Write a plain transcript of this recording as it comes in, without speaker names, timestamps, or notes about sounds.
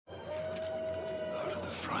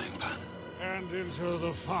And into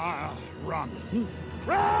the fire. Run.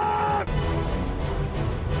 Run!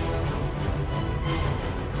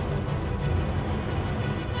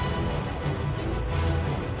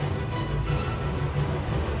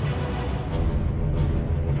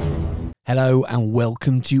 Hello and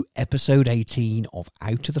welcome to episode 18 of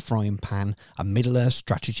Out of the Frying Pan, a Middle-earth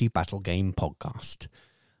strategy battle game podcast.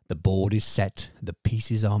 The board is set, the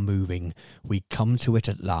pieces are moving. We come to it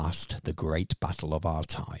at last, the great battle of our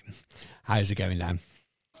time. How's it going, Dan?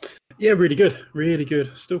 Yeah, really good. Really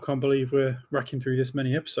good. Still can't believe we're racking through this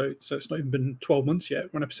many episodes. So it's not even been 12 months yet.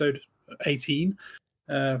 We're on episode 18.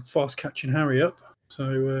 Fast catching Harry up.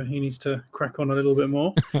 So he needs to crack on a little bit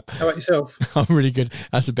more. How about yourself? I'm really good.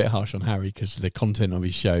 That's a bit harsh on Harry because the content of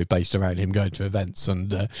his show based around him going to events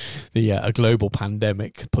and a global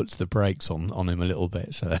pandemic puts the brakes on him a little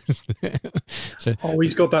bit. So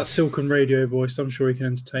he's got that silken radio voice. I'm sure he can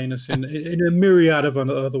entertain us in a myriad of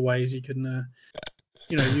other ways. He can,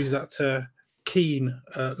 use that keen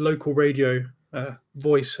local radio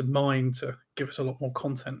voice and mind to give us a lot more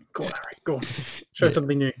content. Go on, Harry. Go on. Show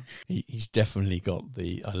something new. He's definitely got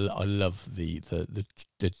the. I love the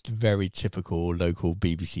very typical local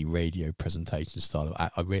BBC radio presentation style.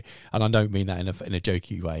 And I don't mean that in a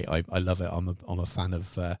jokey way. I love it. I'm a fan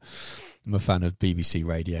of. I'm a fan of BBC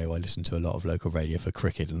radio. I listen to a lot of local radio for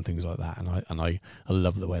cricket and things like that, and I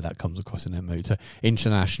love the way that comes across in that mode. So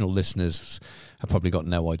international listeners have probably got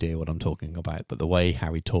no idea what I'm talking about, but the way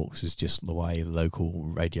Harry talks is just the way local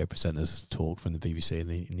radio presenters talk from the BBC in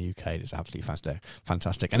the UK. It's absolutely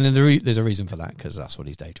fantastic, and then there's a reason for that because that's what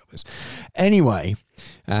his day job is. Anyway,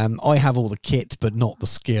 I have all the kit, but not the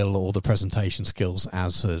skill or the presentation skills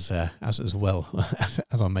as well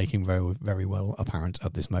as I'm making very very well apparent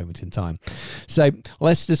at this moment in time. So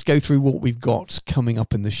let's just go through what we've got coming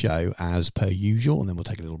up in the show as per usual, and then we'll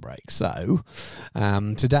take a little break. So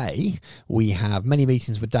today we have many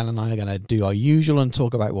meetings with Dan, and I are going to do our usual and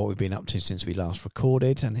talk about what we've been up to since we last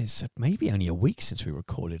recorded, and it's maybe only a week since we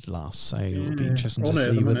recorded last, so it'll be interesting to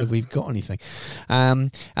see whether we've got anything.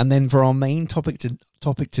 And then for our main topic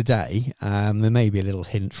today, there may be a little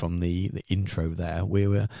hint from the intro there.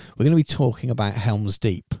 We're going to be talking about Helm's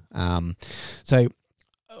Deep. So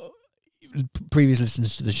previous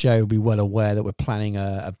listeners to the show will be well aware that we're planning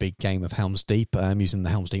a big game of Helm's Deep using the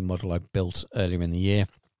Helm's Deep model I built earlier in the year.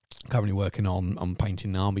 Currently working on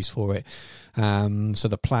painting armies for it. So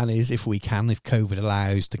the plan is, if COVID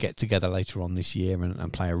allows, to get together later on this year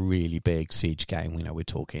and play a really big siege game. We're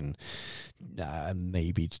talking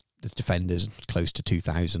maybe the defenders close to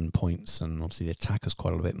 2,000 points, and obviously the attackers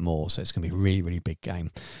quite a little bit more. So it's going to be a really, really big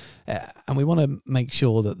game. And we want to make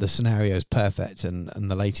sure that the scenario is perfect, and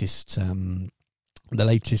the latest War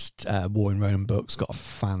in Roman book's got a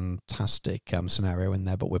fantastic scenario in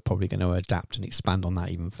there, but we're probably going to adapt and expand on that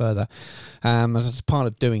even further. As part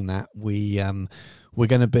of doing that, we're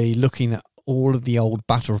going to be looking at all of the old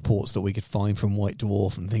battle reports that we could find from White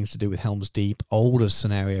Dwarf and things to do with Helm's Deep, older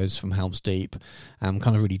scenarios from Helm's Deep, kind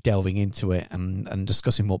of really delving into it and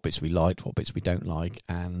discussing what bits we liked, what bits we don't like,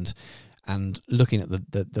 and looking at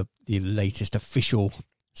the latest official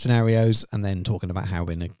scenarios, and then talking about how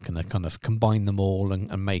we're going to kind of combine them all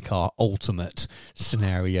and make our ultimate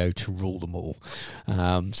scenario to rule them all.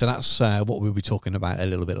 So that's what we'll be talking about a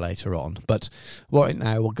little bit later on. But right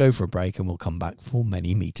now, we'll go for a break and we'll come back for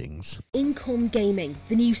many meetings. Incom Gaming,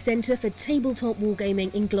 the new centre for tabletop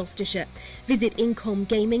wargaming in Gloucestershire. Visit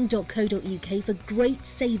incomgaming.co.uk for great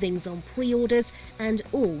savings on pre-orders and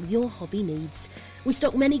all your hobby needs. We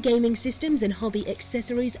stock many gaming systems and hobby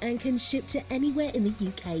accessories and can ship to anywhere in the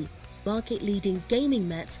UK. Market-leading gaming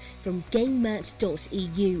mats from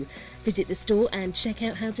gamemat.eu. Visit the store and check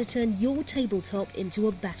out how to turn your tabletop into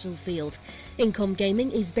a battlefield. Incom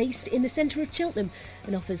Gaming is based in the centre of Cheltenham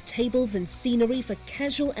and offers tables and scenery for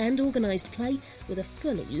casual and organised play with a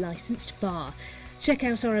fully licensed bar. Check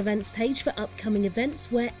out our events page for upcoming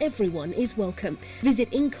events where everyone is welcome.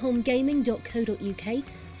 Visit incomgaming.co.uk.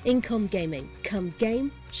 Incom Gaming. Come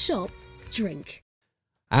game, shop, drink.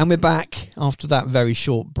 And we're back after that very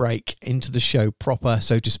short break into the show proper,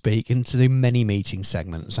 so to speak, into the many meeting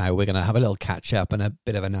segments. So we're going to have a little catch up and a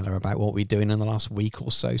bit of a natter about what we're doing in the last week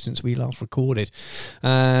or so since we last recorded.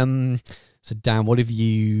 So Dan, what have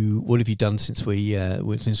you done since we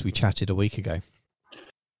chatted a week ago?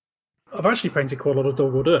 I've actually painted quite a lot of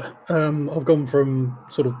Dog Order. I've gone from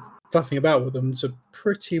sort of faffing about with them to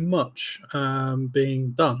pretty much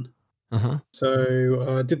being done. Uh-huh.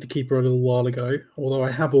 So I did the Keeper a little while ago, although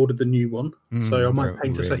I have ordered the new one. So I might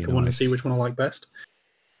paint a second one and see which one I like best.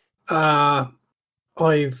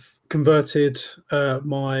 I've converted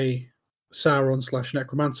my Sauron /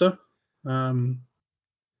 Necromancer.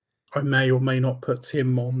 I may or may not put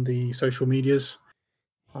him on the social medias.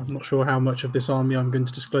 I'm not sure how much of this army I'm going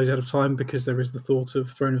to disclose ahead of time, because there is the thought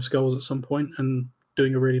of Throne of Skulls at some point and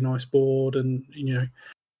doing a really nice board, and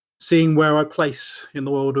seeing where I place in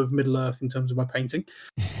the world of Middle Earth in terms of my painting.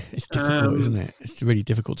 It's difficult, isn't it? It's really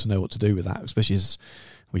difficult to know what to do with that, especially as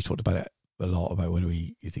we talked about it a lot about when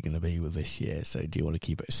is it going to be with this year. So do you want to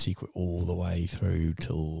keep it a secret all the way through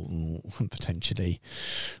till potentially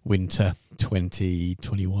winter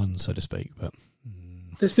 2021, so to speak? But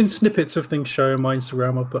there's been snippets of things shown on my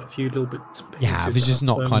Instagram. I've put a few little bits. Yeah, it's just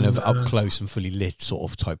not kind of up close and fully lit sort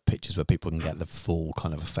of type pictures where people can get the full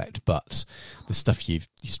kind of effect. But the stuff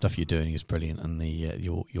you're doing is brilliant, and the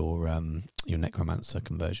your necromancer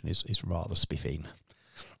conversion is rather spiffy.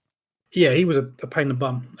 Yeah, he was a pain in the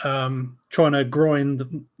bum. Trying to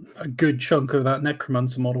grind a good chunk of that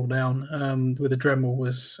necromancer model down with a Dremel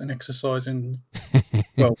was an exercise in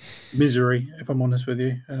misery, if I'm honest with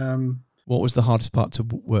you. What was the hardest part to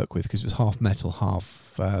work with? Because it was half metal, half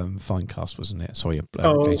fine cast, wasn't it? Sorry,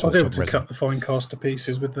 I was able to cut the fine cast to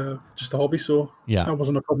pieces with just the hobby saw. Yeah, that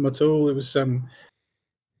wasn't a problem at all. It was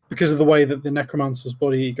because of the way that the necromancer's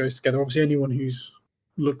body goes together. Obviously, anyone who's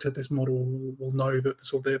looked at this model will know that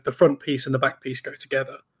sort of the front piece and the back piece go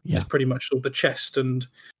together. Yeah, it's pretty much sort of the chest and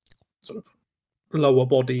sort of lower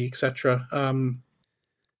body, etc.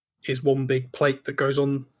 Is one big plate that goes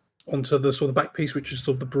onto the sort of back piece, which is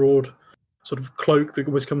sort of the broad sort of cloak that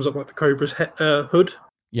always comes up like the Cobra's hood.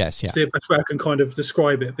 Yes, yeah. So the best way I can kind of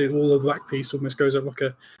describe it, all of the back piece almost goes up like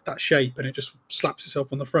that shape, and it just slaps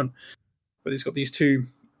itself on the front. But it's got these two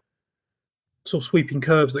sort of sweeping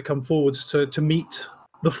curves that come forwards to meet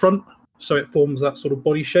the front, so it forms that sort of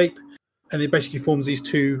body shape, and it basically forms these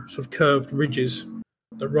two sort of curved ridges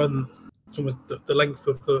that run almost the length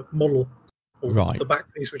of the model, or right. The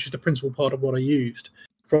back piece, which is the principal part of what I used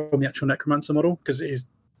from the actual necromancer model, because it is.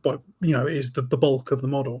 But it is the bulk of the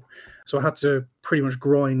model, so I had to pretty much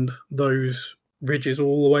grind those ridges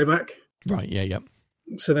all the way back. Right. Yeah. Yeah.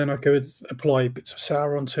 So then I could apply bits of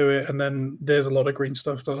Sauron to it, and then there's a lot of green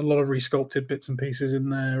stuff, a lot of resculpted bits and pieces in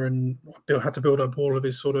there, and I had to build up all of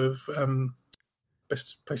his sort of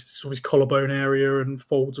sort of his collarbone area and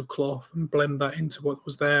folds of cloth, and blend that into what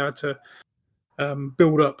was there. I had to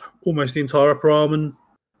build up almost the entire upper arm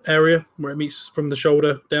area where it meets from the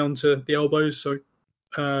shoulder down to the elbows, so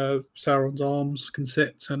Sauron's arms can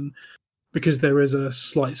sit, and because there is a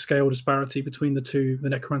slight scale disparity between the two, the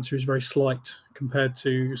necromancer is very slight compared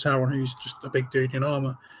to Sauron, who's just a big dude in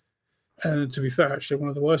armor. And to be fair, actually, one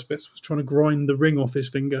of the worst bits was trying to grind the ring off his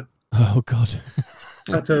finger. Oh God!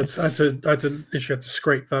 I had to literally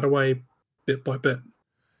scrape that away bit by bit,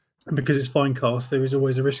 and because it's fine cast, there is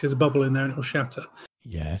always a risk there's a bubble in there and it'll shatter.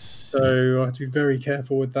 Yes. So I had to be very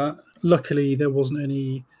careful with that. Luckily, there wasn't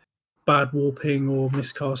any bad warping or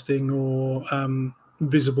miscasting or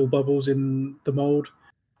visible bubbles in the mold.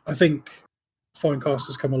 I think Finecast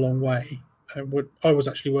has come a long way. I was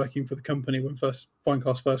actually working for the company when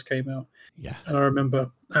Finecast first came out. Yeah. And I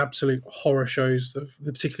remember absolute horror shows,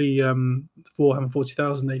 particularly for Warhammer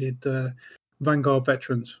 40,000, they did Vanguard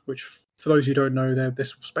Veterans, which for those who don't know, they're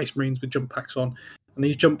Space Marines with jump packs on. And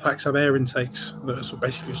these jump packs have air intakes that are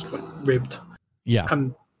basically just like ribbed. Yeah.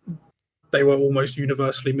 And they were almost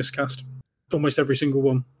universally miscast. Almost every single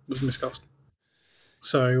one was miscast.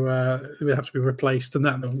 So they would have to be replaced, and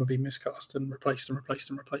that one would be miscast and replaced and replaced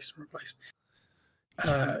and replaced and replaced.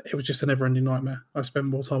 It was just a never-ending nightmare. I spent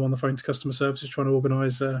more time on the phone to customer services trying to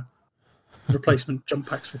organise replacement jump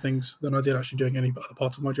packs for things than I did actually doing any other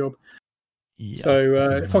part of my job. Yeah, so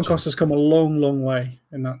Finecast has come a long, long way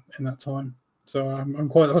in that time. So I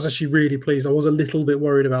was actually really pleased. I was a little bit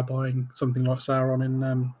worried about buying something like Sauron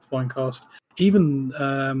in Finecast. Even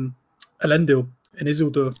Elendil in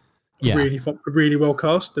Isildur, really well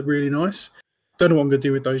cast. They're really nice. Don't know what I'm going to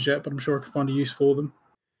do with those yet, but I'm sure I can find a use for them.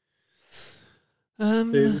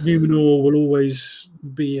 The Numenor will always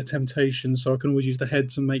be a temptation, so I can always use the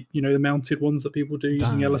heads and make the mounted ones that people do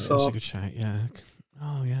using LSR. That's a good shout. Yeah.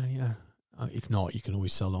 Oh yeah. If not, you can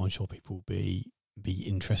always sell them. I'm sure people will be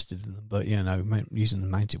interested in them. But using the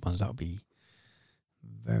mounted ones, that would be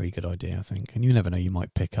a very good idea, I think. And you never know, you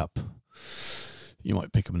might pick up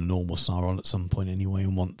a normal Sauron at some point anyway,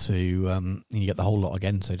 and want to you get the whole lot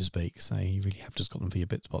again, so to speak. So you really have just got them for your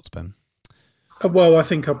bit spots, Ben. Well, I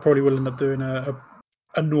think I probably will end up doing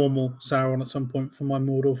a normal Sauron at some point for my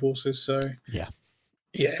Mordor forces. So yeah,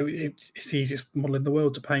 it's the easiest model in the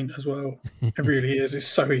world to paint as well. It really is. It's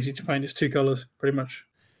so easy to paint. It's two colours, pretty much.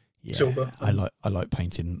 Yeah, silver. I like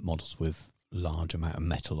painting models with large amount of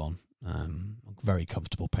metal on. I'm very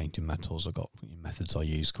comfortable painting metals. I've got methods I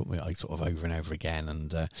use, I sort of over and over again,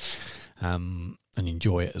 and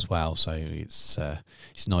enjoy it as well. So it's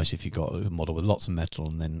nice if you've got a model with lots of metal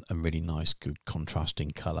and then a really nice, good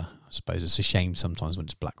contrasting colour. I suppose it's a shame sometimes when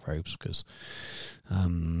it's black robes because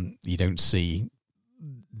you don't see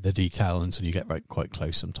the detail until you get quite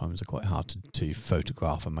close. Sometimes they're quite hard to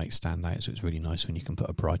photograph and make stand out, so it's really nice when you can put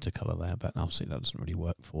a brighter colour there, but obviously that doesn't really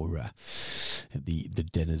work for the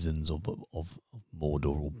denizens of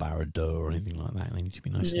Mordor or Barad-dûr or anything like that. They need to be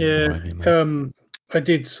nice and grimy. I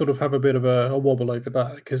did sort of have a bit of a wobble over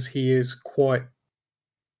that because he is quite,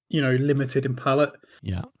 limited in palette.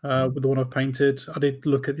 Yeah. With the one I've painted, I did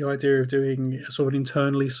look at the idea of doing sort of an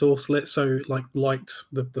internally source lit, so like light,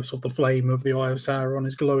 the sort of the flame of the Eye of Sauron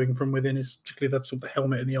is glowing from within, is particularly that sort of the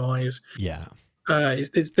helmet in the eyes. Yeah.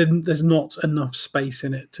 There's not enough space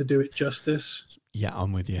in it to do it justice. Yeah,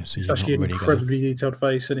 I'm with you. So it's actually an incredibly detailed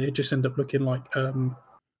face, and it just ended up looking like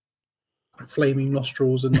flaming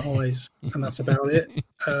nostrils and eyes, and that's about it.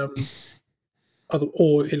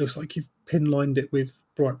 Or it looks like you've pin-lined it with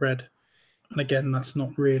bright red. And again, that's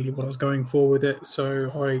not really what I was going for with it.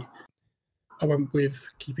 So I went with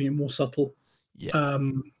keeping it more subtle. Yeah.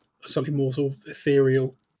 Something more sort of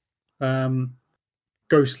ethereal,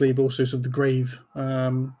 ghostly, but also sort of the grave,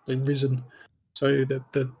 the risen. So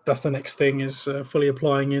that's the next thing, is fully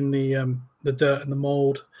applying in the dirt and the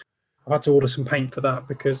mould. I had to order some paint for that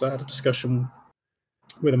because I had a discussion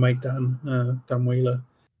with a mate, Dan Wheeler.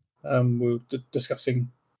 We were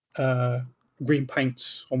discussing green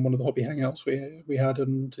paints on one of the hobby hangouts we had,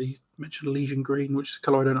 and he mentioned Elysian Green, which is a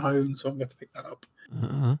colour I don't own, so I'm going to pick that up.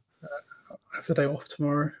 Uh-huh. I have the day off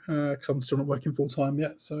tomorrow because I'm still not working full time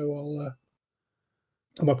yet, so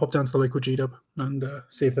I might pop down to the local GDub and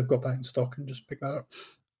see if they've got that in stock and just pick that up.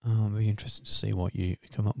 Oh, really interesting to see what you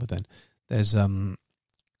come up with then. There's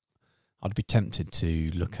I'd be tempted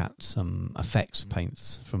to look at some effects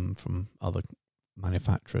paints from other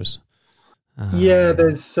manufacturers. Yeah,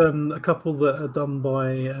 there's a couple that are done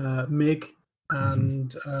by MIG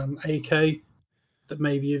and AK that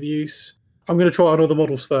may be of use. I'm going to try on other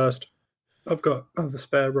models first. I've got other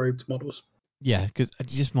spare robed models. Yeah, because it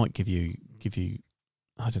just might give you.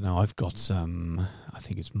 I don't know. I've got I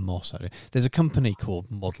think it's Moss. There's a company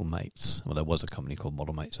called Model Mates. Well, there was a company called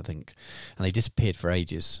Model Mates, I think, and they disappeared for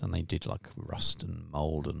ages. And they did like rust and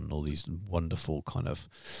mold and all these wonderful kind of.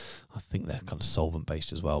 I think they're kind of solvent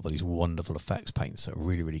based as well, but these wonderful effects paints that are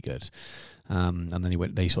really, really good. And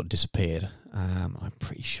then they sort of disappeared. I'm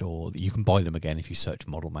pretty sure that you can buy them again if you search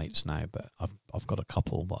Model Mates now. But I've got a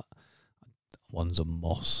couple, but one's a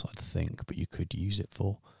Moss, I think, but you could use it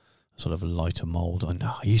for sort of a lighter mould.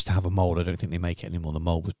 I used to have a mould. I don't think they make it anymore. The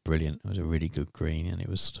mould was brilliant. It was a really good green, and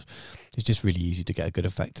it's just really easy to get a good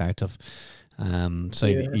effect out of. I'd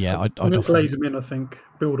glaze them in. I think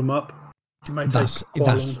build them up. That's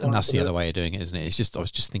the other way of doing it, isn't it? It's just I was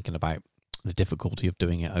just thinking about the difficulty of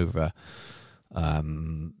doing it over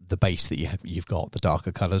the base that you've got, the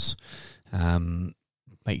darker colours.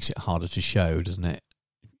 Makes it harder to show, doesn't it?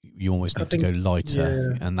 You almost need to go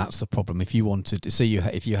lighter, and that's the problem. If you wanted to see,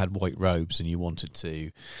 if you had white robes and you wanted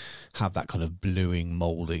to have that kind of bluing,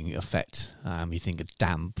 moulding effect, you think of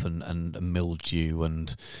damp and mildew,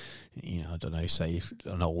 and I don't know, say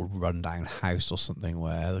an old rundown house or something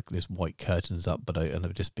where there's white curtains up, but and it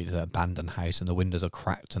would just be an abandoned house, and the windows are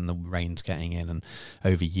cracked, and the rain's getting in, and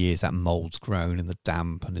over years that mould's grown in the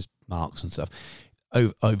damp, and there's marks and stuff.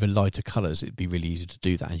 Over lighter colours, it'd be really easy to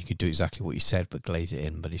do that, and you could do exactly what you said, but glaze it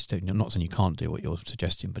in. But I'm not saying you can't do what you're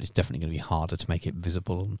suggesting, but it's definitely going to be harder to make it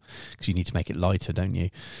visible because you need to make it lighter, don't you?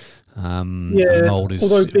 The mould is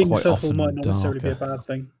although being quite subtle often might not necessarily be darker. a bad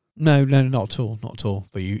thing. No, not at all.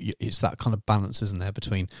 But it's that kind of balance, isn't there,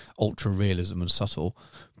 between ultra realism and subtle,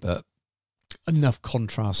 but enough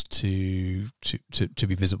contrast to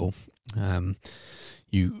be visible.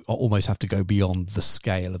 You almost have to go beyond the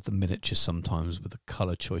scale of the miniature sometimes with the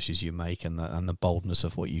colour choices you make and the boldness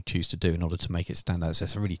of what you choose to do in order to make it stand out. So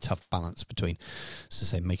it's a really tough balance between, so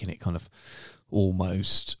say, making it kind of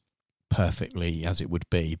almost perfectly as it would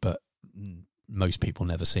be, but most people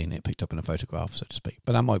never seen it picked up in a photograph, so to speak.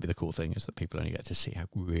 But that might be the cool thing, is that people only get to see how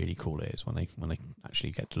really cool it is when they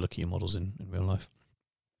actually get to look at your models in real life.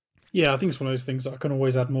 Yeah, I think it's one of those things that I can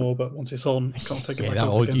always add more, but once it's on, you can't take it back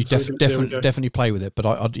off again. You definitely play with it, but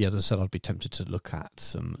as I said, I'd be tempted to look at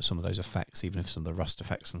some of those effects, even if some of the rust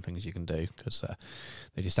effects and things you can do, because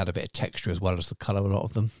they just add a bit of texture as well as the colour, a lot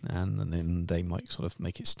of them, and then they might sort of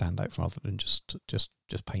make it stand out rather than just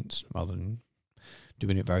paints, rather than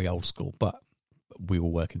doing it very old school. But we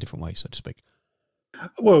will work in different ways, so to speak.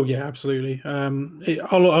 Well, yeah, absolutely. I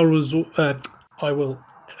will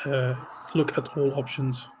look at all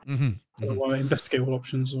options. Or investigate all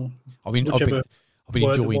options, or I mean, whichever. I've been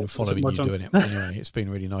word enjoying was following on you my doing it. Anyway, it's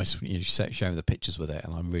been really nice when you sharing the pictures with it,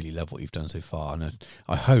 and I really love what you've done so far. And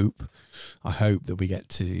I hope that we get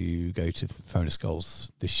to go to Throne of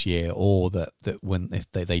Skulls this year, or that when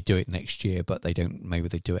if they do it next year, but they don't, maybe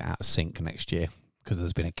they do it out of sync next year because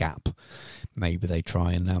there's been a gap. Maybe they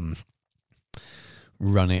try and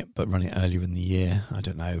run it earlier in the year. I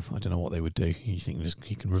don't know what they would do. You think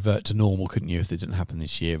you can revert to normal, couldn't you, if it didn't happen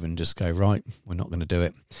this year, and just go, right, we're not going to do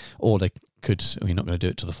it. Or they could, we're not going to do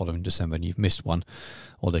it till the following December and you've missed one.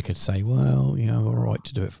 Or they could say, well, you know, all right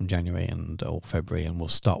to do it from January or February, and we'll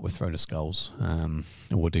start with Throne of Skulls, or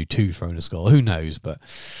we'll do 2 Throne of Skulls. Who knows? But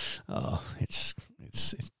it's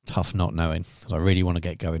tough not knowing, because I really want to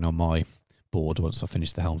get going on my board once I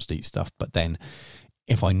finish the Helm's Deep stuff. But then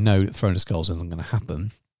if I know that Throne of Skulls isn't going to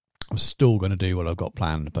happen, I'm still going to do what I've got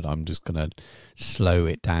planned, but I'm just going to slow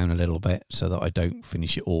it down a little bit so that I don't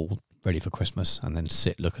finish it all ready for Christmas and then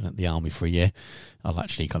sit looking at the army for a year. I'll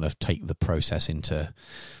actually kind of take the process into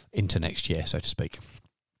next year, so to speak,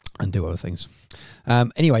 and do other things.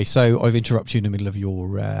 Anyway, so I've interrupted you in the middle of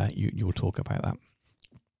your talk about that.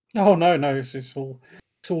 Oh no, it's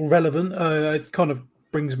all relevant. It kind of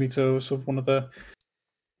brings me to sort of one of the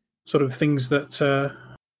sort of things that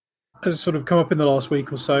has sort of come up in the last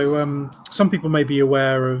week or so. Some people may be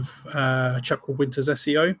aware of a chap called Winters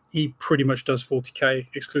SEO. He pretty much does 40k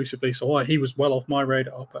exclusively, so he was well off my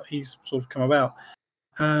radar, but he's sort of come about.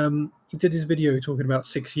 He did his video talking about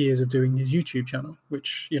 6 years of doing his YouTube channel,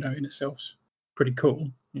 which, you know, in itself's pretty cool.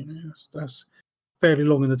 You know, that's fairly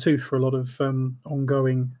long in the tooth for a lot of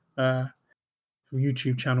ongoing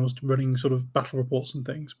YouTube channels running sort of battle reports and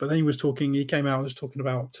things. But then he came out and was talking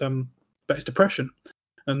about his depression.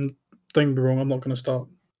 And don't get me wrong, I'm not going to start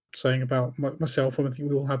saying about myself. I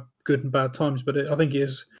think we all have good and bad times, but I think it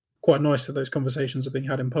is quite nice that those conversations are being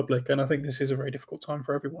had in public. And I think this is a very difficult time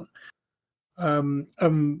for everyone.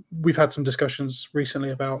 We've had some discussions recently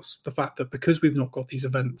about the fact that because we've not got these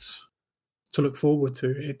events to look forward to,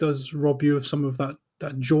 it does rob you of some of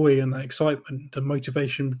that joy and that excitement, and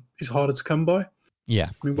motivation is harder to come by. Yeah,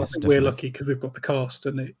 I mean, I think we're lucky because we've got the cast,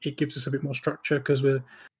 and it gives us a bit more structure because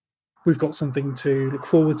we've got something to look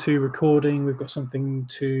forward to recording. We've got something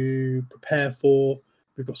to prepare for.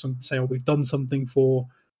 We've got something to say, we've done something for.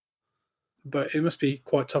 But it must be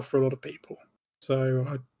quite tough for a lot of people.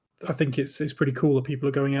 So I think it's pretty cool that people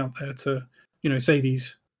are going out there to, you know, say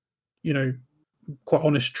these, you know, quite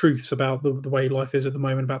honest truths about the way life is at the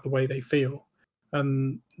moment, about the way they feel.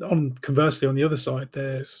 And conversely, on the other side,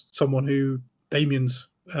 there's someone who Damien's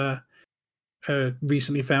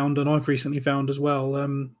recently found, and I've recently found as well,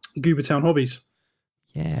 Goobertown Hobbies.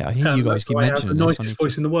 Yeah, I hear you guys keep mentioning the this. nicest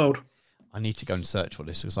voice in the world. I need to go and search for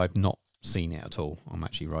this because I've not seen it at all. I'm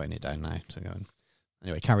actually writing it down now to go.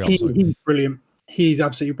 Anyway, carry on. He's brilliant. He's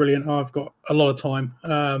absolutely brilliant. I've got a lot of time.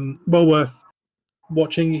 Well worth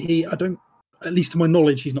watching. At least to my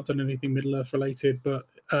knowledge, he's not done anything Middle-earth related, but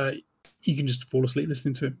you can just fall asleep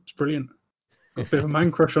listening to him. It's brilliant. Got a bit of a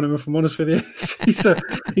man crush on him, if I'm honest with you.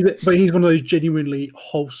 But he's one of those genuinely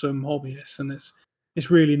wholesome hobbyists, and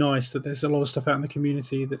it's really nice that there's a lot of stuff out in the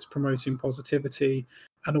community that's promoting positivity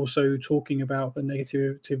and also talking about the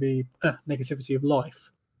negativity of life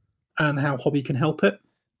and how hobby can help it.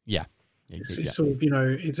 Yeah. It's sort of, you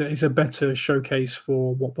know, it's a better showcase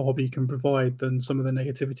for what the hobby can provide than some of the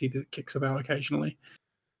negativity that kicks about occasionally.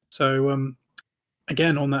 So,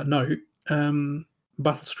 again, on that note,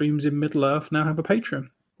 Battle Streams in Middle-earth now have a Patreon,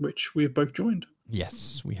 which we've both joined.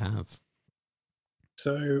 Yes, we have.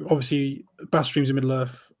 So, obviously, Battle Streams in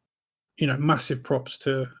Middle-earth, you know, massive props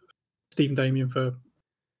to Steve and Damien for,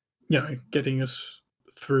 you know, getting us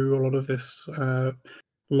through a lot of this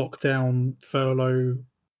lockdown, furlough,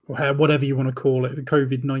 or whatever you want to call it, the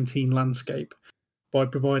COVID-19 landscape, by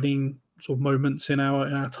providing sort of moments in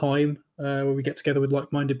our time where we get together with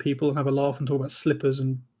like-minded people and have a laugh and talk about slippers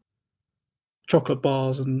and chocolate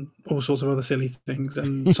bars and all sorts of other silly things,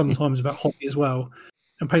 and sometimes about hobby as well,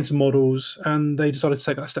 and paint some models. And they decided to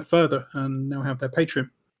take that a step further and now have their Patreon,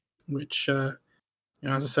 which, you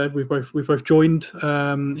know, as I said, we've both joined.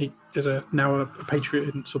 There's now a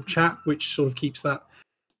Patreon sort of chat, which sort of keeps that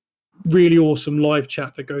really awesome live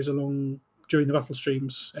chat that goes along during the Battle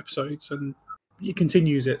Streams episodes, and it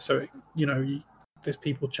continues it. So, there's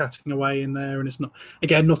people chatting away in there, and it's not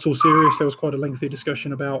all serious. There was quite a lengthy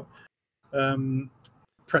discussion about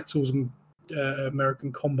pretzels and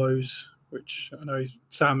American combos, which I know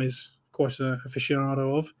Sam is quite an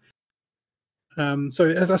aficionado of.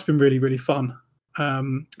 So that's been really, really fun.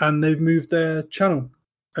 And they've moved their channel.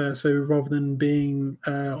 So rather than being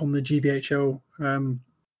on the GBHL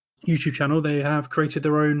YouTube channel, they have created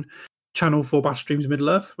their own channel for Bash Streams Middle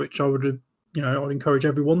Earth, which I would encourage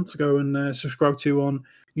everyone to go and subscribe to on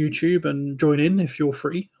YouTube and join in if you're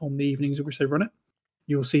free on the evenings at which they run it.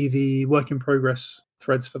 You'll see the work in progress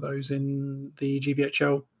threads for those in the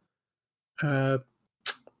GBHL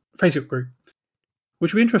Facebook group,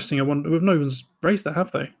 which will be interesting. I wonder, no one's raised that,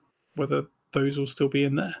 have they? Whether those will still be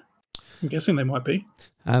in there. I'm guessing they might be.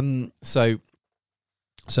 So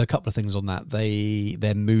a couple of things on that.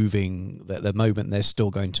 They're moving. At the moment, they're still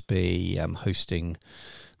going to be hosting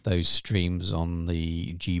those streams on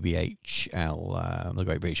the GBHL, the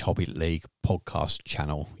Great British Hobby League podcast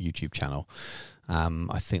channel, YouTube channel.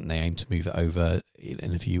 I think they aim to move it over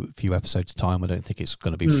in a few episodes' time. I don't think it's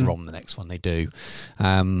going to be from the next one they do.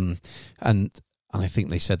 And I think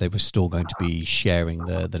they said they were still going to be sharing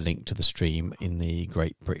the link to the stream in the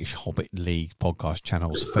Great British Hobbit League podcast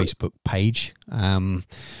channel's Facebook page. But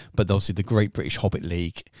obviously the Great British Hobbit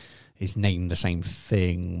League is named the same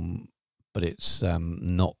thing, but it's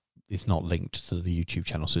not linked to the YouTube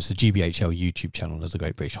channel. So it's the GBHL YouTube channel as the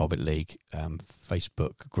Great British Hobbit League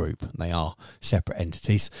Facebook group. They are separate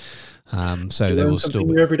entities. So they will still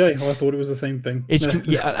be every day. I thought it was the same thing. It's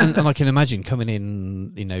and I can imagine coming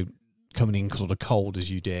in sort of cold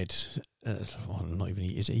as you did. Not even,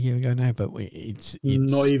 is it a year ago now? But it's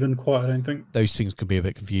not even quite. I don't think those things can be a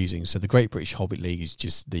bit confusing. So the Great British Hobbit League is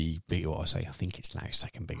just the big. What I say, I think it's now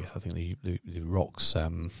second biggest. I think the Rocks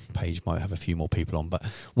page might have a few more people on, but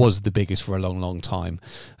was the biggest for a long time.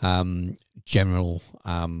 General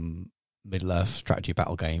Middle Earth strategy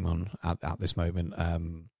battle game on at this moment.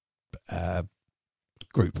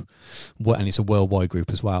 Group, and it's a worldwide group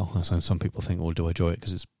as well. So some people think, well, do I enjoy it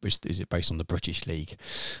because is it based on the British League?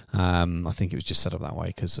 I think it was just set up that way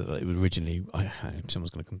because it was originally. Someone's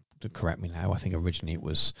going to correct me now. I think originally it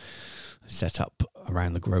was set up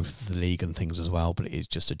around the growth of the league and things as well, but it is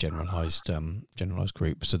just a generalised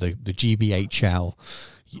group. So the GBHL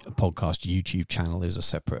podcast YouTube channel is a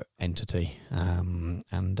separate entity,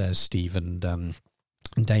 and Steve and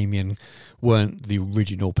Damien weren't the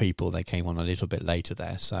original people. They came on a little bit later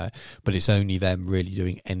there, so but it's only them really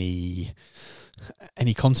doing any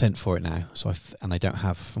content for it now. So and they don't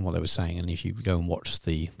have, from what they were saying, and if you go and watch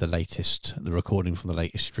the recording from the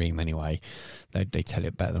latest stream anyway, they tell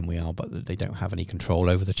it better than we are, but they don't have any control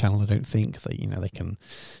over the channel. I don't think they can,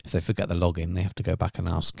 if they forget the login, they have to go back and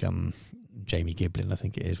ask Jamie Giblin, I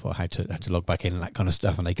think it is, for how to log back in and that kind of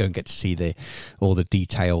stuff, and they don't get to see all the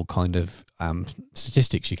detailed kind of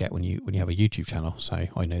statistics you get when you have a YouTube channel. So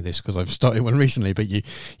I know this because I've started one recently, but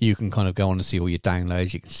you can kind of go on and see all your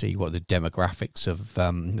downloads. You can see what the demographics of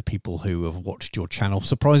the people who have watched your channel.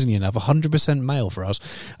 Surprisingly enough, 100% male for us.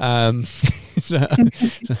 And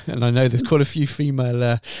I know there's quite a few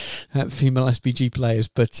female SBG players,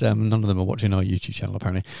 but none of them are watching our YouTube channel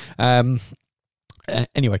apparently.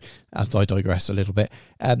 Anyway, as I digress a little bit,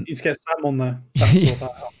 you get Sam on there. That's that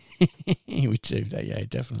out. We do, yeah,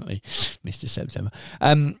 definitely, Mr. September.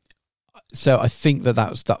 So I think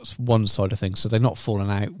that's one side of things. So they're not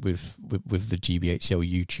falling out with the GBHL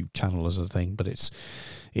YouTube channel as a thing, but it's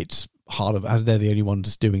hard as they're the only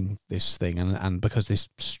ones doing this thing, and because this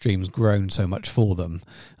stream's grown so much for them,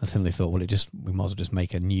 I think they thought, well, we might as well just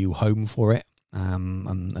make a new home for it.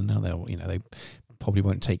 And now they probably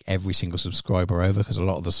won't take every single subscriber over, because a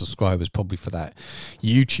lot of the subscribers probably for that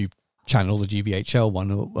YouTube channel, the GBHL one,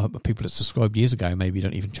 people that subscribed years ago maybe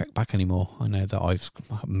don't even check back anymore. I know that I've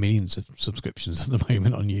millions of subscriptions at the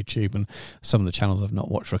moment on YouTube, and some of the channels I've not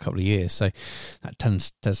watched for a couple of years, so that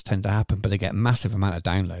does tend to happen. But they get a massive amount of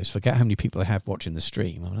downloads. Forget how many people they have watching the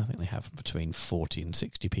stream. I mean, I think they have between 40 and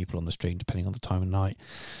 60 people on the stream depending on the time of night,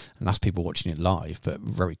 and that's people watching it live. But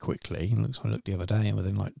very quickly, I looked the other day, and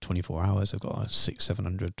within like 24 hours they've got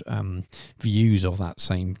 600-700 views of that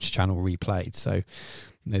same channel replayed. So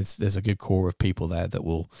there's a good core of people there that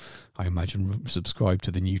will, I imagine, subscribe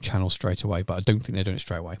to the new channel straight away, but I don't think they're doing it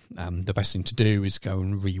straight away. The best thing to do is go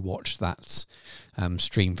and re-watch that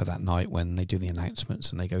stream for that night when they do the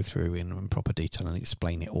announcements, and they go through in proper detail and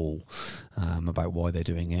explain it all about why they're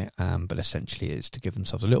doing it. But essentially it's to give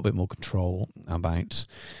themselves a little bit more control about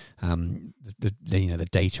the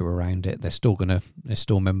data around it. They're still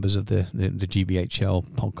members of the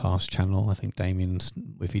GBHL podcast channel. I think Damien's,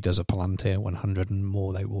 if he does a Palantir 100 and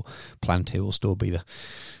more, Palantir will still be the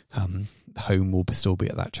home will still be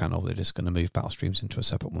at that channel. They're just going to move Battle Streams into a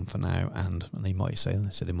separate one for now, and they might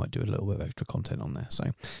do a little bit of extra content on there.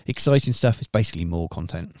 So exciting stuff. It's basically more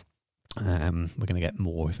content. We're going to get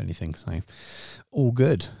more, if anything. So all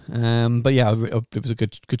good. But yeah, it was a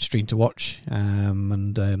good stream to watch.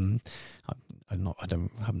 And I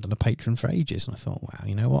haven't done a Patreon for ages, and I thought, wow,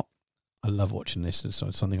 you know what? I love watching this. It's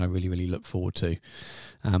something I really, really look forward to.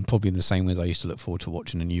 Probably in the same way as I used to look forward to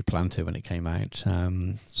watching a new Planter when it came out.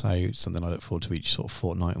 So it's something I look forward to each sort of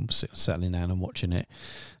fortnight and settling down and watching it.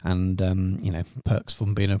 And perks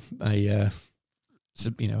from being a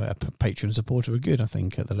Patreon supporter are good. I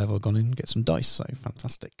think at the level I've gone in, get some dice, so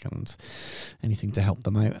fantastic, and anything to help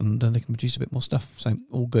them out, and they can produce a bit more stuff. So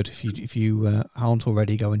all good. If you aren't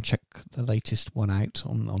already, go and check the latest one out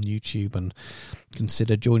on YouTube and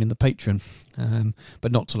consider joining the Patreon.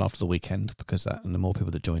 But not till after the weekend, because and the more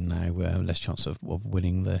people that join now, less chance of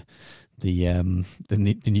winning the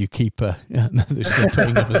new keeper. They're still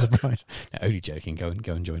putting up a surprise. No, only joking. Go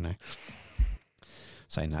and join now.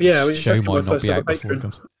 Saying that, yeah, show might not be out before it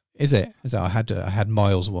comes. Is it? I had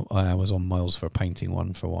Miles. I was on Miles for a painting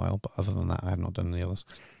one for a while, but other than that, I have not done any others.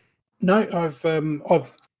 No, I've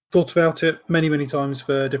thought about it many times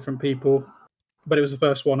for different people, but it was the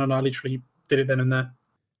first one, and I literally did it then and there.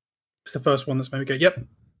 It's the first one that's made me go, "Yep,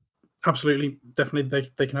 absolutely, definitely,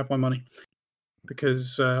 they can have my money,"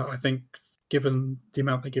 because I think, given the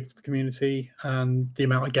amount they give to the community and the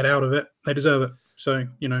amount I get out of it, they deserve it. So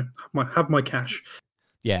have my cash.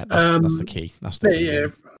 Yeah, that's the key. That's the key. Yeah,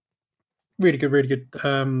 really good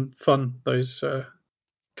fun, those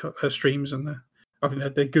streams, and I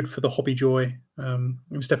think they're good for the hobby joy.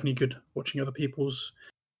 It's definitely good watching other people's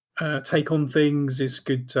take on things. It's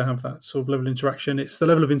good to have that sort of level of interaction. It's the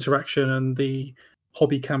level of interaction and the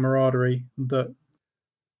hobby camaraderie that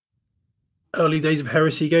early days of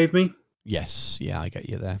Heresy gave me. Yes, yeah, I get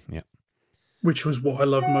you there. Yeah, which was what I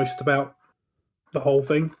love most about the whole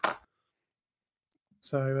thing.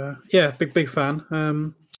 So big fan.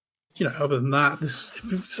 Other than that,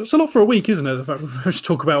 it's a lot for a week, isn't it? The fact we just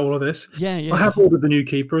talk about all of this. Yeah. I have ordered the new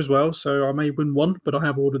keeper as well, so I may win one, but I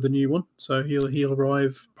have ordered the new one, so he'll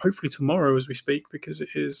arrive hopefully tomorrow as we speak, because it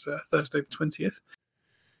is Thursday the 20th.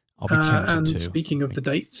 I'll be tempted and to. Speaking of the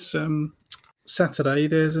dates, Saturday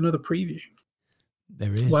there's another preview.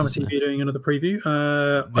 There is. Warhammer TV doing another preview.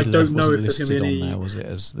 I don't know if there's going to be any. On there, was it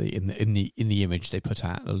as in the image they put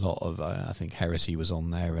out a lot of? I think Heresy was on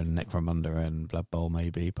there and Necromunda and Blood Bowl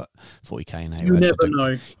maybe, but 40k and AOS. You never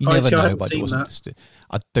know. You never know, but it wasn't listed.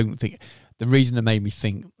 I don't think the reason that made me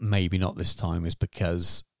think maybe not this time is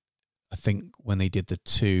because I think when they did the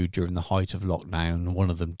two during the height of lockdown, one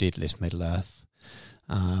of them did list Middle Earth.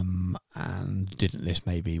 And didn't list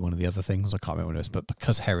maybe one of the other things. I can't remember what it was, but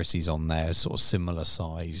because Heresy's on there, sort of similar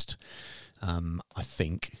sized, I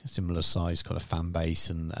think similar sized kind of fan base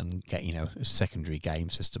and get a secondary game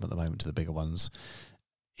system at the moment to the bigger ones.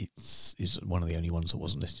 Is one of the only ones that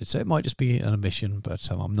wasn't listed, so it might just be an omission. But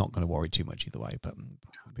I'm not going to worry too much either way. But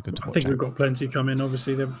it'd be good to watch. I think we've got plenty coming.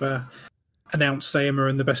 Obviously, they've announced Aemir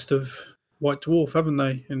and the best of White Dwarf, haven't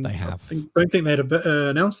they? And they have. I don't think they'd have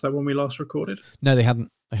announced that when we last recorded. No, they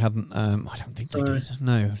hadn't. I don't think they did.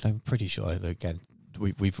 No, I'm pretty sure. Again,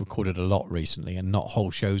 we've recorded a lot recently, and not whole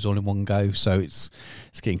shows all in one go. So it's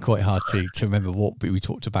getting quite hard to remember what we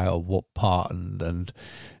talked about or what part and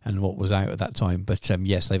what was out at that time. But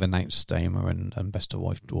yes, they've announced Aemir and Best of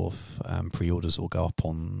White Dwarf pre-orders will go up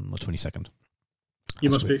on the 22nd. You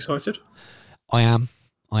must be excited. I am.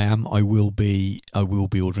 I will be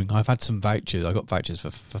ordering. I've had some vouchers. I got vouchers for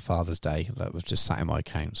Father's Day that was just sat in my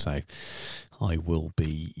account, so I will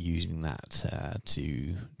be using that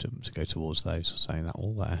to go towards those. So that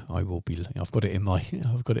will I will be. I've got it in my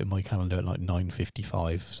calendar at like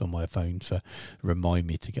 9:55 on my phone to remind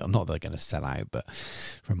me to get. Not that they're going to sell out, but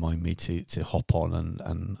remind me to hop on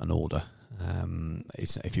and order.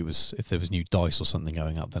 If there was new dice or something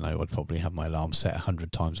going up, then I would probably have my alarm set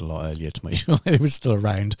 100 times a lot earlier to make sure it was still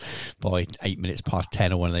around by 8 minutes past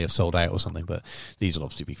 10 or when they have sold out or something. But these will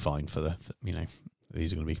obviously be fine for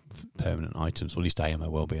these are going to be permanent items. Or at least AMO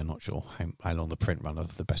will be. I'm not sure how long the print run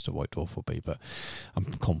of the Best of White Dwarf will be, but I'm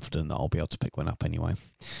confident that I'll be able to pick one up anyway.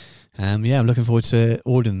 I'm looking forward to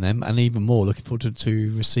ordering them, and even more looking forward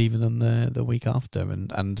to receiving them the week after.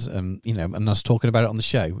 And us talking about it on the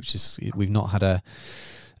show, which is we've not had a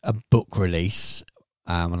book release,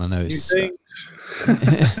 and I know it's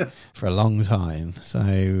for a long time. So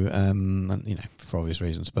for obvious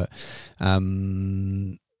reasons, but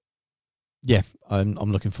I'm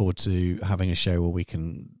looking forward to having a show where we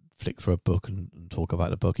can flick through a book and talk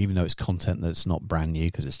about the book, even though it's content that's not brand new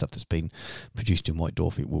because it's stuff that's been produced in White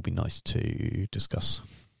Dwarf. It will be nice to discuss.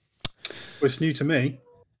 Well, it's new to me.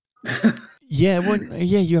 You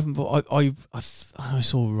haven't. But I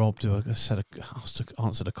saw Rob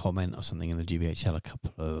answered a comment or something in the GBHL a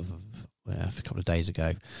couple of a couple of days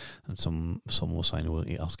ago, and someone was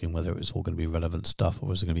saying, asking whether it was all going to be relevant stuff or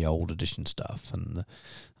was it going to be old edition stuff. And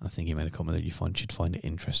I think he made a comment that you should find it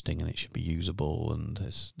interesting and it should be usable. And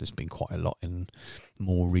there's been quite a lot in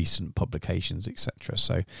more recent publications, etc.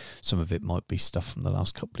 So some of it might be stuff from the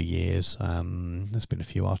last couple of years. There's been a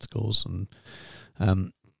few articles and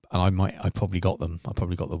I probably got them. I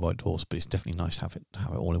probably got the White Dwarfs, but it's definitely nice to have it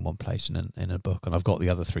all in one place in a book. And I've got the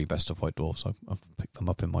other 3 best of White Dwarfs. I've picked them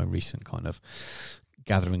up in my recent kind of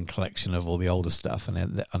gathering collection of all the older stuff,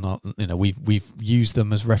 and we've used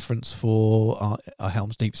them as reference for our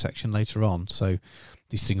Helm's Deep section later on. So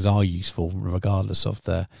these things are useful regardless of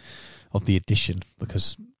the edition,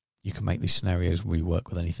 because you can make these scenarios rework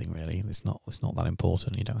with anything really. It's not that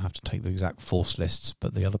important. You don't have to take the exact force lists,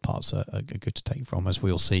 but the other parts are good to take from, as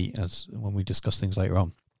we'll see when we discuss things later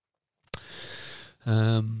on.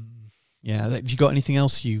 Have you got anything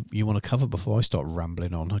else you want to cover before I start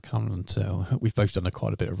rambling on? I can't tell. We've both done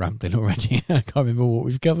quite a bit of rambling already. I can't remember what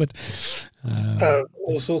we've covered.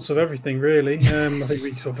 All sorts of everything, really. I think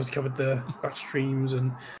we obviously covered the batch streams,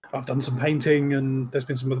 and I've done some painting, and there's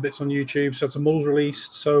been some other bits on YouTube. So some models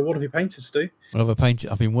released. So what have you painted, Stu? Well,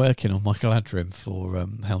 I've been working on my Galadrim for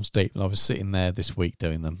Helm's Deep, and I was sitting there this week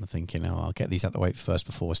doing them, thinking, I'll get these out the way first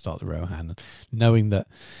before I start the Rohan, knowing that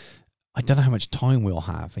I don't know how much time we'll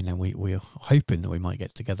have. We're hoping that we might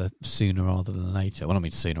get together sooner rather than later. Well, I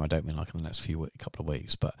mean sooner, I don't mean like in the next couple of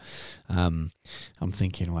weeks, but I'm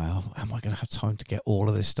thinking, well, am I going to have time to get all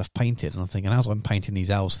of this stuff painted? And I'm thinking, as I'm painting these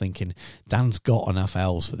elves, thinking, Dan's got enough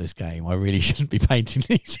elves for this game. I really shouldn't be painting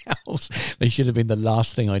these elves. They should have been the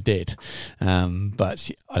last thing I did.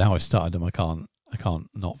 But I know I've started them. I can't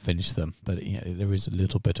not finish them, but there is a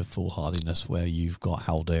little bit of foolhardiness where you've got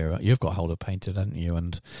Haldir. You've got Haldir painted, haven't you?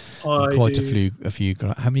 And quite a few.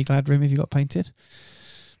 How many Galadrim have you got painted?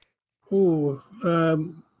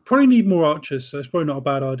 Probably need more archers, so it's probably not a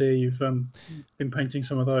bad idea. You've been painting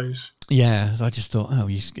some of those. Yeah, so I just thought,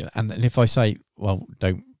 and if I say, well,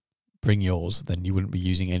 don't bring yours, then you wouldn't be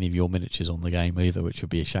using any of your miniatures on the game either, which would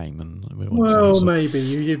be a shame. And maybe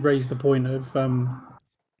you did raise the point of.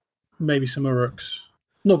 Maybe some Uruks.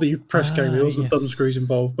 Not that you press game, there wasn't thumbscrews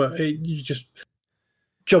involved, but you just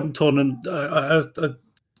jumped on, and a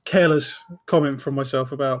careless comment from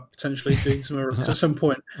myself about potentially doing some Uruks at some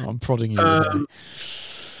point. I'm prodding you.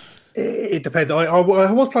 It depends. I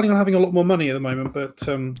was planning on having a lot more money at the moment, but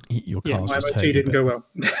my MOT didn't go well.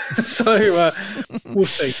 So we'll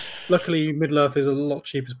see. Luckily, Middle-earth is a lot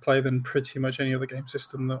cheaper to play than pretty much any other game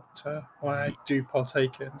system that I do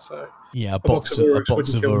partake in. So a box of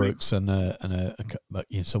Uruks and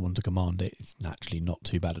someone to command it is naturally not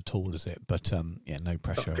too bad at all, is it? But no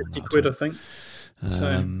pressure. About 50 quid, I think.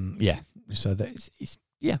 So it's.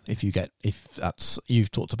 Yeah, if that's,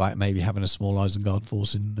 you've talked about maybe having a small Isengard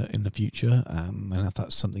force in the future, and if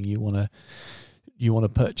that's something you want to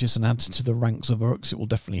purchase and add to the ranks of Uruks, it will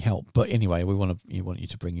definitely help. But anyway, we want you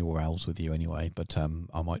to bring your elves with you anyway. But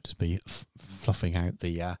I might just be fluffing out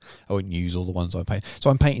I won't use all the ones I paint.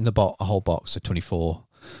 So I'm painting a whole box, so 24,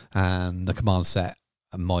 and the command set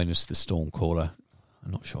minus the Stormcaller. I'm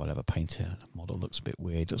not sure I'd ever paint it. The model looks a bit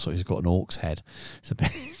weird. It looks like he's got an orc's head. It's a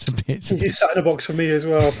bit. You sat in a box for me as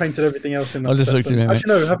well. I painted everything else in that. I just looked at him.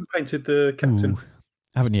 Actually, no, I haven't painted the captain.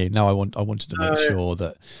 Haven't you? No, I wanted to make sure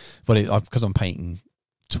that. Well, because I'm painting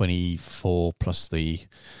 24 plus the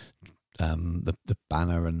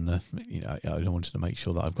banner and I wanted to make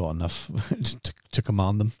sure that I've got enough to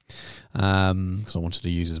command them, because I wanted to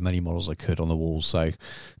use as many models as I could on the wall. So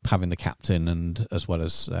having the captain and as well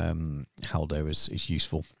as Haldir is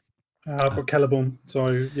useful. I've got Celeborn,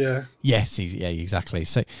 so yeah. Yes, exactly.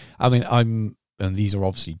 So I mean, and these are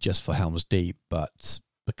obviously just for Helm's Deep, but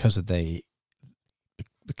because the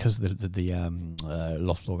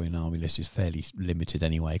Lothlorien army list is fairly limited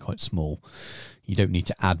anyway, quite small. You don't need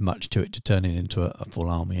to add much to it to turn it into a full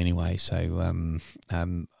army anyway. So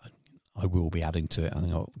I will be adding to it. I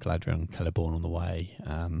think I've got Galadriel and Celeborn on the way,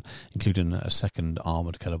 including a second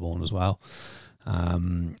armoured Celeborn as well.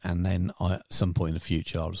 And then at some point in the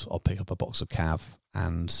future, I'll pick up a box of Cav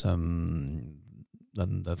and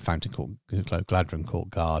the Fountain Court Galadrim Court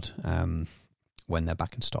Guard when they're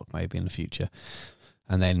back in stock, maybe in the future.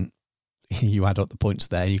 And then you add up the points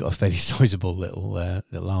there, you've got a fairly sizable little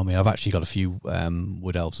army. I've actually got a few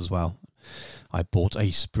wood elves as well. I bought a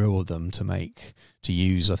sprue of them to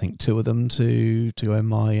use. I think 2 of them to go in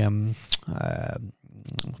my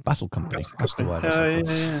battle company. That's the word.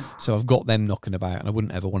 Yeah. So I've got them knocking about, and I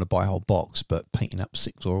wouldn't ever want to buy a whole box, but painting up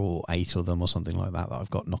 6 or 8 of them or something like that I've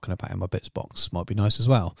got knocking about in my bits box might be nice as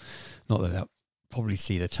well. Not that I'll probably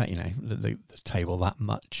see the table that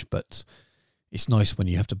much, but it's nice when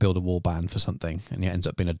you have to build a warband for something and it ends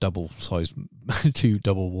up being a double size, 2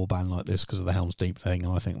 double warband like this because of the Helm's Deep thing.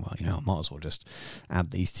 And I think, well, I might as well just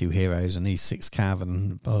add these 2 heroes and these 6 cav,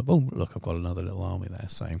 and oh, look, I've got another little army there.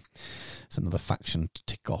 So it's another faction to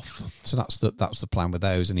tick off. So that's the plan with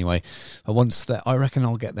those anyway. Once that, I reckon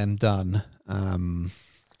I'll get them done in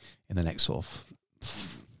the next sort of,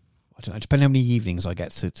 I don't know, depending on how many evenings I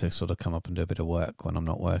get to sort of come up and do a bit of work when I'm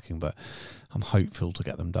not working, but I'm hopeful to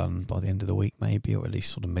get them done by the end of the week maybe, or at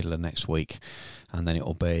least sort of middle of next week, and then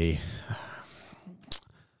it'll be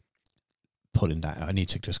pulling down. I need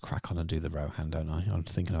to just crack on and do the Rohan, don't I? I'm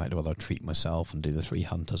thinking about whether I'll treat myself and do the 3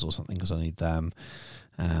 hunters or something because I need them,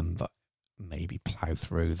 but maybe plough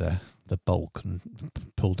through the bulk and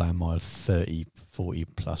pull down my 30, 40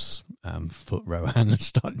 plus foot Rohan and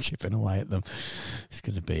start chipping away at them. It's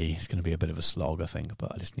going to be a bit of a slog, I think,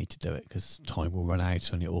 but I just need to do it because time will run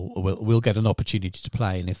out and we'll get an opportunity to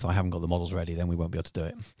play, and if I haven't got the models ready, then we won't be able to do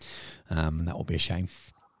it, and that will be a shame.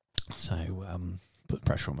 So put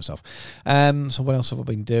pressure on myself. So what else have I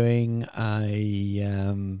been doing?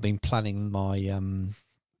 I been planning my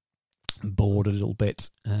board a little bit.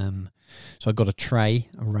 So I got a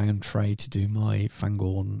round tray to do my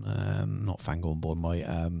Fangorn, not Fangorn board, my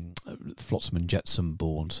Flotsam and Jetsam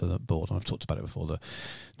board. So that board, I've talked about it before,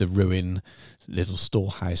 the ruin little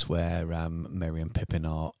storehouse where Merry and Pippin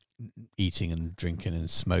are eating and drinking and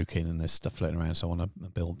smoking, and there's stuff floating around. So I want to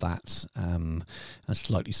build that, a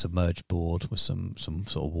slightly submerged board with some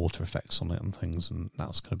sort of water effects on it and things, and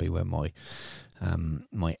that's going to be where my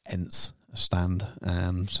Ents stand.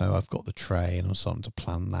 So I've got the tray and I'm starting to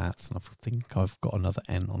plan that, and I think I've got another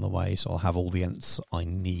Ent on the way, so I'll have all the Ents I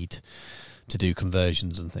need to do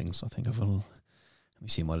conversions and things. I think let me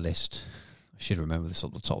see my list. I should remember this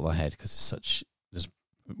off the top of my head because it's such,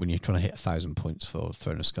 when you're trying to hit 1,000 points for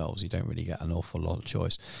Throne of Skulls, you don't really get an awful lot of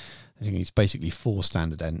choice. I think it's basically 4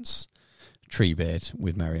 standard Ents, Treebeard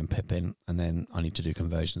with Merry and Pippin, and then I need to do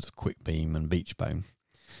conversions of Quick Beam and Beachbone,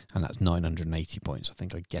 and that's 980 points. I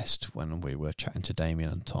think I guessed when we were chatting to Damien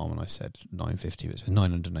and Tom, and I said 950, but it's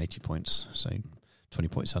 980 points, so 20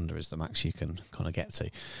 points under is the max you can kind of get to.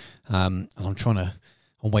 And I'm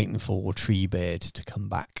waiting for Treebeard to come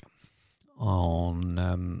back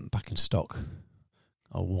back in stock.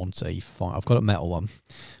 I've got a metal one.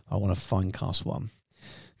 I want a Finecast one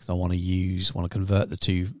because I want to convert the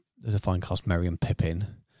Finecast Merry and Pippin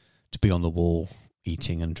to be on the wall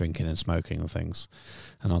eating and drinking and smoking and things,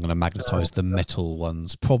 and I'm going to magnetise the metal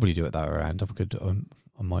ones. Probably do it that way around.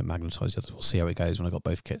 I might magnetise the others. We'll see how it goes when I got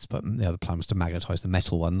both kits. But the other plan was to magnetise the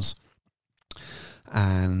metal ones,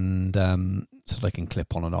 and so they can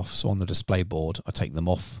clip on and off. So on the display board, I take them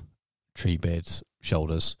off Treebeard's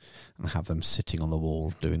shoulders and have them sitting on the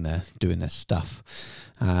wall doing their stuff.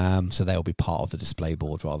 So they'll be part of the display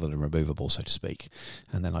board rather than removable, so to speak.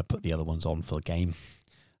 And then I put the other ones on for the game.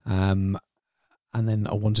 And then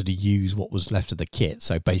I wanted to use what was left of the kit.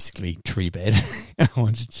 So basically, Treebeard, I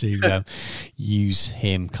wanted to use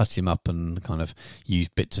him, cut him up, and kind of use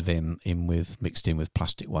bits of him mixed in with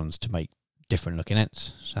plastic ones to make different looking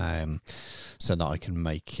Ents. So that I can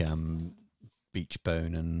make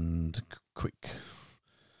Beachbone and Quick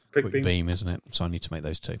beam, isn't it? So I need to make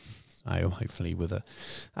those 2. So hopefully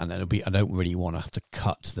and it'll be. I don't really want to have to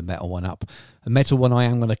cut the metal one up. The metal one I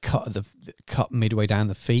am going to cut midway down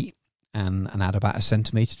the feet and add about 1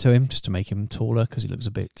 centimetre to him just to make him taller because he looks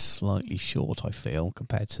a bit slightly short, I feel,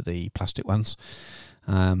 compared to the plastic ones.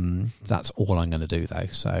 That's all I'm going to do though.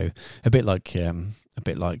 So a bit like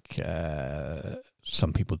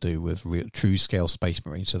some people do with True Scale Space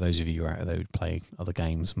Marines. So those of you out there who play other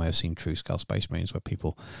games may have seen True Scale Space Marines where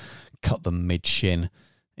people cut them mid-shin,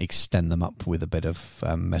 extend them up with a bit of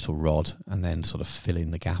metal rod, and then sort of fill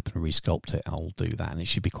in the gap and resculpt it. I'll do that, and it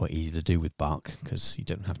should be quite easy to do with bark because you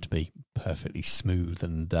don't have to be perfectly smooth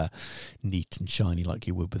and neat and shiny like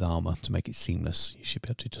you would with armour to make it seamless. You should be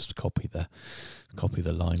able to just copy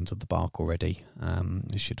the lines of the bark already.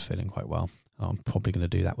 It should fill in quite well. I'm probably going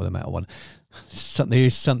to do that with a metal one. There's a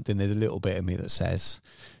little bit of me that says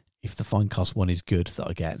if the Finecast one is good that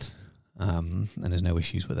I get, and there's no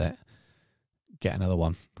issues with it, get another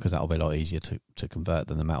one because that'll be a lot easier to convert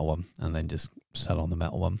than the metal one, and then just sell on the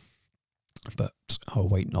metal one. But I'll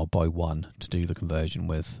wait and I'll buy one to do the conversion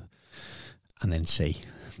with, and then see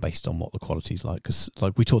based on what the quality's like. Because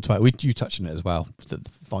like we talked about, you touched on it as well. The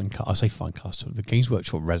Finecast, the Games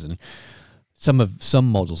Workshop resin. Some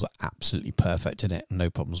models are absolutely perfect in it,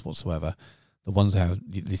 no problems whatsoever. The ones that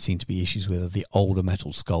there seem to be issues with are the older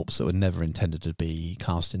metal sculpts that were never intended to be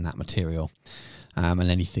cast in that material, and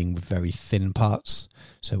anything with very thin parts.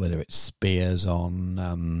 So whether it's spears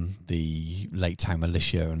on the Lake Town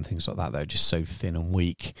Militia and things like that are just so thin and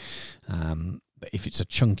weak. But if it's a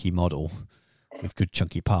chunky model with good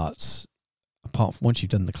chunky parts, apart from once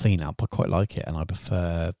you've done the cleanup, I quite like it, and I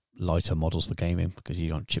prefer lighter models for gaming because you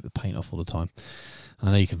don't chip the paint off all the time.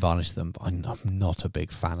 I know you can varnish them, but I'm not a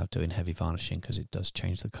big fan of doing heavy varnishing because it does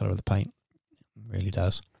change the colour of the paint. It really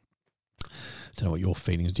does. I don't know what your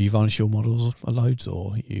feelings. Do you varnish your models loads,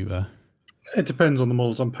 or you? It depends on the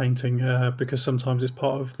models I'm painting, because sometimes it's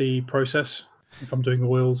part of the process. If I'm doing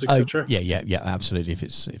oils, etc. Yeah, absolutely.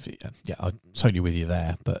 I'm totally with you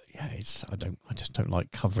there. But yeah, I just don't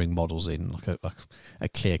like covering models in like a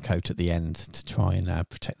clear coat at the end to try and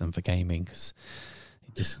protect them for gaming, because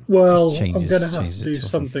it just changes. I'm going to have to do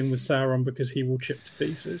something with Sauron because he will chip to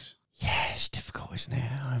pieces. Yeah, it's difficult, isn't it?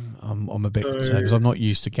 I'm a bit concerned because I'm not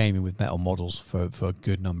used to gaming with metal models for a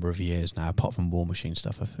good number of years now, apart from War Machine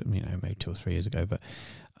stuff. Maybe 2 or 3 years ago, but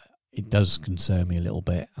it does concern me a little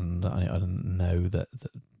bit, and I know that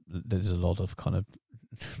there's a lot of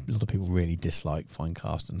people really dislike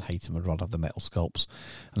Finecast and hate them and rather have the metal sculpts.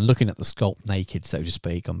 And looking at the sculpt naked, so to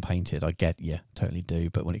speak, unpainted, I get you, totally do.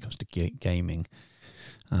 But when it comes to gaming,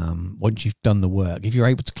 once you've done the work, if you're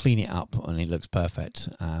able to clean it up and it looks perfect,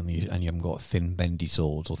 and you haven't got thin bendy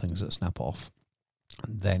swords or things that snap off,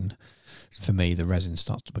 then for me the resin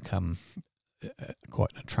starts to become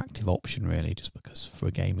quite an attractive option, really, just because for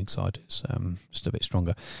a gaming side it's just a bit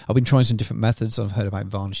stronger. I've been trying some different methods. I've heard about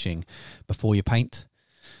varnishing before you paint.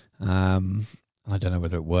 I don't know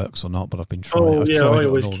whether it works or not, but I've been trying. I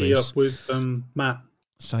always key up with matte.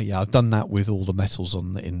 So yeah, I've done that with all the metals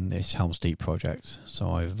in this Helm's Deep project.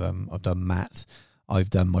 So I've done matte,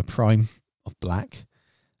 I've done my prime of black,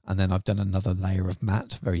 and then I've done another layer of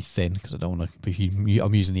matte, very thin, because I don't want to.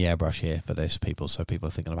 I'm using the airbrush here for this, people. So people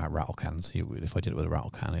are thinking about rattle cans. If I did it with a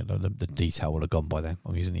rattle can, the detail would have gone by then.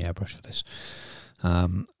 I'm using the airbrush for this.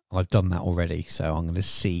 I've done that already, so I'm going to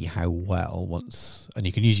see how well once. And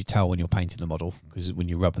you can usually tell when you're painting the model, because when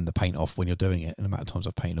you're rubbing the paint off when you're doing it. And the amount of times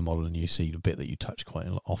I've painted a model and you see the bit that you touch quite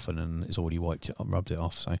often and it's already wiped it, rubbed it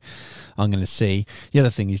off. So I'm going to see. The other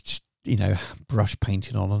thing is just, brush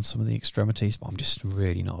painting on some of the extremities, but I'm just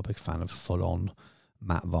really not a big fan of full-on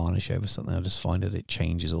matte varnish over something. I just find that it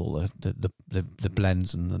changes all the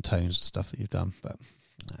blends and the tones and stuff that you've done. But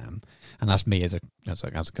and that's me as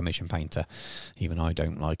a commission painter. Even I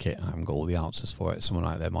don't like it. I haven't got all the answers for it. Someone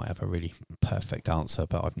out there might have a really perfect answer,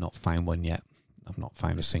 but I've not found one yet. I've not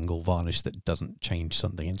found a single varnish that doesn't change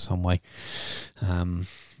something in some way, and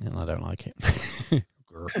I don't like it.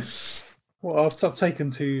 Well, I've taken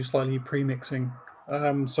to slightly pre-mixing,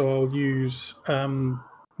 so I'll use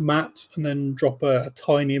matte and then drop a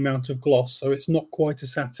tiny amount of gloss, so it's not quite a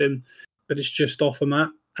satin, but it's just off a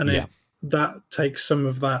matte, and that takes some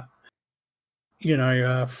of that,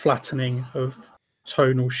 flattening of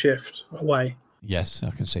tonal shift away. Yes, I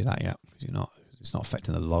can see that. Yeah, because it's not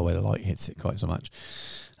affecting the way the light hits it quite so much.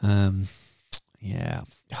 Yeah.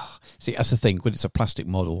 See, that's the thing when it's a plastic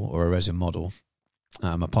model or a resin model.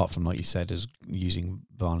 Apart from, like you said, as using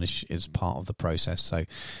varnish is part of the process. So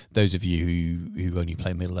those of you who only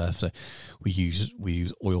play Middle Earth, so we use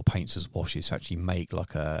oil paints as washes to actually make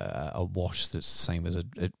like a wash that's the same as a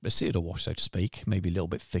citadel wash, so to speak, maybe a little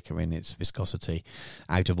bit thicker in its viscosity,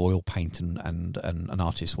 out of oil paint and an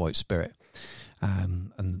artist's white spirit.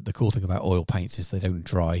 And the cool thing about oil paints is they don't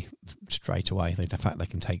dry straight away. In fact, they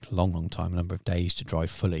can take a long time, a number of days to dry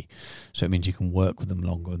fully. So it means you can work with them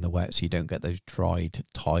longer in the wet, so you don't get those dried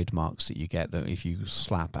tide marks that you get if you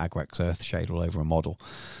slap Agrax Earthshade all over a model.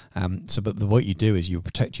 But what you do is you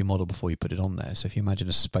protect your model before you put it on there. So if you imagine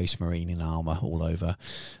a Space Marine in armour all over,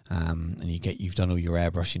 and you've done all your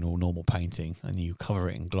airbrushing or normal painting, and you cover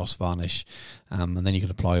it in gloss varnish, and then you can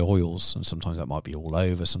apply oils, and sometimes that might be all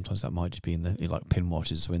over, sometimes that might just be in the like pin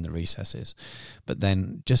washes or in the recesses. But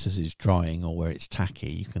then just as it's drying or where it's tacky,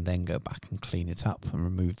 you can then go back and clean it up and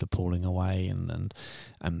remove the pooling away, and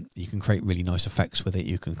you can create really nice effects with it.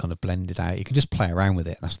 You can kind of blend it out. You can just play around with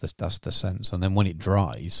it. That's the sense. And then when it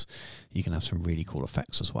dries, you can have some really cool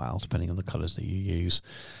effects as well, depending on the colours that you use,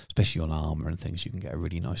 especially on armour and things. You can get a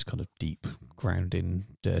really nice kind of deep, grounding,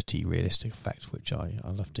 dirty, realistic effect, which I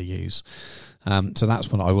love to use. So that's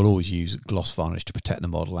when I will always use gloss varnish to protect the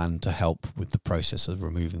model and to help with the process of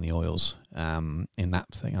removing the oils in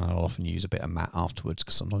that thing. And I'll often use a bit of matte afterwards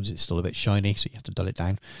because sometimes it's still a bit shiny, so you have to dull it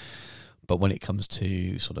down. But when it comes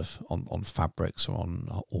to sort of on fabrics or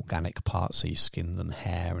on organic parts, so your skin and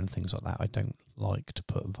hair and things like that, I don't like to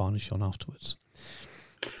put varnish on afterwards.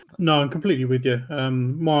 No, I'm completely with you.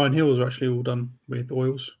 My Iron Hills are actually all done with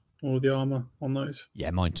oils, all of the armour on those.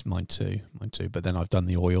 Yeah, mine too. But then I've done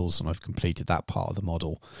the oils and I've completed that part of the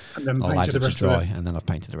model. And then I'll painted add the it to rest dry, of it. and then I've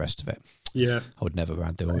painted the rest of it. Yeah. I would never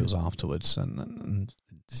add the oils afterwards, and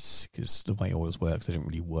because the way oils work, they don't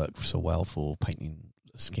really work so well for painting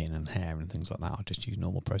skin and hair and things like that. I just use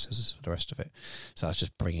normal processes for the rest of it. So that's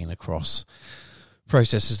just bringing across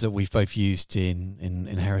processes that we've both used in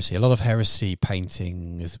Heresy. A lot of Heresy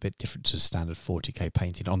painting is a bit different to standard 40k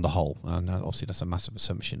painting on the whole. And obviously that's a massive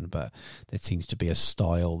assumption, but there seems to be a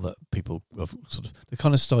style that people have sort of, the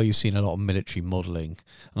kind of style you see in a lot of military modelling.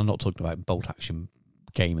 And I'm not talking about bolt action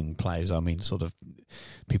gaming players. I mean sort of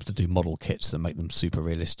people that do model kits that make them super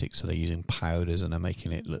realistic. So they're using powders and they're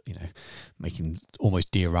making it look, making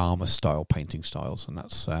almost diorama style painting styles. And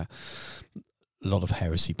that's a lot of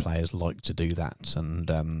Heresy players like to do that, and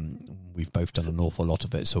we've both done an awful lot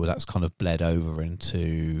of it. So that's kind of bled over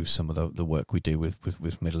into some of the work we do with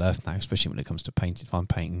Middle Earth now, especially when it comes to painting. If I'm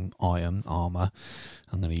painting iron armour,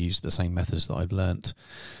 I'm going to use the same methods that I've learnt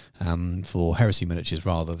for Heresy miniatures,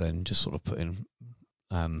 rather than just sort of putting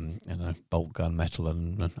bolt gun metal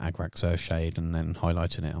and Agrax Earthshade and then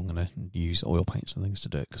highlighting it. I'm going to use oil paints and things to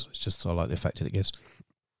do it, because it's just, I like the effect that it gives.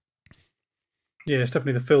 Yeah, it's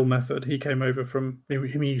definitely the Phil method. He came over from, he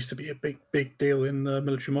used to be a big deal in the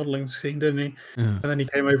military modelling scene, didn't he? Yeah. And then he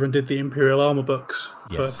came over and did the Imperial Armour books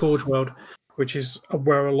for Forge World, which is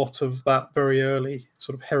where a lot of that very early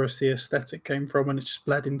sort of Heresy aesthetic came from, and it just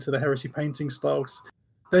bled into the Heresy painting styles.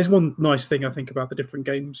 There's one nice thing I think about the different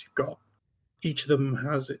games you've got. Each of them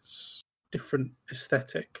has its different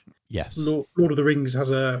aesthetic. Yes. Lord of the Rings has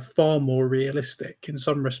a far more realistic, in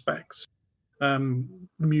some respects,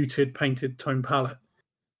 muted painted tone palette,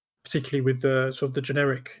 particularly with the sort of the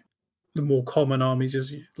generic, the more common armies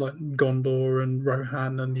as like Gondor and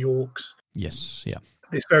Rohan and the Orcs. Yes, yeah.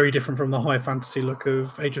 It's very different from the high fantasy look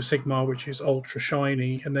of Age of Sigmar, which is ultra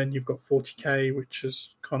shiny, and then you've got 40k, which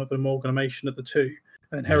is kind of an amalgamation of the two.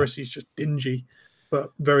 And Heresy is just dingy,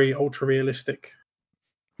 but very ultra realistic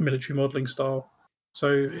military modelling style.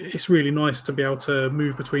 So it's really nice to be able to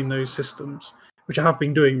move between those systems, which I have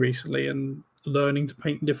been doing recently, and learning to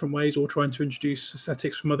paint in different ways, or trying to introduce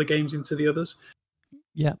aesthetics from other games into the others.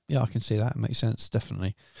 Yeah, I can see that. It makes sense,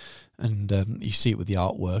 definitely. And you see it with the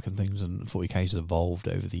artwork and things, and 40k has evolved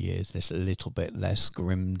over the years. There's a little bit less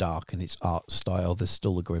grimdark in its art style. There's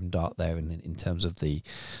still the grimdark there in terms of the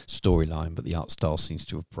storyline, but the art style seems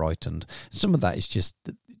to have brightened. Some of that is just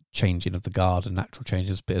the changing of the guard and natural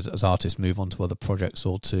changes as artists move on to other projects,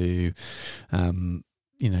 or to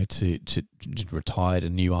to retired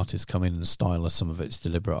and new artists come in and style us. Some of it's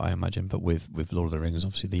deliberate, I imagine, but with Lord of the Rings,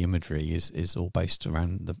 obviously the imagery is all based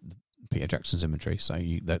around the Peter Jackson's imagery. So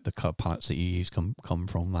the colour palettes that you use come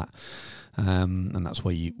from that, and that's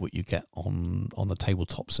what you get on the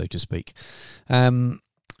tabletop, so to speak.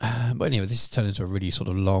 But anyway, this has turned into a really sort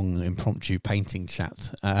of long, impromptu painting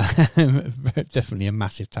chat. Definitely a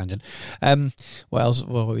massive tangent. What else?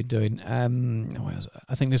 What are we doing?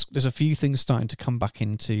 I think there's a few things starting to come back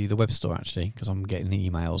into the web store, actually, because I'm getting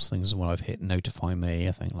emails, things when I've hit notify me.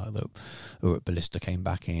 I think like the Uruk Ballista came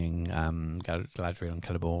back in, Galadriel and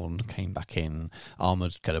Celeborn came back in,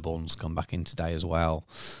 Armoured Celeborn's come back in today as well.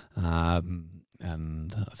 And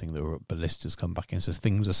I think the Uruk Ballista's come back in. So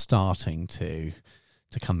things are starting to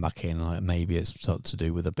come back in. Like maybe it's to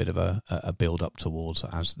do with a bit of a build up towards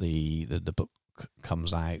as the book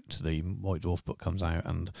comes out, the White Dwarf book comes out,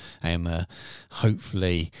 and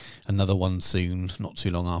hopefully another one soon, not too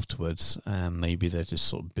long afterwards. Maybe they're just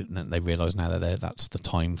sort of they realise now that that's the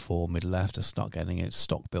time for Middle Earth to start getting its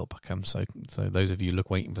stock built back up. So those of you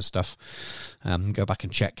waiting for stuff, go back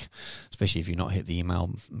and check, especially if you've not hit the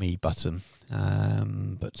email me button.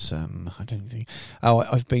 But I don't think.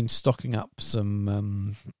 I've been stocking up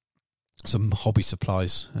some hobby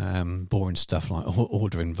supplies, boring stuff like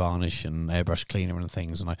ordering varnish and airbrush cleaner and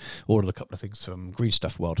things, and I ordered a couple of things from Green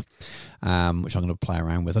Stuff World, which I'm going to play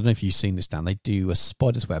around with. I don't know if you've seen this, Dan. They do a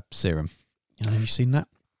spider's web serum. Have you seen that?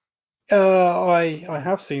 I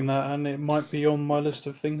have seen that, and it might be on my list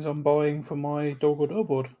of things I'm buying for my Dogwood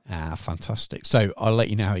board. Fantastic. So I'll let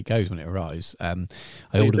you know how it goes when it arrives. I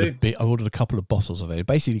ordered a couple of bottles of it. It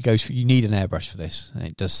basically goes for, you need an airbrush for this. And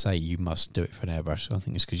it does say you must do it for an airbrush. I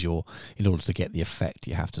think it's because in order to get the effect,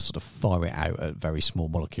 you have to sort of fire it out at very small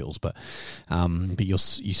molecules. But you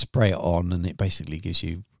spray it on, and it basically gives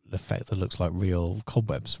you effect that looks like real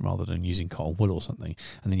cobwebs rather than using cotton wool or something,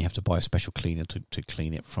 and then you have to buy a special cleaner to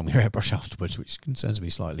clean it from your airbrush afterwards, which concerns me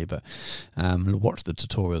slightly. But watch the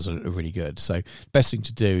tutorials are really good. So best thing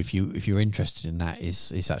to do if you're interested in that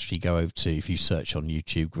is actually go over to, if you search on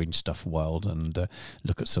YouTube Green Stuff World and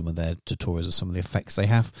look at some of their tutorials of some of the effects they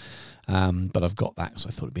have. But I've got that because I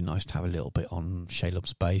thought it'd be nice to have a little bit on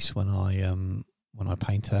Shalob's base when I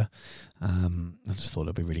paint her. I just thought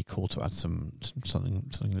it'd be really cool to add something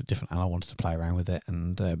different, and I wanted to play around with it,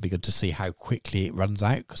 and it'd be good to see how quickly it runs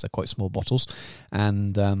out because they're quite small bottles,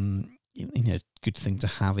 and good thing to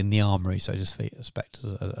have in the armory, so just for aspect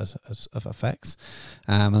as of effects.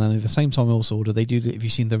 And then at the same time, also order have you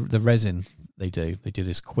seen the resin they do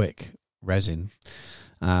this quick resin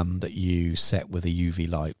that you set with a UV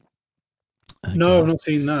light. Okay. No, I've not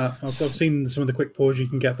seen that. I've seen some of the quick pours you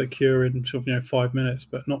can get that cure in sort of 5 minutes,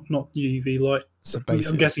 but not UV light. So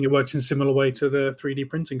I'm guessing it works in a similar way to the 3D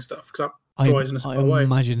printing stuff because that dries in a similar way. I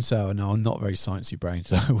imagine so. No, I'm not very sciencey brain,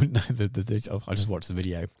 so I wouldn't know. I just watched the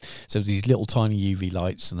video. So these little tiny UV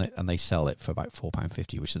lights, and they sell it for about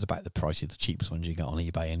 £4.50, which is about the price of the cheapest ones you get on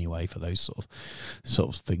eBay anyway for those sort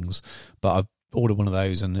of things. But I've ordered one of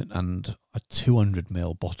those and a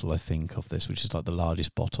 200ml bottle, I think, of this, which is like the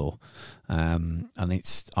largest bottle. And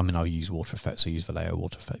I use water effects. I use Vallejo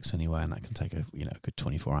water effects anyway, and that can take a good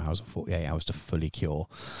 24 hours or 48 hours to fully cure.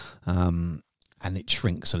 And it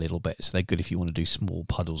shrinks a little bit, so they're good if you want to do small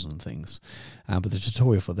puddles and things. But the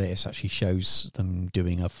tutorial for this actually shows them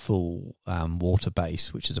doing a full water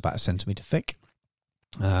base, which is about 1 centimetre thick.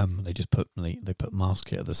 They just put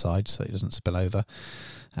mask it at the side so it doesn't spill over.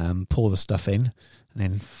 Pour the stuff in, and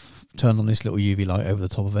then turn on this little UV light over the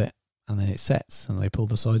top of it, and then it sets, and they pull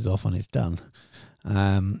the sides off, and it's done.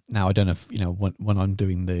 Now I don't know if when I'm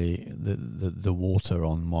doing the water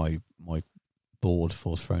on my board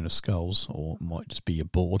for Throne of Skulls, or it might just be a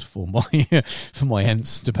board for my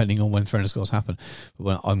Ents, depending on when Throne of Skulls happen. But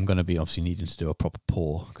when I'm going to be obviously needing to do a proper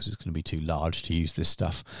pour because it's going to be too large to use this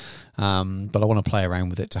stuff. But I want to play around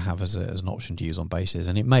with it to have as an option to use on bases,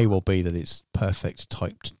 and it may well be that it's perfect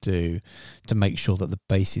type to make sure that the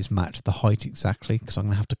bases match the height exactly, because I'm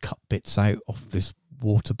going to have to cut bits out of this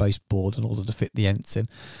water-based board in order to fit the Ents in,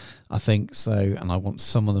 I think so. And I want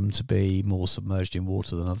some of them to be more submerged in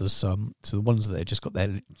water than others. So the ones that have just got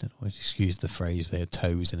their, excuse the phrase, their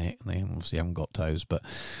toes in it, and they obviously haven't got toes, but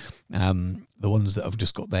the ones that have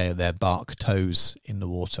just got their bark toes in the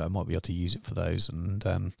water, I might be able to use it for those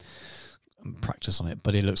and practice on it.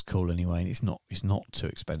 But it looks cool anyway, and it's not too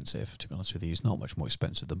expensive, to be honest with you. It's not much more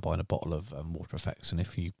expensive than buying a bottle of water effects, and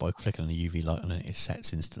if you by flicking a UV light on it, it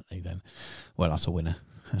sets instantly, then that's a winner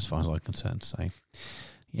as far as I'm concerned. So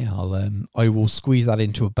yeah, I will squeeze that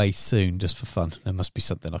into a base soon just for fun. There must be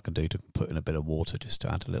something I can do to put in a bit of water just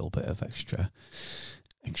to add a little bit of extra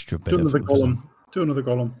bit. Do another golem. Do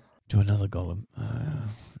another golem.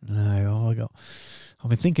 No, I've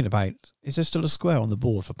been thinking about, is there still a square on the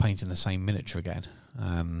board for painting the same miniature again?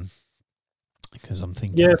 Because I'm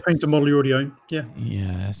thinking... Yeah, paint a model you already own, yeah.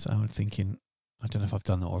 Yeah, so I'm thinking, I don't know if I've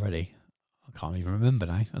done that already. I can't even remember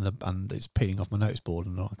now, and it's peeling off my notes board,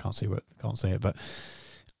 and I can't see it, but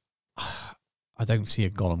I don't see a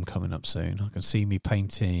golem coming up soon. I can see me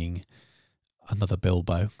painting another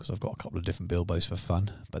Bilbo, because I've got a couple of different Bilbos for fun,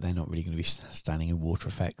 but they're not really going to be standing in water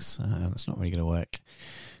effects. It's not really going to work.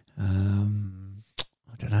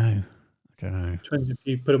 I don't know. Depends if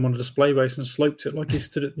you put them on a display base and sloped it like you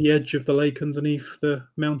stood at the edge of the lake underneath the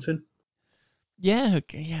mountain. Yeah,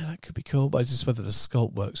 that could be cool, but it's just whether the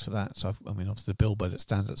sculpt works for that. So, obviously the Bilbo that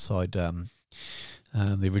stands outside the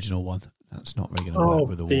original one, that's not really going to work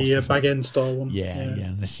with the water. The bag end style one. Yeah,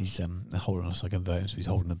 unless he's holding us like a converter, so he's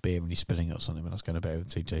holding a beer and he's spilling it or something, but that's going to be over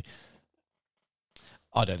TT.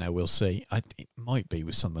 I don't know. We'll see. It might be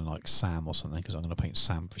with something like Sam or something, because I'm going to paint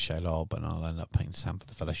Sam for Shelar, but I'll end up painting Sam for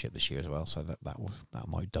the Fellowship this year as well. So that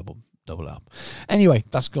might double up. Anyway,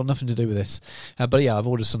 that's got nothing to do with this. But yeah, I've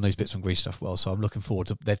ordered some of those bits from Green Stuff Well, so I'm looking forward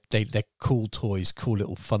to. They're cool toys, cool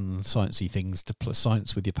little fun sciencey things to play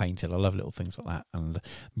science with your painting. I love little things like that, and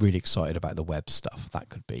really excited about the web stuff. That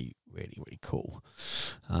could be really, really cool.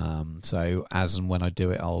 So as and when I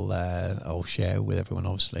do it, I'll share with everyone,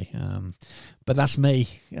 obviously. But that's me,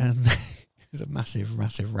 and it's a massive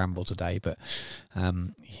ramble today. But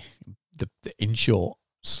in short,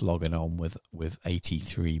 slogging on with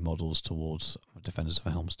 83 models towards Defenders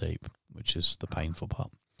of Helm's Deep, which is the painful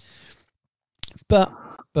part. But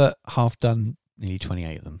half done, nearly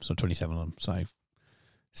 28 of them, so 27 of them. So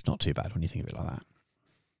it's not too bad when you think of it like that.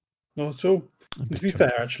 Not at all. To be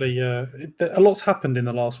fair, actually, a lot's happened in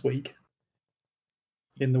the last week.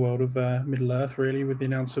 in the world of Middle Earth, really, with the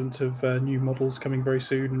announcement of new models coming very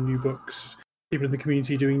soon and new books, people in the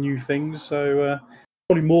community doing new things. So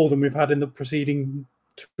probably more than we've had in the preceding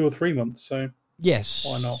 2 or 3 months. So yes,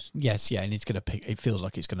 why not? Yes, yeah, and it's going to pick. It feels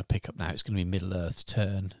like it's going to pick up now. It's going to be Middle Earth's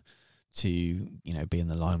turn to be in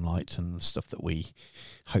the limelight, and the stuff that we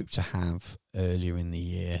hope to have earlier in the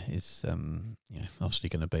year is obviously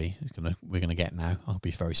going to be we're going to get now. I'll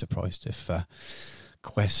be very surprised if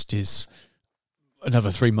Quest is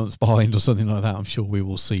another 3 months behind or something like that. I'm sure we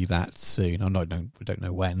will see that soon. We don't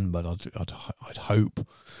know when, but I'd hope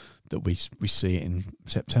that we see it in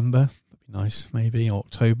September. That'd be nice, maybe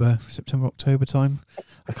September, October time.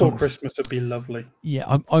 Before Christmas would be lovely.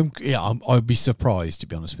 Yeah, I'd be surprised, to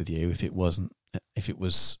be honest with you, if it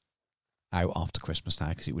was out after Christmas now,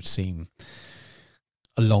 because it would seem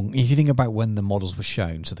if you think about when the models were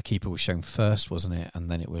shown, so the Keeper was shown first, wasn't it? And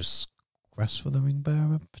then it was Quest for the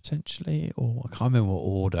Ringbearer, potentially, or I can't remember what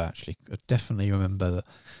order, actually. I definitely remember that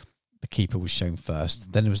the Keeper was shown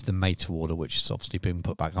first. Then it was the Made to Order, which has obviously been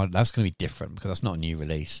put back. That's going to be different because that's not a new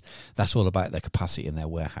release. That's all about their capacity in their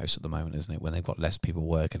warehouse at the moment, isn't it? When they've got less people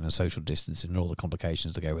working and social distancing and all the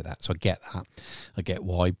complications that go with that. So I get that. I get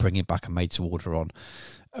why bringing back a Made to Order on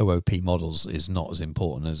OOP models is not as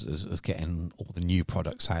important as getting all the new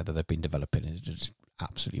products out that they've been developing. It just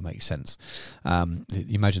absolutely makes sense. You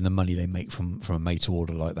imagine the money they make from a Made to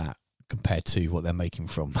Order like that, compared to what they're making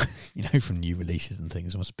from from new releases and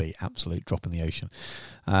things. It must be absolute drop in the ocean.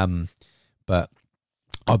 But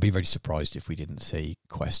I'd be very surprised if we didn't see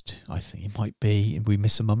Quest. I think it might be we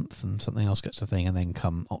miss a month and something else gets a thing, and then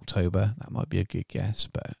come October, that might be a good guess,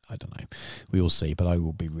 but I don't know. We will see, but I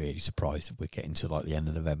will be really surprised if we get into like the end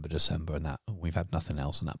of November, December, and that we've had nothing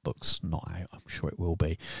else and that book's not out. I'm sure it will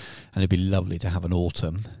be. And it'd be lovely to have an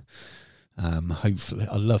autumn. Hopefully,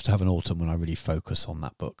 I'd love to have an autumn when I really focus on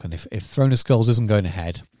that book. And if Throne of Skulls isn't going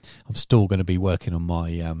ahead, I'm still going to be working on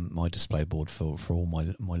my my display board for all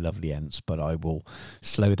my lovely Ents, but I will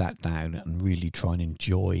slow that down and really try and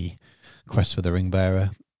enjoy Quest for the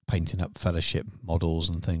Ringbearer, painting up Fellowship models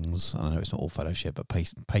and things. I know it's not all Fellowship, but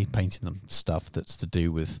painting them stuff that's to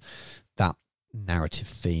do with that narrative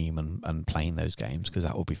theme and playing those games, because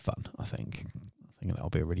that will be fun, I think. I think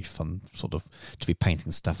that'll be a really fun sort of to be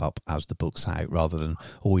painting stuff up as the book's out, rather than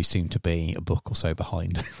always seem to be a book or so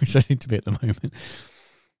behind, which I seem to be at the moment.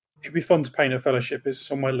 It'd be fun to paint a Fellowship.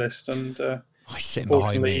 Is on my list, and sitting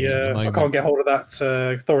behind me. I can't get hold of that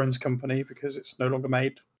Thorin's company because it's no longer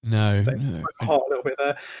made. No. Heart a little bit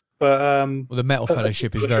there, but well, the Metal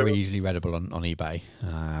Fellowship is very easily readable on eBay.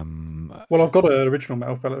 Well, I've got an original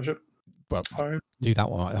Metal Fellowship. Well, do that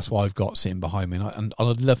one. That's what I've got sitting behind me, and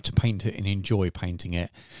I'd love to paint it and enjoy painting it.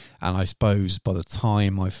 And I suppose by the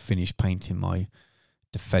time I've finished painting my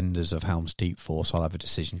Defenders of Helm's Deep Force, I'll have a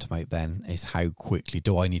decision to make then, is how quickly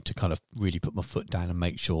do I need to kind of really put my foot down and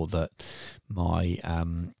make sure that my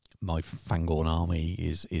my Fangorn army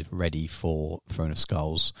is ready for Throne of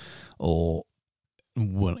Skulls, or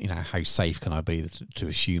well, how safe can I be to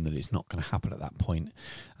assume that it's not going to happen at that point,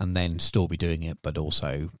 and then still be doing it, but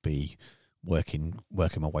also be working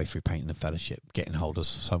my way through painting the Fellowship, getting hold of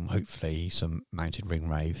hopefully some mounted ring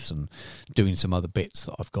wraiths, and doing some other bits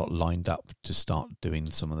that I've got lined up to start doing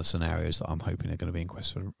some of the scenarios that I'm hoping are going to be in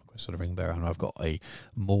Quest for the Ringbearer. And I've got a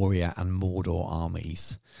Moria and Mordor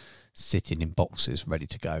armies sitting in boxes ready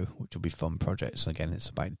to go, which will be fun projects. Again, it's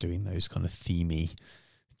about doing those kind of themey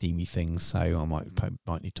things. So I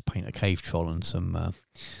might need to paint a cave troll and some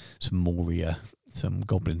Moria, some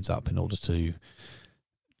goblins up in order to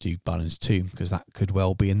do Balin's Tomb, because that could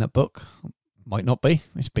well be in that book. Might not be.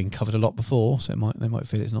 It's been covered a lot before, so they might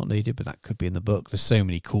feel it's not needed, but that could be in the book. There's so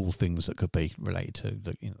many cool things that could be related to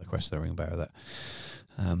the Quest of the Ringbearer that.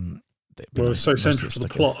 Well, it's so central to the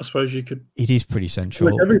plot. I suppose you could. It is pretty central.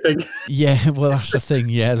 Like everything. Yeah, well, that's the thing.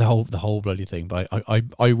 Yeah, the whole bloody thing. But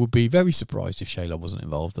I would be very surprised if Shaylor wasn't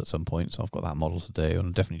involved at some point. So I've got that model to do, and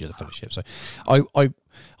I'll definitely do the Fellowship. So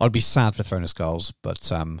I'd be sad for Throne of Skulls,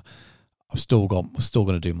 but I've still going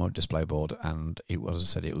to do my display board, and as I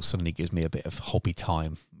said, it suddenly gives me a bit of hobby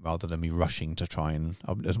time rather than me rushing to try and.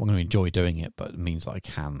 I'm going to enjoy doing it, but it means that I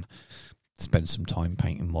can spend some time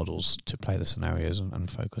painting models to play the scenarios and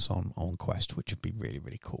focus on Quest, which would be really,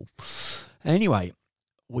 really cool. Anyway,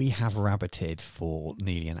 we have rabbited for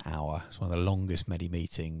nearly an hour. It's one of the longest Medi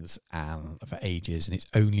meetings for ages, and it's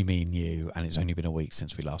only me and you, and it's only been a week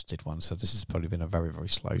since we last did one, so this has probably been a very, very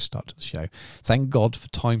slow start to the show. Thank God for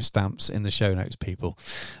timestamps in the show notes, people.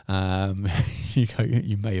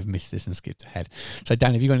 You may have missed this and skipped ahead. So,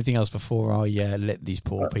 Dan, have you got anything else before I let these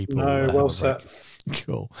poor people No, well set.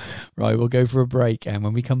 Cool. Right, we'll go for a break, and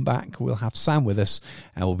when we come back, we'll have Sam with us,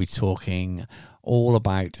 and we'll be talking all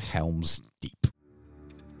about Helm's Deep.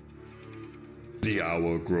 The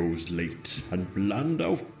hour grows late, and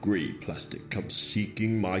Blandalf Grey Plastic comes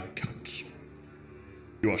seeking my counsel.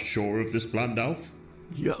 You are sure of this, Blandalf?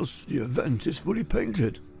 Yes, the event is fully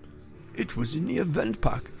painted. It was in the event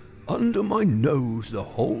pack, under my nose the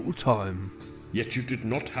whole time. Yet you did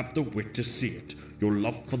not have the wit to see it. Your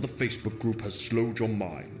love for the Facebook group has slowed your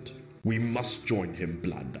mind. We must join him,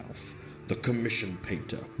 Blandalf. The commission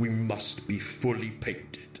painter. We must be fully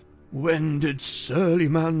painted. When did Surly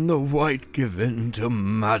Man the White give in to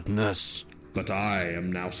madness? But I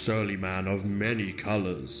am now Surly Man of many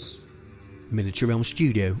colours. Miniature Realm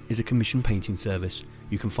Studio is a commission painting service.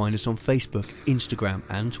 You can find us on Facebook, Instagram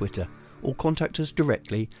and Twitter, or contact us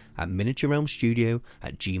directly at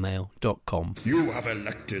miniaturerealmstudio@gmail.com. You have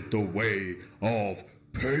elected the way of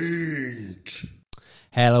paint.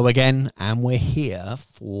 Hello again, and we're here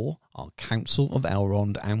for our Council of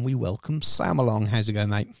Elrond, and we welcome Sam along. How's it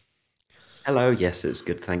going, mate? Hello, yes, it's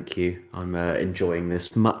good, thank you. I'm enjoying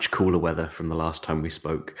this much cooler weather from the last time we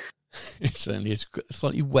spoke. It certainly is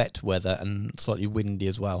slightly wet weather and slightly windy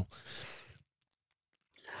as well.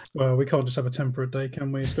 Well, we can't just have a temperate day,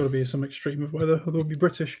 can we? It's got to be some extreme of weather, or we'll be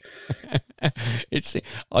British. I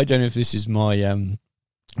don't know if this is my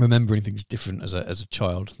remembering things different as a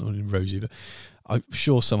child, not in Rosie, but I'm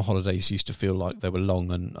sure some holidays used to feel like they were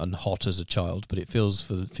long and hot as a child, but it feels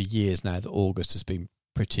for years now that August has been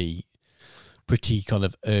pretty kind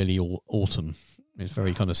of early autumn. It's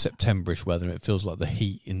very kind of Septemberish weather, and it feels like the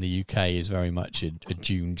heat in the UK is very much a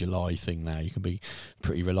June, July thing now. You can be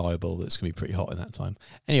pretty reliable that it's going to be pretty hot in that time.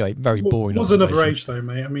 Anyway, very boring. It was another age, though,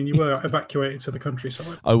 mate. I mean, you were evacuated to the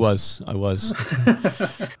countryside. I was.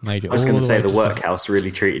 Made it. I was going to say the workhouse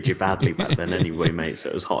really treated you badly back then anyway, mate, so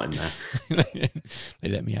it was hot in there. They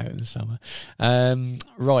let me out in the summer.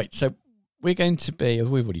 Right, so we're going to be,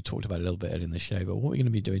 we've already talked about it a little bit in the show, but what we're going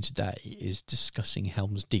to be doing today is discussing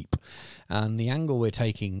Helm's Deep. And the angle we're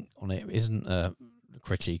taking on it isn't a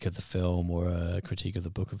critique of the film or a critique of the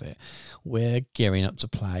book of it. We're gearing up to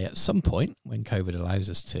play at some point, when COVID allows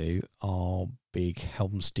us to, our big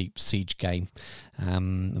Helm's Deep siege game.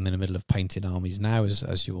 I'm in the middle of painting armies now,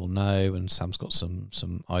 as you all know, and Sam's got some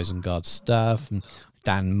Isengard stuff, and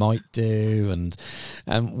Dan might do, and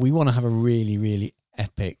we want to have a really, really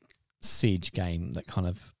epic siege game that kind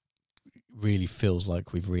of really feels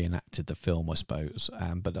like we've reenacted the film, I suppose,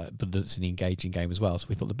 but it's an engaging game as well. So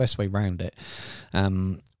we thought the best way around it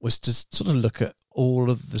was to sort of look at all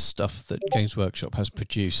of the stuff that Games Workshop has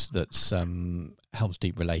produced that's Helm's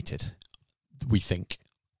Deep related. We think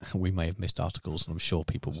we may have missed articles, and I'm sure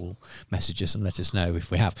people will message us and let us know if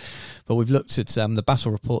we have. But we've looked at the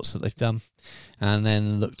battle reports that they've done, and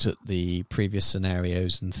then looked at the previous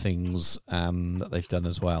scenarios and things that they've done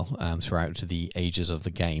as well throughout the ages of the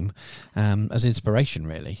game as inspiration,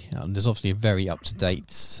 really. And there's obviously a very up-to-date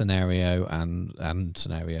scenario and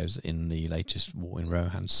scenarios in the latest War in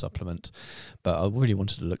Rohan supplement. But I really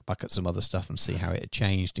wanted to look back at some other stuff and see how it had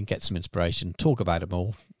changed and get some inspiration, talk about them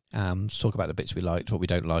all. Talk about the bits we liked, what we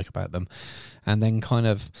don't like about them, and then kind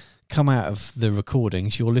of come out of the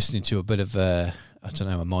recordings. You're listening to a bit of a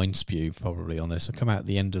mind spew probably on this. I'll come out at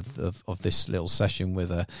the end of this little session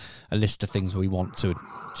with a list of things we want to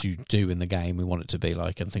do in the game, we want it to be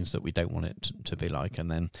like, and things that we don't want it to be like, and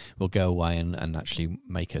then we'll go away and actually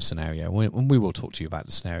make a scenario. We will talk to you about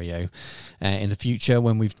the scenario in the future.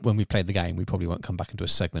 When we've played the game, we probably won't come back into a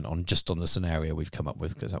segment on the scenario we've come up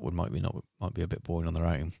with, because that might be a bit boring on their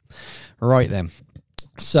own. Right then.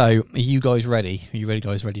 So, are you guys ready? Are you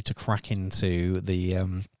guys ready to crack into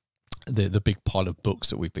the big pile of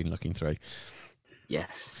books that we've been looking through?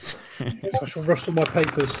 Yes. Yes, I shall rustle my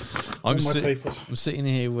papers. I'm sitting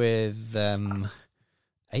here with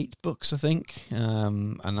 8 books, I think,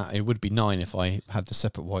 and it would be 9 if I had the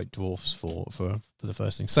separate White Dwarfs for the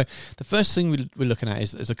first thing. So the first thing we're looking at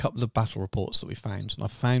is a couple of battle reports that we found, and I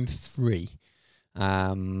found 3.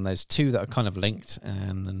 There's 2 that are kind of linked,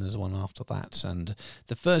 and then there's one after that. And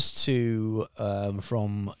the first 2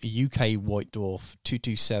 from UK White Dwarf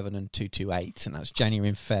 227 and 228, and that's January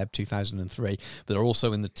and Feb 2003. But they're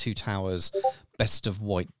also in the Two Towers Best of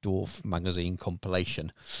White Dwarf magazine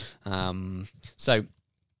compilation. So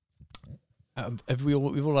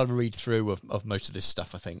we've all had a read through of most of this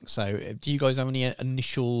stuff, I think. So, do you guys have any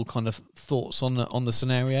initial kind of thoughts on the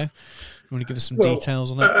scenario? You want to give us some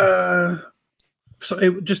details on it?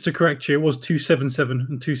 Just to correct you, it was 277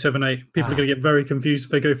 and 278. People are going to get very confused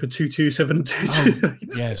if they go for 227 and 228.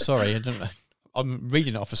 Yeah, sorry, I'm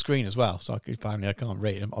reading it off the screen as well, so apparently I can't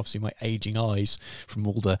read. Obviously, my aging eyes from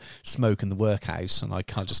all the smoke in the workhouse, and I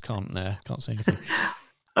can't say anything.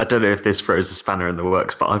 I don't know if this throws a spanner in the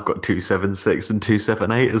works, but I've got 276 and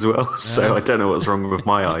 278 as well, so I don't know what's wrong with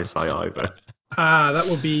my eyesight either. That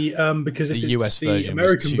would be because if the it's US the version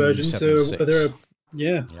American version, so they're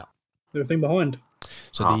a thing behind.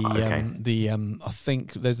 So I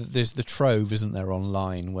think there's the Trove, isn't there,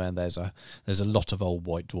 online, where there's a lot of old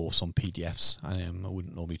White Dwarfs on PDFs. I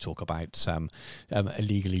wouldn't normally talk about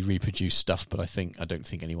illegally reproduced stuff, but I don't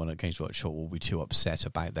think anyone at Games Workshop will be too upset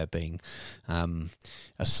about there being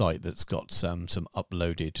a site that's got some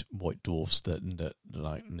uploaded White Dwarfs that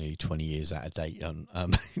like nearly 20 years out of date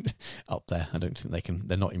up there. I don't think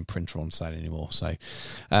they're not in print or on sale anymore. So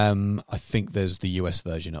I think there's the US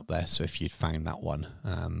version up there. So if you'd found that one,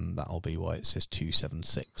 that'll be why it says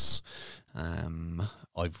 276.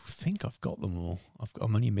 I think I've got them all.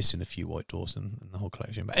 I'm only missing a few White Dwarfs in the whole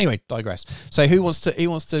collection. But anyway, digress. So who wants to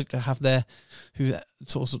have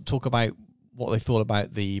talk about what they thought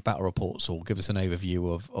about the battle reports, or give us an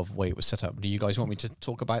overview of the way it was set up? Do you guys want me to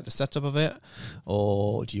talk about the setup of it,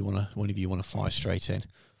 or do you one of you want to fire straight in?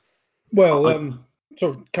 Well,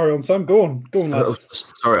 sorry, carry on, Sam. Go on, lad.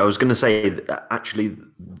 Sorry, I was going to say that actually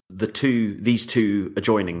these two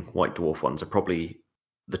adjoining White Dwarf ones are probably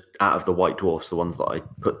out of the White Dwarfs the ones that I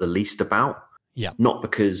put the least about. Yeah, not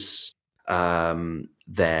because they're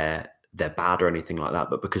bad or anything like that,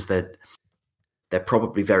 but because they're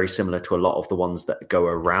probably very similar to a lot of the ones that go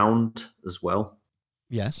around as well.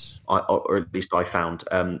 Yes, or at least I found.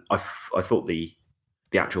 I thought the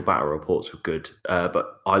actual battle reports were good,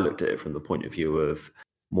 but I looked at it from the point of view of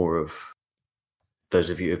more of those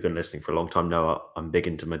of you who have been listening for a long time know I'm big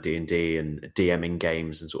into my D&D and DMing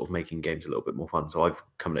games and sort of making games a little bit more fun. So I've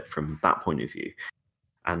come at it from that point of view.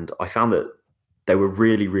 And I found that they were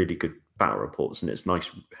really, really good battle reports. And it's nice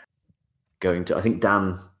going to, I think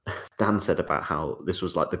Dan said about how this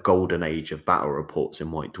was like the golden age of battle reports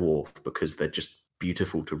in White Dwarf because they're just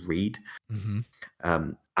beautiful to read. Mm-hmm.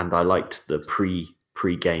 And I liked the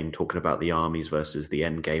pre-game talking about the armies versus the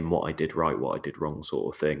end game, what I did right, what I did wrong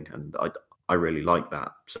sort of thing. And I really like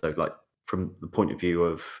that. So like from the point of view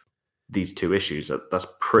of these two issues, that's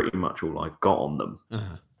pretty much all I've got on them.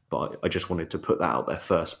 Uh-huh. But I just wanted to put that out there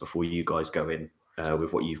first before you guys go in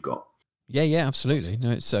with what you've got. Yeah, absolutely.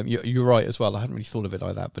 No, it's you're right as well. I hadn't really thought of it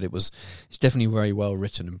like that, but it's definitely very well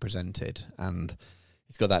written and presented, and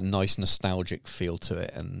it's got that nice nostalgic feel to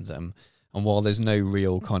it. And while there's no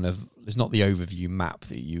real there's not the overview map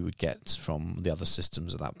that you would get from the other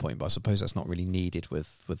systems at that point, but I suppose that's not really needed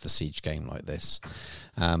with the Siege game like this.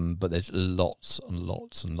 But there's lots and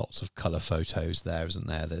lots and lots of colour photos there, isn't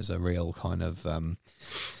there? There's a real kind of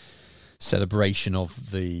celebration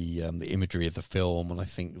of the imagery of the film, and I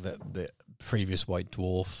think that the previous White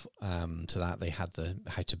Dwarf to that, they had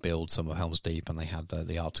how to build some of Helm's Deep, and they had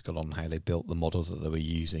the article on how they built the model that they were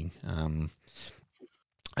using.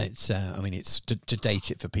 It's it's to date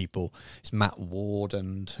it for people. It's Matt Ward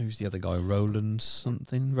and who's the other guy? Roland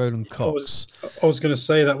Cox. I was going to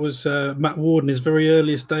say that was Matt Ward in his very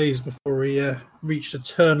earliest days before he reached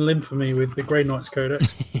eternal infamy with the Grey Knights Codex.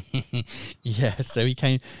 Yeah, so he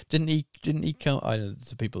came. Didn't he come? I know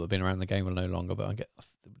the people that have been around the game are no longer, but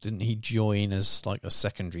didn't he join as like a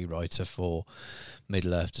secondary writer for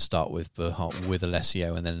Middle Earth to start with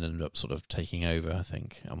Alessio, and then ended up sort of taking over? I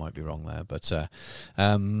think I might be wrong there, but so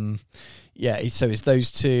it's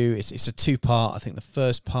those two. It's a two-part. I think the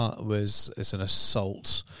first part it's an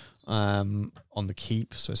assault on the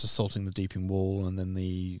keep, so it's assaulting the Deeping Wall, and then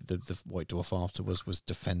the White Dwarf afterwards was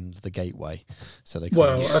defend the gateway. So they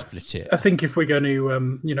split it. I think if we're going to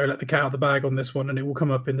let the cat out of the bag on this one, and it will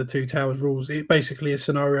come up in the Two Towers rules, it basically is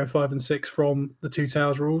scenario 5 and 6 from the Two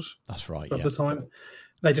Towers rules. That's right. Of the time.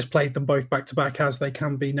 They just played them both back to back as they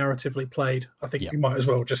can be narratively played. I think we might as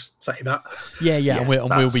well just say that. Yeah, and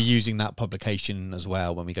we'll be using that publication as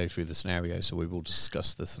well when we go through the scenarios. So we will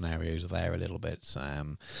discuss the scenarios there a little bit.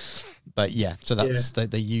 But yeah, so that's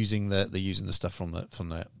they're using the stuff from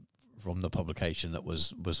the publication that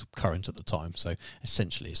was current at the time. So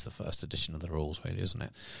essentially, it's the first edition of the rules, really, isn't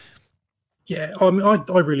it? Yeah, I mean,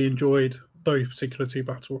 I really enjoyed those particular two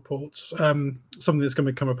battle reports. Something that's going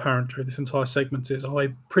to become apparent during this entire segment is I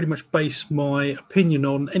pretty much base my opinion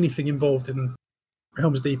on anything involved in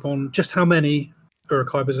Helm's Deep on just how many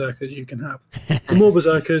Uruk-hai berserkers you can have. The more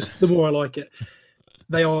berserkers, the more I like it.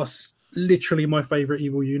 They are literally my favourite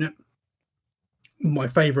evil unit. My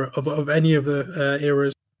favourite of any of the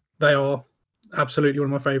eras. They are absolutely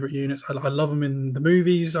one of my favourite units. I love them in the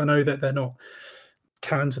movies. I know that they're not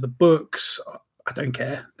canon to the books. I don't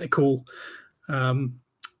care. They're cool.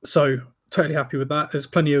 So totally happy with that. There's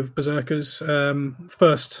plenty of berserkers.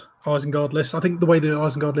 First Isengard list. I think the way the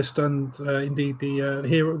Isengard list and indeed the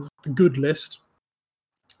hero, the good list,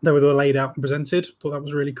 they were laid out and presented. Thought that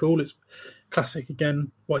was really cool. It's classic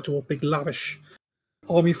again. White Dwarf, big lavish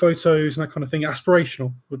army photos and that kind of thing.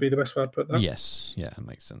 Aspirational would be the best way I'd put that. Yes, yeah, it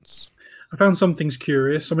makes sense. I found some things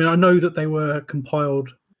curious. I mean, I know that they were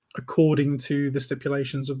compiled according to the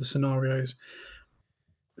stipulations of the scenarios.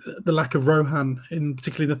 The lack of Rohan, in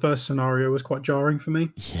particularly the first scenario, was quite jarring for me.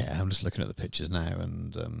 Yeah, I'm just looking at the pictures now,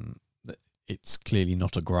 and it's clearly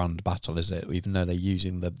not a grand battle, is it? Even though they're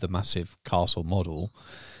using the massive castle model,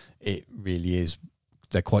 it really is.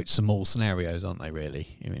 They're quite small scenarios, aren't they?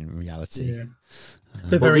 Really, in reality, yeah.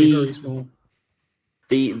 They're very small.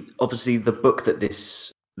 Obviously the book that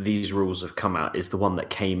these rules have come out is the one that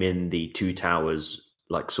came in the Two Towers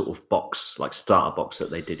like sort of box, like starter box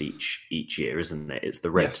that they did each year, isn't it? It's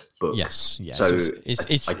the red book. Yes. So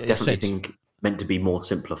I definitely think meant to be more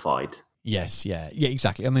simplified. Yes, yeah,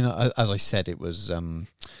 exactly. I mean, as I said, it was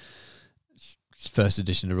first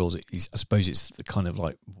edition of the rules. I suppose it's the kind of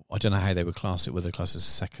like, I don't know how they would class it, whether they class it as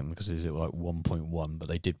second, because it was like 1.1, but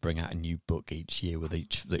they did bring out a new book each year with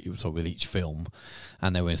each film,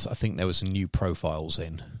 and I think there was some new profiles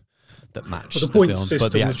in that matched the films,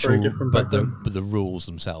 but the actual, but the rules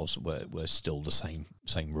themselves were still the same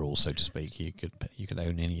rules, so to speak. You could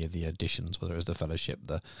own any of the editions, whether it was the Fellowship,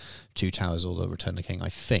 the Two Towers, or the Return of the King. I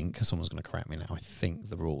think someone's going to correct me now. I think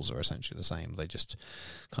the rules are essentially the same. They just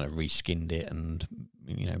kind of reskinned it and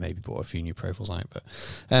maybe brought a few new profiles out. But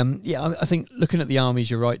I think looking at the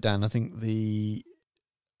armies, you're right, Dan. I think the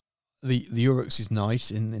Uruks is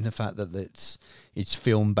nice in the fact that it's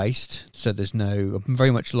film based, so there's no,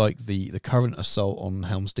 very much like the current assault on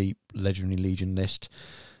Helm's Deep Legendary Legion list.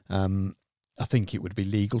 I think it would be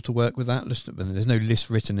legal to work with that list. There's no list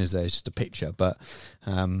written, is there? It's just a picture, but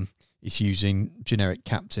it's using generic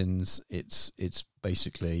captains. It's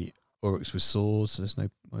basically Uruks with swords. There's no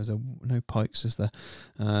pikes, is there?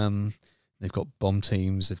 They've got bomb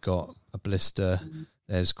teams. They've got a blister.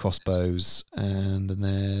 There's crossbows, and then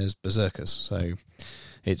there's berserkers. So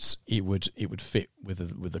it would fit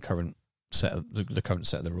with the current set of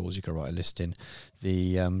the rules. You could write a list in.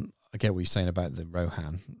 I get what you're saying about the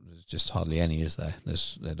Rohan. There's just hardly any, is there?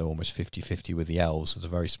 They're almost 50-50 with the elves. It's a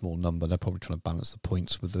very small number. They're probably trying to balance the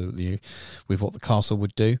points with with what the castle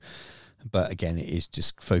would do. But again, it is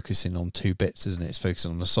just focusing on two bits, isn't it? It's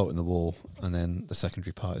focusing on assaulting the wall, and then the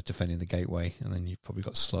secondary part is defending the gateway, and then you've probably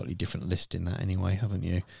got a slightly different list in that anyway, haven't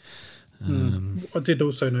you? What I did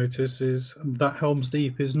also notice is that Helm's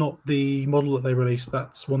Deep is not the model that they released.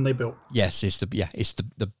 That's one they built. Yes, it's the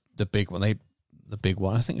big one. The big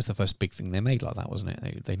one. I think it's the first big thing they made like that, wasn't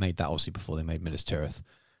it? They made that obviously before they made Minas Tirith.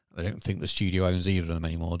 I don't think the studio owns either of them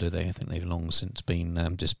anymore, do they? I think they've long since been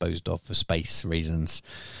disposed of for space reasons.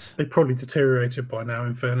 They probably deteriorated by now,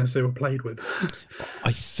 in fairness. They were played with.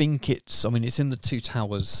 I think it's in the Two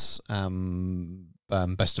Towers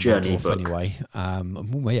Best of Journey Dwarf book. Anyway.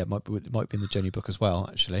 It might be in the Journey book as well,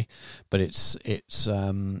 actually. But it's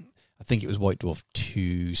I think it was White Dwarf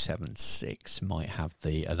 276 might have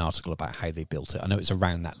an article about how they built it. I know it's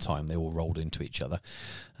around that time. They all rolled into each other.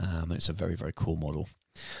 And it's a very, very cool model.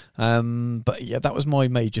 But yeah, that was my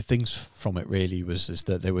major things from it. Really, was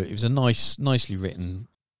that it was a nicely written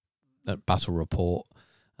battle report.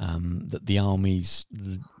 That the armies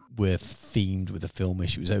were themed with the film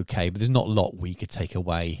issue. It was okay, but there's not a lot we could take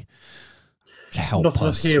away to help us. Not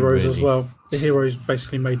enough heroes really. As well. The heroes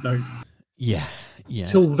basically made no. Yeah.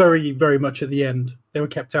 Till very, very much at the end, they were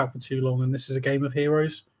kept out for too long, and this is a game of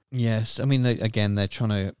heroes. Yes, I mean they're trying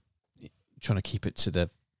to keep it to the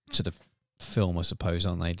film, I suppose,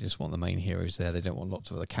 aren't they? They just want the main heroes there. They don't want lots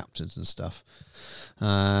of other captains and stuff.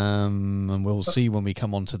 And we'll see when we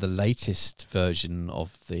come on to the latest version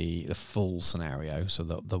of the full scenario. So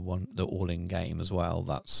the all-in game as well.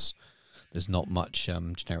 There's not much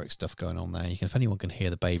generic stuff going on there. If anyone can hear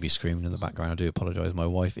the baby screaming in the background, I do apologise. My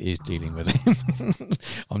wife is dealing with him.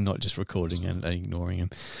 I'm not just recording and ignoring him.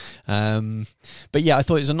 But yeah, I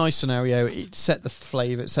thought it was a nice scenario. It set the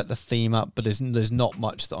flavour, it set the theme up, but there's not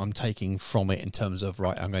much that I'm taking from it in terms of,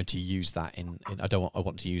 right, I'm going to use that I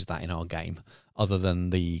want to use that in our game, other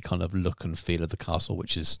than the kind of look and feel of the castle,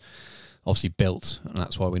 which is obviously built, and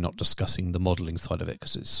that's why we're not discussing the modelling side of it,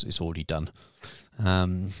 because it's already done.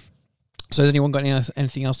 So has anyone got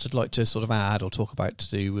anything else to like to sort of add or talk about to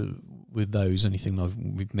do with those? Anything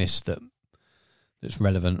we've missed that's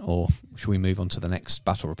relevant, or should we move on to the next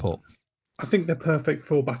battle report? I think they're perfect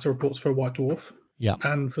for battle reports for a White Dwarf. Yeah.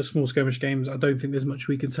 And for small skirmish games, I don't think there's much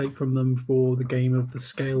we can take from them for the game of the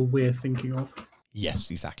scale we're thinking of.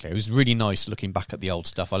 Yes, exactly. It was really nice looking back at the old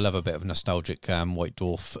stuff. I love a bit of nostalgic White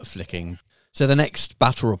Dwarf flicking. So the next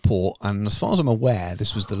battle report, and as far as I'm aware,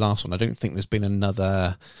 this was the last one. I don't think there's been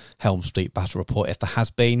another Helm's Deep battle report. If there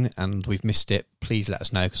has been, and we've missed it, please let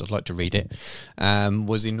us know because I'd like to read it.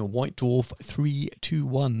 Was in White Dwarf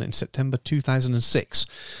 321 in September 2006.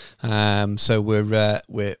 So we're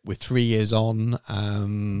 3 years on,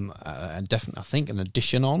 and definitely I think an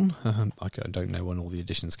edition on. I don't know when all the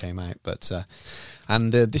editions came out, but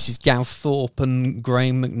this is Gav Thorpe and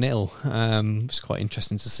Graham McNeil. It's quite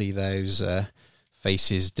interesting to see those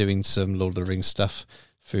faces doing some Lord of the Rings stuff.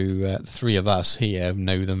 Through the three of us here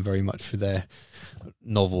know them very much for their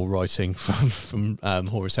novel writing from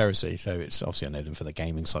Horus Heresy. So it's obviously I know them for the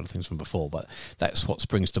gaming side of things from before, but that's what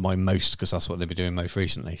springs to mind most because that's what they've been doing most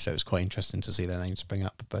recently. So it's quite interesting to see their names spring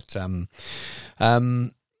up. But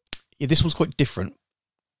this one's quite different.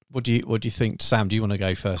 What do you think, Sam? Do you want to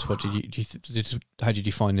go first? What how did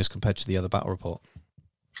you find this compared to the other battle report?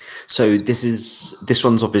 So this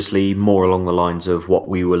one's obviously more along the lines of what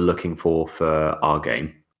we were looking for our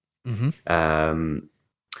game. Mm-hmm.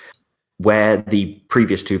 Where the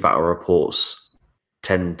previous two battle reports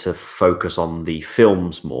tend to focus on the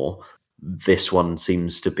films more, this one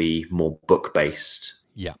seems to be more book-based.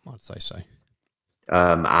 Yeah, I'd say so.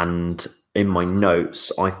 And in my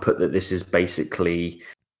notes, I've put that this is basically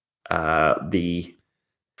the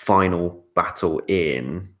final battle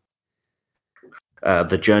in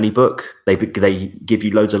the Journey book. They give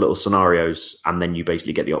you loads of little scenarios, and then you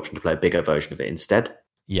basically get the option to play a bigger version of it instead.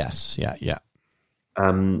 Yes, yeah.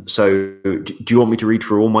 So do you want me to read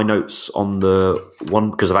through all my notes on the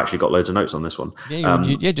one? Because I've actually got loads of notes on this one.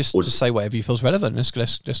 Just say whatever you feels relevant.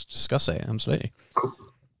 Let's discuss it. Absolutely. Cool.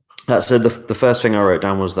 So the first thing I wrote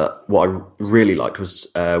down was that what I really liked was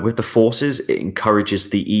with the forces, it encourages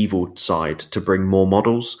the evil side to bring more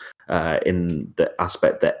models in the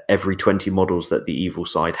aspect that every 20 models that the evil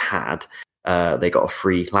side had, they got a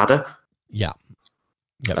free ladder. Yeah.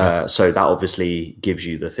 Yep. So that obviously gives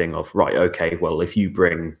you the thing of, right, okay, well, if you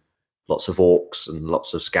bring lots of orcs and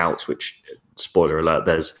lots of scouts, which, spoiler alert,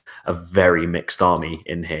 there's a very mixed army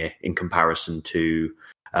in here in comparison to,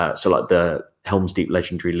 so like the Helm's Deep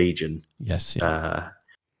Legendary Legion. Yes. Yeah.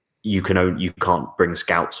 You can't bring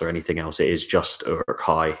scouts or anything else. It is just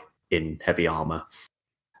Uruk-hai in heavy armor.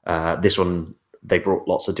 This one, they brought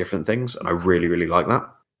lots of different things, and I really, really like that.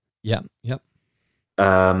 Yeah. Yep.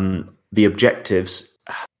 The objectives,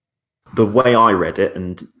 the way I read it,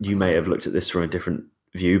 and you may have looked at this from a different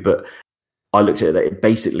view, but I looked at it that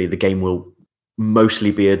basically the game will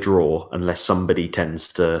mostly be a draw unless somebody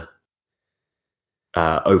tends to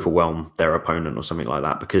overwhelm their opponent or something like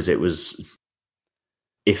that, because it was,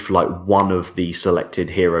 if like one of the selected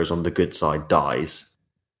heroes on the good side dies,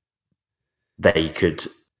 they could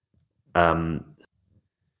then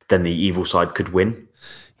the evil side could win.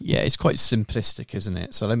 Yeah, it's quite simplistic, isn't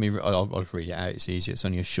it? So I'll read it out. It's easier. It's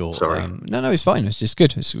only a short. Sorry. No, it's fine. It's just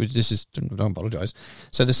good. Don't apologise.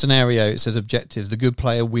 So the scenario, it says objectives. The good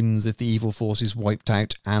player wins if the evil force is wiped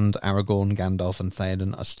out and Aragorn, Gandalf and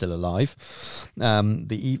Theoden are still alive.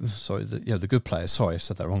 The good player, sorry, I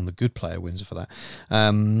said that wrong. The good player wins for that.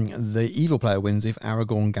 The evil player wins if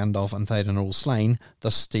Aragorn, Gandalf and Theoden are all slain,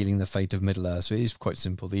 thus stealing the fate of Middle-earth. So it is quite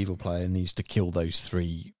simple. The evil player needs to kill those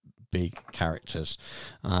three big characters,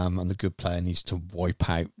 and the good player needs to wipe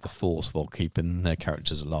out the force while keeping their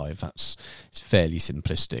characters alive. It's fairly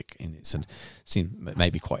simplistic, and it seems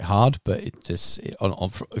maybe quite hard, but it just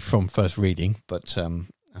from first reading. But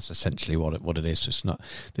that's essentially what it is. It's not.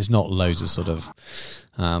 There's not loads of sort of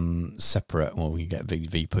separate. Well, you get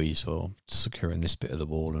VPs for securing this bit of the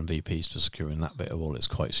wall and VPs for securing that bit of wall. It's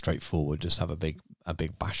quite straightforward. Just have a big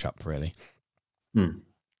bash up, really.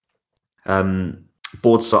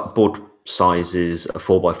 Board size is a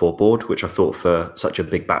 4x4 board, which I thought for such a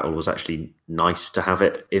big battle was actually nice to have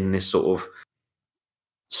it in this sort of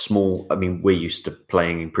small. I mean, we're used to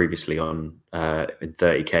playing previously on in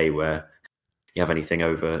 30k where you have anything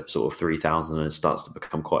over sort of 3,000 and it starts to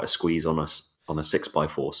become quite a squeeze on us on a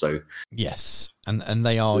 6x4. So yes, and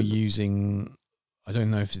they are using. I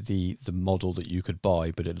don't know if it's the model that you could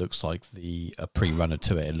buy, but it looks like a pre-runner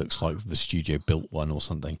to it. It looks like the studio built one or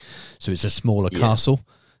something. So it's a smaller castle.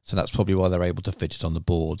 So that's probably why they're able to fit it on the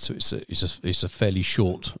board. So it's a fairly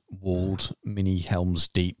short walled mini Helm's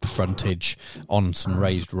Deep frontage on some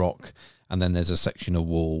raised rock, and then there's a section of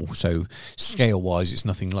wall. So scale-wise, it's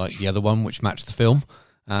nothing like the other one, which matched the film.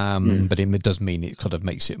 But it does mean it kind of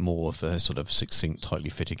makes it more of a sort of succinct, tightly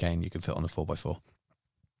fitted game you can fit on a 4x4.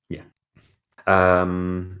 Yeah.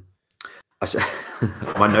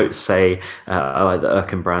 My notes say I like that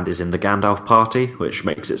Erkenbrand is in the Gandalf party, which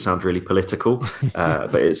makes it sound really political,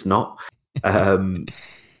 but it's not.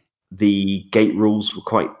 The gate rules were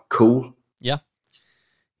quite cool. Yeah.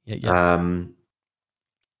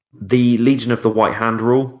 The Legion of the White Hand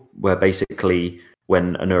rule, where basically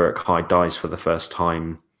when an Uruk-hai dies for the first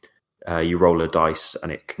time, you roll a dice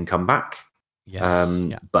and it can come back.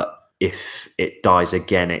 Yes. But if it dies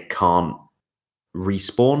again, it can't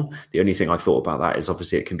respawn. The only thing I thought about that is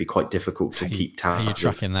obviously it can be quite difficult to keep tabs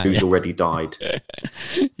of who's already died.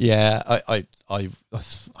 Yeah, I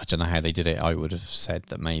don't know how they did it. I would have said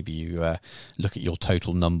that maybe you look at your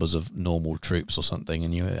total numbers of normal troops or something,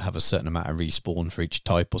 and you have a certain amount of respawn for each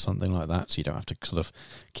type or something like that, so you don't have to sort of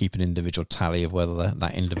keep an individual tally of whether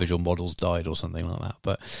that individual model's died or something like that.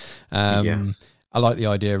 But I like the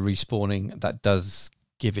idea of respawning. That does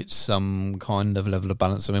give it some kind of level of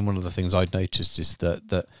balance. I mean, one of the things I'd noticed is that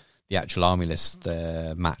the actual army lists,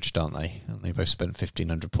 they're matched, aren't they? And they both spent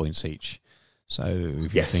 1,500 points each. So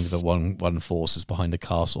if you think that one force is behind the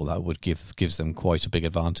castle, that would gives them quite a big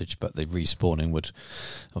advantage. But the respawning would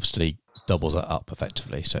obviously doubles it up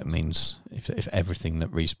effectively. So it means if everything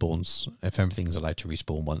that respawns, if everything's allowed to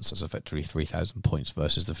respawn once, that's effectively 3,000 points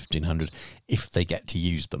versus the 1,500 if they get to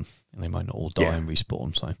use them. And they might not all die and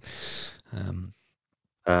respawn. So.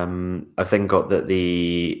 I've then got that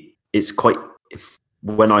it's quite,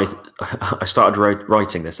 when I started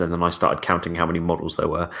writing this and then I started counting how many models there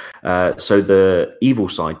were. So the evil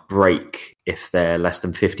side break if they're less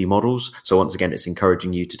than 50 models. So once again, it's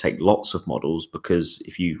encouraging you to take lots of models, because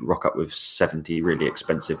if you rock up with 70 really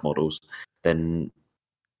expensive models, then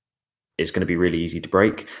it's going to be really easy to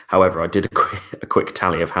break. However, I did a quick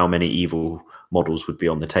tally of how many evil models would be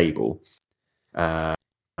on the table.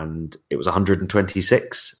 And it was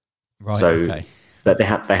 126. Right. So okay. That they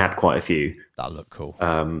had quite a few. That looked cool.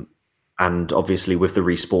 And obviously with the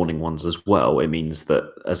respawning ones as well, it means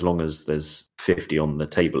that as long as there's 50 on the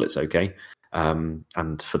table, it's okay.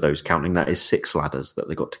 And for those counting, that is 6 ladders that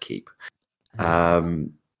they got to keep.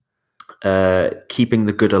 Keeping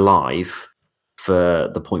the good alive for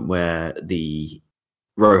the point where the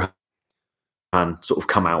Rohan sort of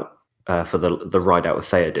come out. For the ride out of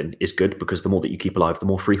Theoden is good, because the more that you keep alive, the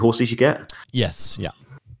more free horses you get. Yes, yeah.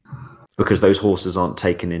 Because those horses aren't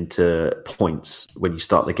taken into points when you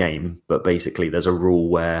start the game, but basically there's a rule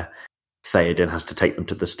where Theoden has to take them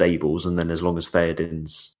to the stables, and then as long as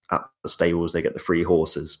Theoden's at the stables, they get the free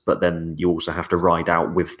horses. But then you also have to ride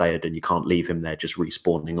out with Theoden. You can't leave him there just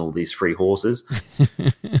respawning all these free horses.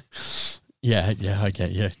 Yeah, I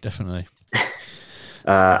get you, definitely.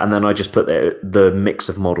 And then I just put the mix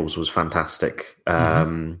of models was fantastic.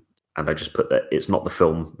 And I just put that it's not the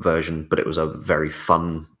film version, but it was a very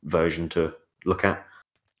fun version to look at.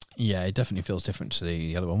 Yeah, it definitely feels different to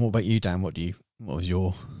the other one. What about you, Dan? What was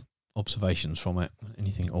your observations from it?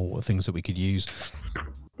 Anything or things that we could use?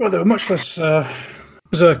 Well, there were much less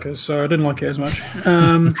berserkers, so I didn't like it as much.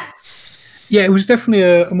 Yeah, it was definitely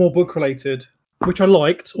a more book related, which I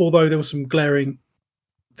liked, although there was some glaring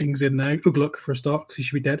things in there. Ugluk for a start, because he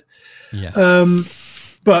should be dead. Yeah.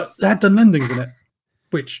 But they had Dunlendings in it,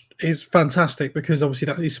 which is fantastic, because obviously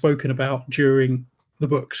that is spoken about during the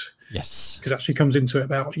books. Yes. Because it actually comes into it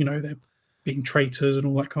about, they're being traitors and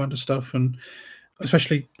all that kind of stuff, and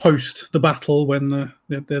especially post the battle when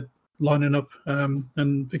they're lining up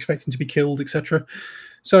and expecting to be killed, etc.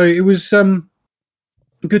 So it was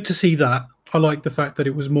good to see that. I like the fact that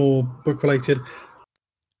it was more book related.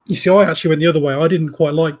 You see, I actually went the other way. I didn't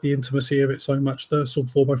quite like the intimacy of it so much, the sort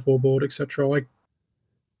of 4x4 board, etc.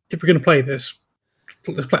 If we're going to play this,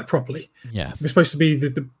 let's play it properly. Yeah, it's supposed to be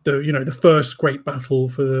the first great battle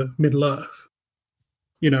for the Middle Earth.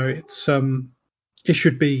 It's it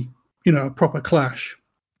should be a proper clash.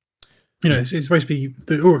 It's supposed to be,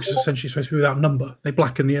 the Uruks is essentially supposed to be without number. They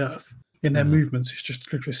blacken the earth in their movements. It's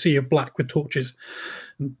just literally a sea of black with torches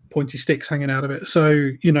and pointy sticks hanging out of it.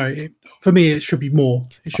 So for me, it should be more.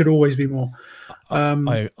 It should always be more. I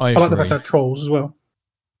like the fact that trolls as well.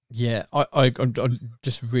 Yeah, I'm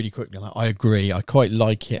just really quickly. I agree. I quite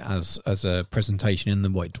like it as a presentation in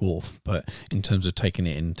the White Dwarf, but in terms of taking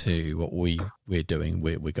it into what we're doing,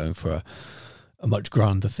 we're going for a much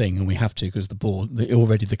grander thing, and we have to, because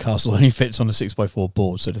the castle only fits on a 6x4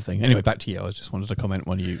 board, sort of thing. Anyway, back to you. I just wanted to comment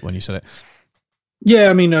when you said it. Yeah,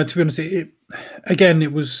 I mean, to be honest, it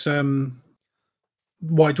was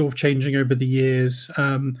White Dwarf changing over the years.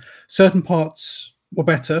 Certain parts were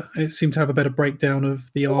better. It seemed to have a better breakdown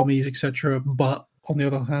of the armies, etc. But on the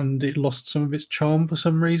other hand, it lost some of its charm for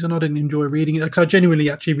some reason. I didn't enjoy reading it because I genuinely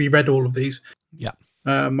actually reread all of these. Yeah.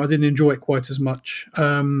 I didn't enjoy it quite as much.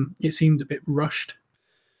 It seemed a bit rushed.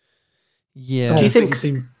 Yeah. Do you think it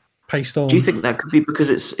seemed paced on? Do you think that could be because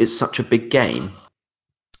it's such a big game?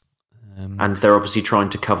 And they're obviously trying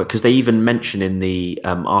to cover, because they even mention in the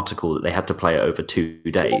article that they had to play it over 2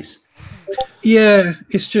 days. Yeah,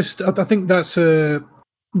 it's just, I think that's the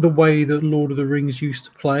way that Lord of the Rings used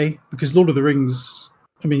to play, because Lord of the Rings,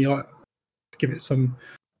 I mean, I give it some,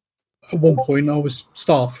 at one point I was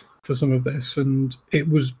staff for some of this, and it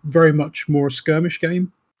was very much more a skirmish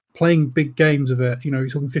game. Playing big games of it, you're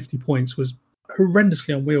talking 50 points, was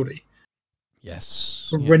horrendously unwieldy.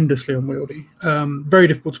 Yes. Horrendously unwieldy. Very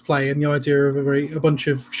difficult to play, and the idea of a bunch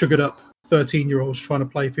of sugared up 13-year-olds trying to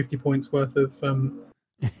play 50 points worth of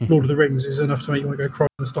Lord of the Rings is enough to make you want to go cry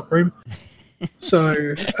in the stockroom.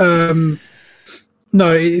 So,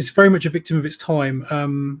 no, it's very much a victim of its time.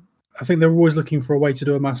 I think they're always looking for a way to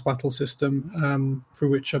do a mass battle system,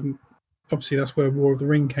 through which obviously that's where War of the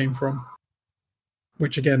Ring came from,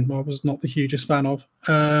 which again I was not the hugest fan of.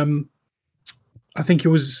 I think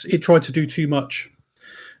it tried to do too much,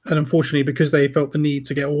 and unfortunately, because they felt the need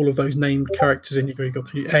to get all of those named characters in, you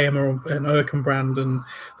got the Éomer and Erkenbrand and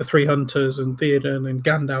the Three Hunters and Theoden and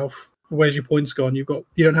Gandalf. Where's your points gone? You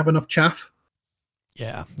don't have enough chaff.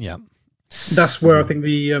 Yeah. That's where I think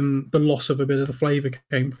the loss of a bit of the flavour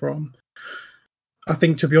came from. I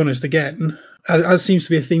think, to be honest, again, as seems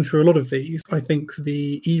to be a theme through a lot of these, I think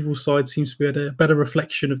the evil side seems to be a better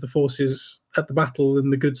reflection of the forces at the battle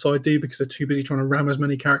than the good side do, because they're too busy trying to ram as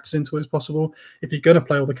many characters into it as possible. If you're going to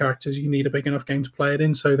play all the characters, you need a big enough game to play it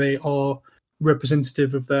in, so they are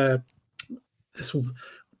representative of their sort of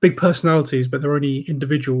big personalities, but they're only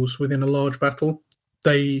individuals within a large battle.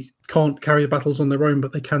 They can't carry the battles on their own,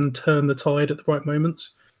 but they can turn the tide at the right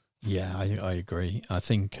moments. Yeah, I agree. I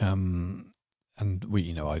think, and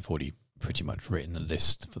I've already pretty much written a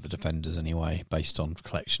list for the Defenders anyway, based on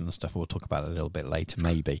collection and stuff. We'll talk about it a little bit later,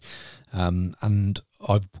 maybe. And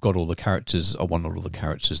I've got all the characters. I want all the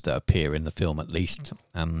characters that appear in the film at least,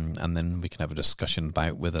 and then we can have a discussion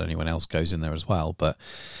about whether anyone else goes in there as well. But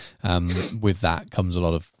with that comes a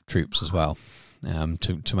lot of troops as well.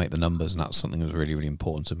 To make the numbers, and that's something that was really, really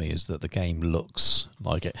important to me, is that the game looks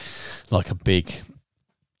like a big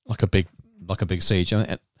siege.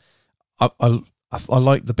 I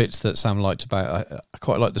like the bits that Sam liked about. I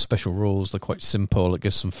quite like the special rules. They're quite simple. It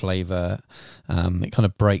gives some flavour. It kind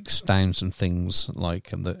of breaks down some things,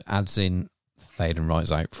 that adds in fade and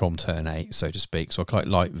rise out from turn 8, so to speak. So I quite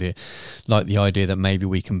like the idea that maybe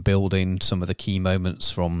we can build in some of the key moments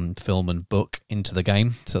from film and book into the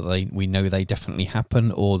game, so that we know they definitely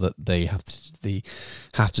happen, or that they have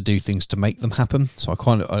to do things to make them happen. So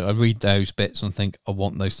I read those bits and think, I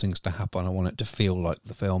want those things to happen. I want it to feel like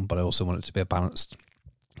the film, but I also want it to be a balanced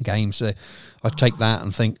game. So I take that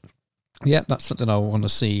and think, yeah, that's something I want to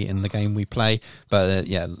see in the game we play. But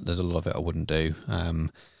there's a lot of it I wouldn't do.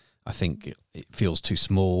 I think it feels too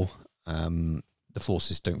small. The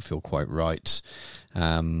forces don't feel quite right.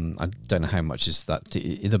 I don't know how much is that.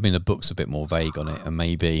 I mean, the book's a bit more vague on it, and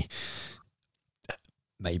maybe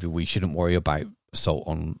we shouldn't worry about assault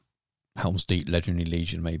on Helm's Deep, Legendary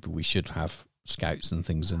Legion. Maybe we should have scouts and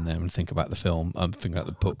things in there and think about the film. Think about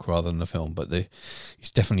the book rather than the film. But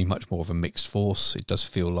it's definitely much more of a mixed force. It does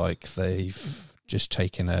feel like they've just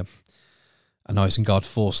taken a Isengard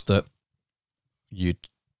force that you'd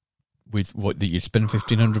spend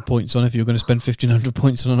 1,500 points on if you were going to spend 1,500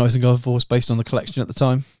 points on an Isengard force based on the collection at the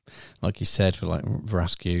time. Like you said, for like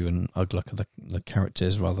Vrasku and Ugluk are the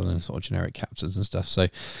characters rather than sort of generic captains and stuff. So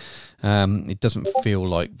it doesn't feel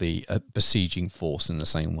like the besieging force in the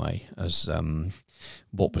same way as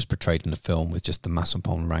what was portrayed in the film, with just the mass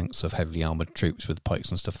upon ranks of heavily armoured troops with pikes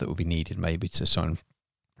and stuff that would be needed maybe to try and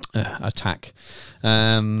attack.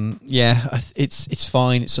 It's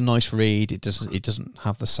fine. It's a nice read. It doesn't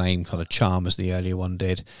have the same kind of charm as the earlier one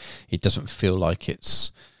did. It doesn't feel like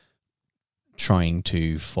it's trying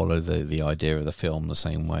to follow the idea of the film the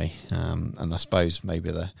same way. And I suppose maybe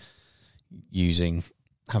they're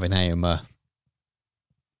having Éomer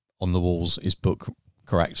on the walls is book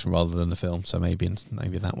correct rather than the film, so maybe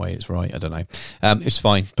that way it's right. I don't know. It's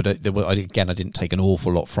fine, but I didn't take an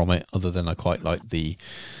awful lot from it, other than I quite like the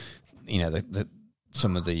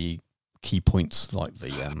some of the key points like the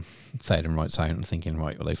Theoden writes out and thinking,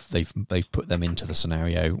 right, well, they've put them into the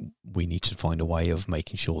scenario. We need to find a way of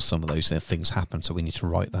making sure some of those things happen. So we need to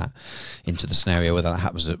write that into the scenario, whether that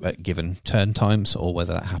happens at given turn times or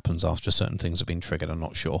whether that happens after certain things have been triggered. I'm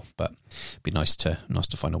not sure, but it'd be nice to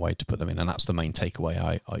find a way to put them in. And that's the main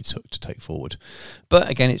takeaway I took to take forward. But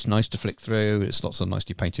again, it's nice to flick through. It's lots of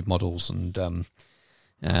nicely painted models and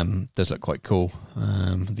does look quite cool.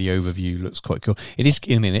 The overview looks quite cool. It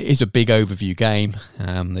is a big overview game.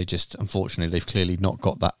 Unfortunately, they've clearly not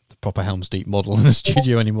got that proper Helm's Deep model in the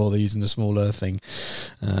studio anymore. They're using a smaller thing,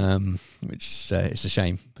 which it's a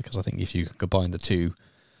shame because I think if you combine the two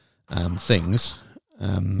things,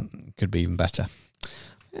 it could be even better.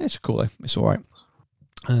 Yeah, it's cool though. It's all right.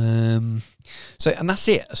 And that's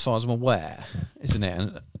it as far as I'm aware, isn't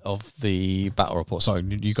it, of the battle report. Sorry,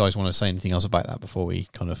 do you guys want to say anything else about that before we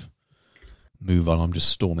kind of move on? I'm just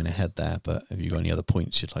storming ahead there, but have you got any other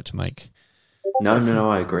points you'd like to make?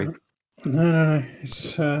 No, I agree. No.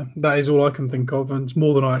 It's that is all I can think of, and it's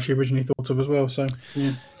more than I actually originally thought of as well. So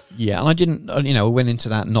yeah, and I didn't, I went into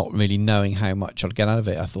that not really knowing how much I'd get out of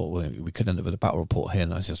it. I thought, well, we could end up with a battle report here,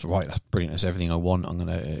 and I was just, right, that's brilliant, that's everything I want. I'm going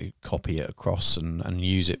to copy it across and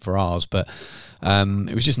use it for ours. But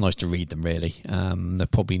it was just nice to read them, really. They're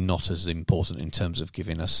probably not as important in terms of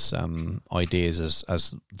giving us ideas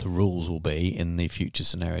as the rules will be in the future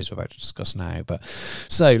scenarios we're about to discuss now. But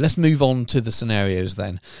so let's move on to the scenarios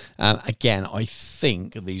then. Again, I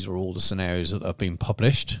think these are all the scenarios that have been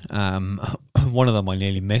published. One of them I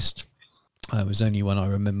nearly missed. It was only when I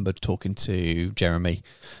remembered talking to Jeremy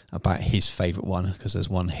about his favourite one, because there's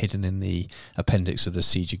one hidden in the appendix of the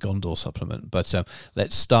Siege of Gondor supplement. But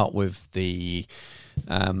let's start with the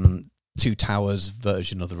Two Towers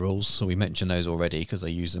version of the rules. So we mentioned those already because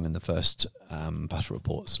they use them in the first battle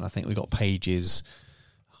reports. And I think we got pages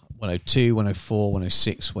 102, 104,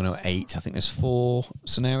 106, 108. I think there's 4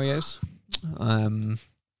 scenarios. Dan,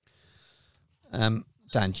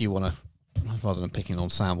 do you want to, rather than picking on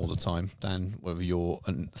Sam all the time, Dan, what are your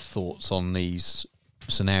thoughts on these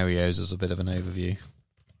scenarios as a bit of an overview?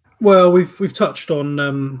 Well, we've touched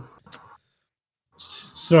on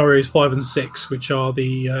scenarios 5 and 6, which are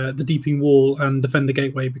the Deeping Wall and Defend the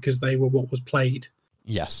Gateway, because they were what was played.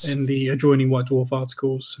 Yes. In the adjoining White Dwarf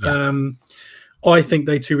articles. Yeah. I think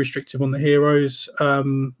they're too restrictive on the heroes,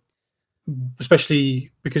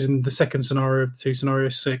 especially because in the second scenario of the 2, scenario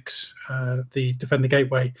 6, the Defend the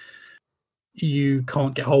Gateway, you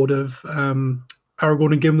can't get hold of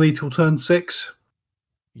Aragorn and Gimli till turn 6.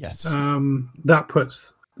 Yes. That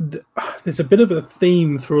puts... there's a bit of a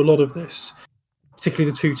theme through a lot of this,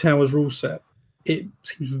 particularly the Two Towers rule set. It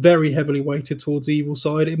seems very heavily weighted towards the evil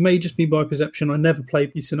side. It may just be by perception. I never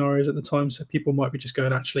played these scenarios at the time, so people might be just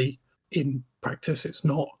going, actually, in practice, it's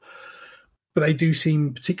not. But they do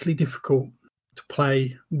seem particularly difficult to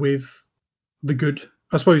play with the good.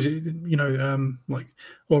 I suppose, like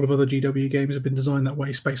a lot of other GW games have been designed that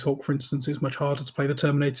way. Space Hulk, for instance, is much harder to play the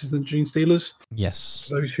Terminators than Gene Stealers. Yes.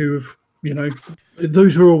 For those who have,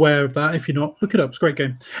 those who are aware of that, if you're not, look it up. It's a great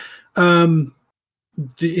game.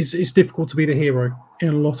 It's difficult to be the hero in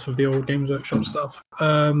a lot of the old Games Workshop stuff.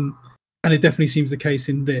 And it definitely seems the case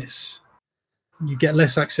in this. You get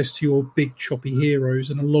less access to your big choppy heroes,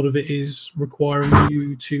 and a lot of it is requiring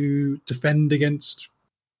you to defend against,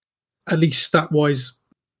 at least stat-wise,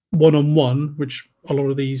 one-on-one, which a lot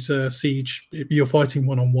of these Siege, if you're fighting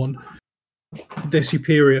one-on-one, they're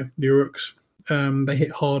superior, the Uruks. They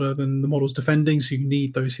hit harder than the models defending, so you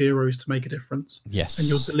need those heroes to make a difference. Yes. And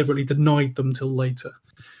you're deliberately denied them till later.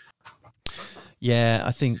 Yeah,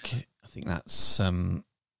 I think that's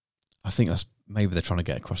maybe they're trying to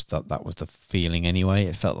get across that was the feeling anyway.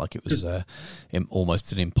 It felt like it was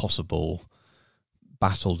almost an impossible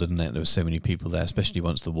battle, didn't it? There were so many people there, especially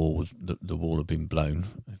once the wall had been blown.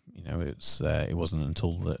 It wasn't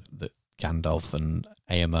until that Gandalf and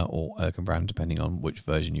Éomer or Erkenbrand, depending on which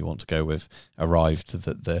version you want to go with, arrived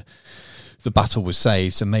that the battle was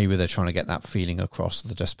saved. So maybe they're trying to get that feeling across,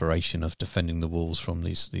 the desperation of defending the walls from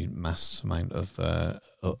the mass amount of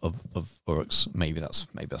Uruks. Maybe that's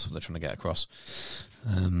what they're trying to get across.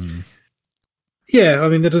 Yeah, I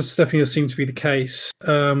mean, that does definitely seem to be the case.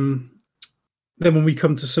 Then when we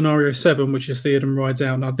come to scenario 7, which is Theoden rides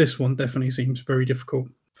out, now this one definitely seems very difficult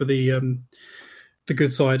for the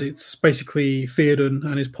good side. It's basically Theoden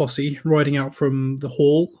and his posse riding out from the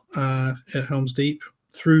hall at Helm's Deep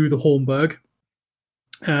through the Hornburg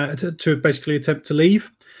to basically attempt to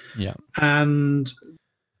leave. Yeah. And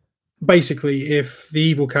basically, if the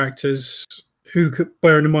evil characters, who could,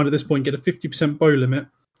 bearing in mind at this point, get a 50% bow limit,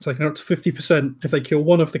 so they can up to 50%. If they kill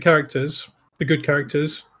one of the characters, the good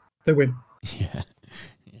characters, they win. Yeah.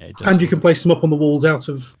 it does. And you can place them up on the walls out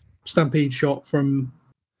of stampede shot from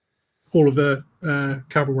all of the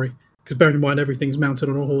cavalry. Because bearing in mind everything's mounted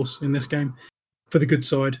on a horse in this game, for the good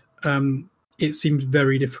side, it seems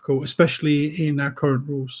very difficult, especially in our current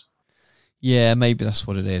rules. Yeah, maybe that's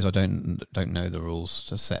what it is. I don't know the rules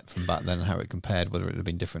to set from back then and how it compared, whether it would have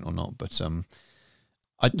been different or not. But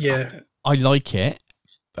I like it,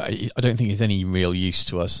 but I don't think it's any real use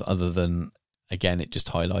to us other than, again, it just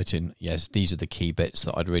highlighting, yes, these are the key bits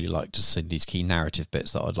that I'd really like to see, these key narrative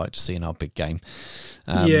bits that I'd like to see in our big game.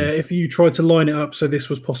 If you tried to line it up so this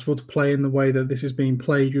was possible to play in the way that this is being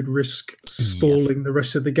played, you'd risk stalling the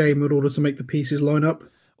rest of the game in order to make the pieces line up.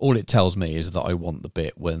 All it tells me is that I want the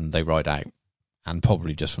bit when they ride out, and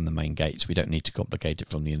probably just from the main gates. We don't need to complicate it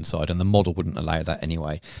from the inside, and the model wouldn't allow that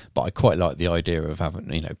anyway. But I quite like the idea of having,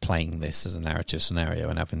 playing this as a narrative scenario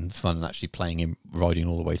and having fun and actually playing him riding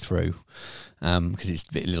all the way through, because it's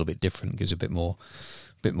a little bit different, gives a bit more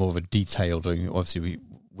of a detailed. Obviously,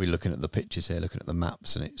 we're looking at the pictures here, looking at the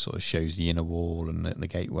maps, and it sort of shows the inner wall and the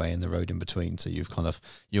gateway and the road in between. So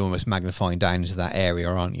you're almost magnifying down into that area,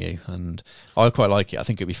 aren't you? And I quite like it. I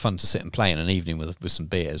think it'd be fun to sit and play in an evening with some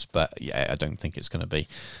beers. But yeah, I don't think it's going to be,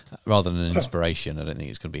 rather than an inspiration, I don't think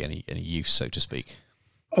it's going to be any use, so to speak.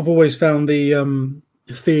 I've always found the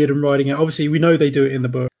Theoden riding out. Obviously, we know they do it in the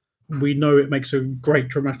book. We know it makes a great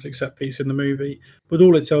dramatic set piece in the movie. But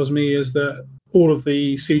all it tells me is that all of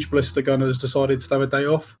the siege ballista gunners decided to have a day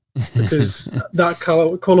off, because that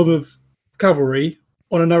column of cavalry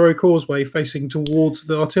on a narrow causeway facing towards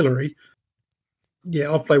the artillery.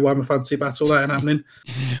 Yeah, I've played Warhammer Fantasy Battle. That ain't happening.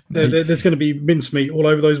 There's going to be mincemeat all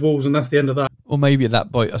over those walls, and that's the end of that. Or maybe at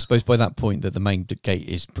that point, I suppose by that point that the main gate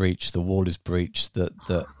is breached, the wall is breached, that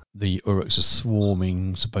the Uruks are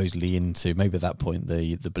swarming supposedly into. Maybe at that point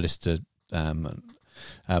the ballista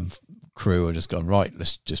crew are just gone, right,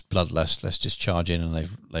 let's just bloodlust, let's just charge in, and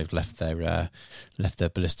they've left their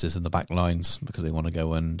ballistas in the back lines because they want to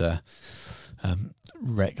go and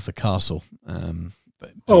wreck the castle.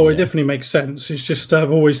 But it definitely makes sense. It's just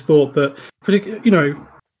I've always thought that,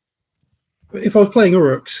 if I was playing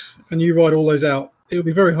Uruks and you ride all those out, it would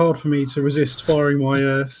be very hard for me to resist firing my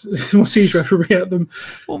my siege referee at them.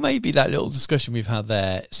 Well, maybe that little discussion we've had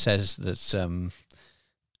there says that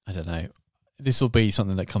I don't know. This will be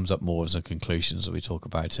something that comes up more as a conclusion as we talk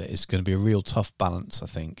about it. It's going to be a real tough balance, I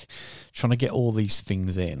think, trying to get all these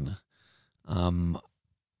things in, and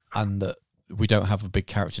that we don't have a big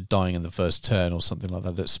character dying in the first turn or something like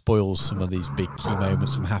that spoils some of these big key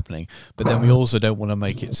moments from happening. But then we also don't want to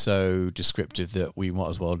make it so descriptive that we might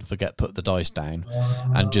as well put the dice down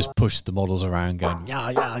and just push the models around going,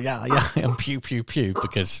 yeah, and pew, pew, pew,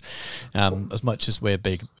 because as much as we're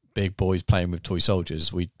big boys playing with toy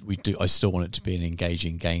soldiers, I still want it to be an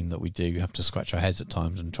engaging game that we do have to scratch our heads at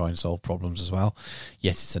times and try and solve problems as well.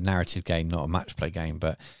 Yes, it's a narrative game, not a match play game,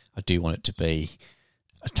 but I do want it to be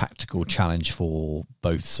a tactical challenge for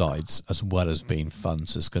both sides as well as being fun.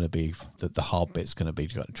 So it's going to be the hard bit's going to be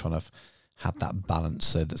trying to have that balance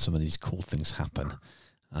so that some of these cool things happen.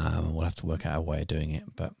 We'll have to work out a way of doing it,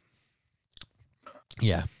 but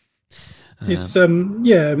yeah, it's I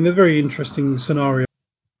mean, a very interesting scenario.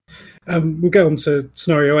 We'll go on to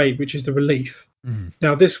scenario 8, which is the relief. Mm-hmm.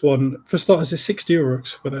 Now, this one, for starters, is 60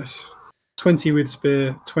 Uruks for this. 20 with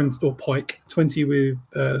spear, 20 or pike, 20 with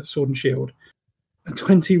sword and shield, and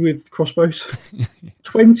 20 with crossbows.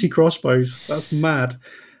 20 crossbows. That's mad.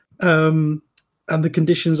 And the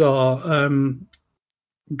conditions are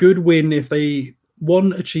good win if they,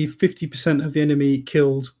 1, achieve 50% of the enemy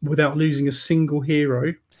killed without losing a single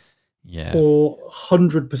hero. Yeah. Or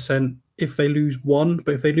 100% if they lose 1,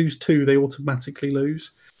 but if they lose 2, they automatically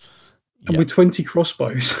lose. And with 20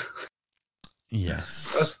 crossbows,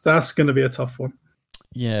 yes, that's going to be a tough one.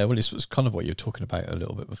 Yeah, well, it's kind of what you were talking about a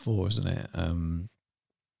little bit before, isn't it?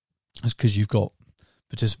 It's because you've got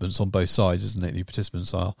participants on both sides, isn't it? The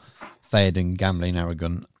participants are Theoden, Gamlen,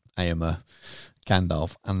 Aragorn, Éomer,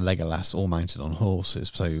 Gandalf, and Legolas, all mounted on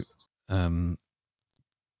horses. So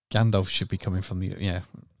Gandalf should be coming from the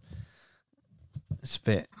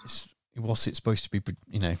what's it supposed to be,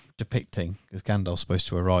 depicting? Because Gandalf's supposed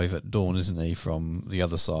to arrive at dawn, isn't he, from the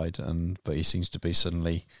other side? But he seems to be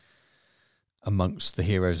suddenly amongst the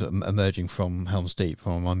heroes emerging from Helm's Deep.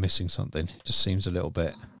 Or am I missing something? It just seems a little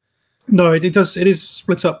bit. No, it does. It is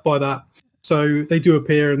split up by that. So they do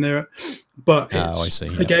appear in there, but it's I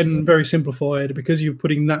see, again very simplified because you're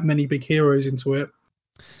putting that many big heroes into it.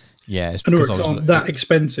 Yeah, it's and because Uruks aren't that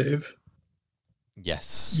expensive.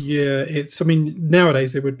 Yes. Yeah, I mean,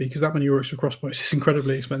 nowadays they would be, because that many Uruks for crossbows is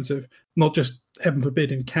incredibly expensive. Not just, heaven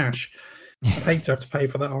forbid, in cash. I'd hate to have to pay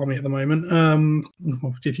for that army at the moment,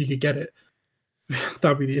 if you could get it.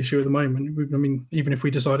 that'd be the issue at the moment. I mean, even if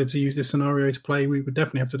we decided to use this scenario to play, we would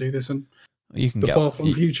definitely have to do this in the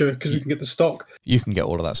far-flung future because we can get the stock. You can get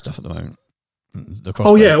all of that stuff at the moment.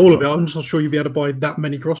 Oh yeah, all of it. I'm just not sure you'd be able to buy that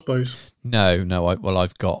many crossbows. No.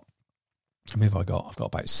 I've got. I mean, I've got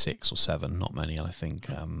about 6 or 7, not many. I think.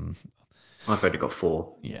 I've only got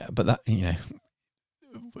 4. Yeah, but that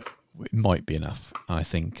it might be enough. I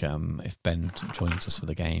think if Ben joins us for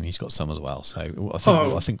the game, he's got some as well. So I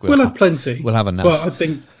think we'll have plenty. We'll have enough. But I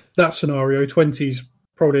think that scenario 20's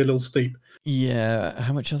probably a little steep. Yeah,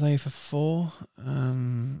 how much are they for 4? I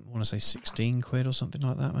want to say 16 quid or something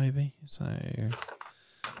like that, maybe. So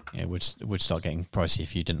yeah, would start getting pricey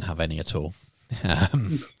if you didn't have any at all.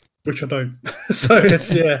 Which I don't. So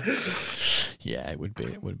it's yeah, it would be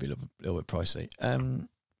a little bit pricey.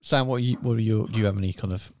 Sam, do you have any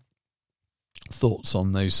kind of thoughts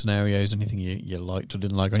on those scenarios? Anything you liked or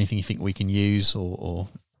didn't like, or anything you think we can use, or?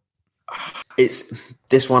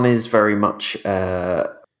 This one is very much.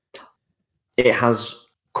 It has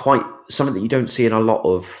quite something that you don't see in a lot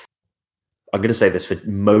of. I'm going to say this for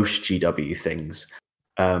most GW things.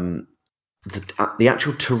 The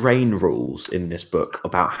actual terrain rules in this book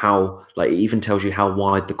about how, like, it even tells you how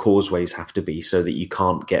wide the causeways have to be so that you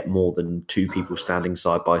can't get more than 2 people standing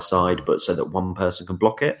side by side, but so that one person can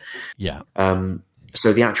block it. Yeah.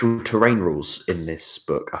 So the actual terrain rules in this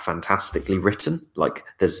book are fantastically written. Like,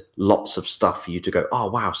 there's lots of stuff for you to go, oh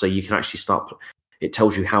wow, so you can actually start. It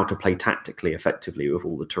tells you how to play tactically effectively with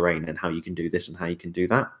all the terrain and how you can do this and how you can do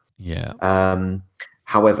that. Yeah.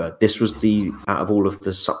 However, this was out of all of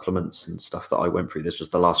the supplements and stuff that I went through, this was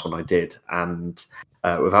the last one I did. And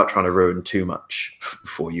without trying to ruin too much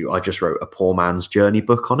for you, I just wrote a poor man's journey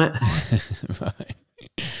book on it. Right.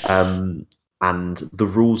 And the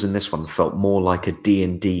rules in this one felt more like a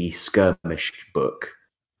D&D skirmish book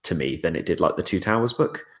to me than it did like the Two Towers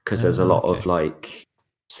book, because there's a lot of like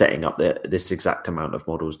setting up this exact amount of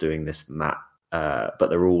models doing this and that, but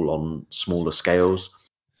they're all on smaller scales.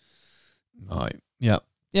 Right. Yeah.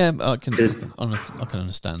 Yeah. I can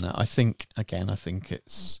understand that. I think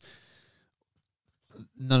it's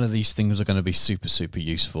none of these things are going to be super, super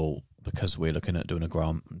useful because we're looking at doing a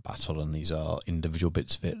grant battle and these are individual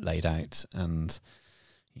bits of it laid out. And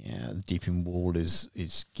yeah, Deep in Wall is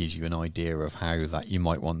gives you an idea of how that you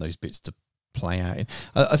might want those bits to play out.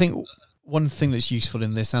 I think one thing that's useful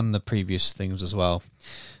in this and the previous things as well,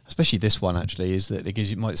 especially this one actually, is that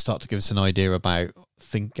it might start to give us an idea about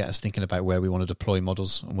get us thinking about where we want to deploy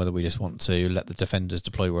models and whether we just want to let the defenders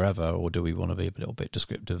deploy wherever, or do we want to be a little bit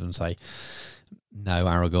descriptive and say no,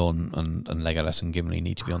 Aragorn and Legolas and Gimli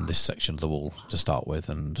need to be on this section of the wall to start with,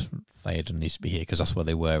 and Theoden needs to be here because that's where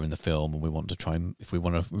they were in the film, and we want to try and, if we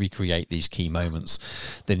want to recreate these key moments,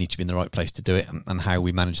 they need to be in the right place to do it, and how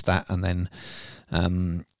we manage that. And then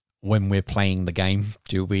when we're playing the game,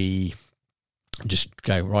 do we just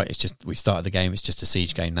go, right, it's just we started the game, it's just a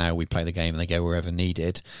siege game now, we play the game and they go wherever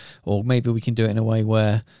needed? Or maybe we can do it in a way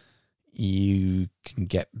where you can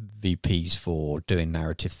get VPs for doing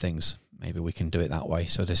narrative things. Maybe we can do it that way,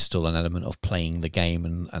 so there's still an element of playing the game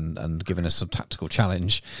and giving us some tactical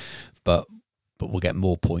challenge, but we'll get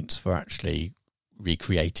more points for actually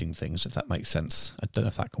recreating things, if that makes sense. I don't know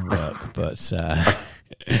if that can work, but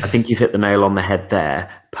I think you've hit the nail on the head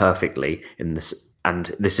there perfectly in this.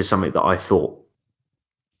 And this is something that I thought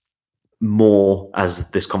more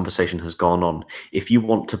as this conversation has gone on. If you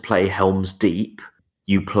want to play Helm's Deep,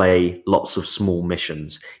 you play lots of small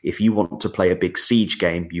missions. If you want to play a big siege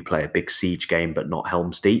game, you play a big siege game, but not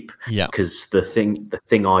Helm's Deep. Yeah. Because the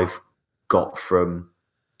thing I've got from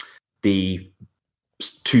the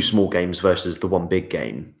 2 small games versus the 1 big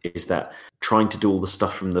game is that trying to do all the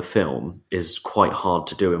stuff from the film is quite hard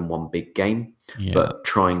to do in 1 big game. Yeah. But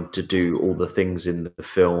trying to do all the things in the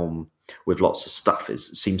film with lots of stuff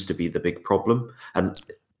seems to be the big problem. And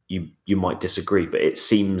you might disagree, but it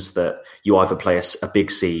seems that you either play a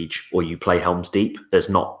big siege or you play Helm's Deep.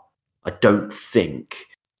 I don't think,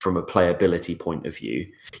 from a playability point of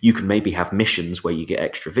view, you can maybe have missions where you get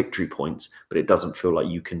extra victory points, but it doesn't feel like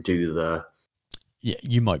you can do the... Yeah,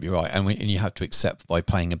 you might be right, and you have to accept by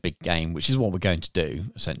playing a big game, which is what we're going to do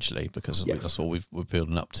essentially, because that's what we're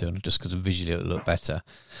building up to, and just because visually it'll look better.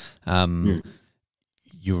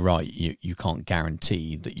 You're right. You can't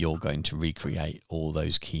guarantee that you're going to recreate all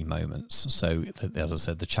those key moments. So, as I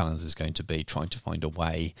said, the challenge is going to be trying to find a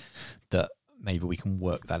way that maybe we can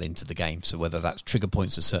work that into the game. So whether that's trigger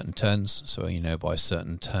points at certain turns, so by a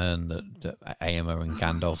certain turn that Éomer and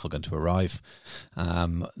Gandalf are going to arrive,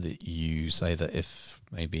 that you say that if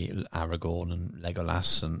maybe Aragorn and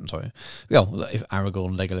Legolas if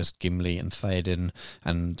Aragorn, Legolas, Gimli and Theoden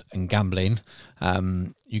and Gamblin,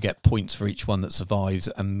 you get points for each one that survives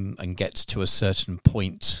and gets to a certain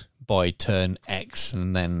point by turn X,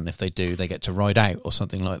 and then if they do, they get to ride out or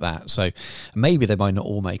something like that. So maybe they might not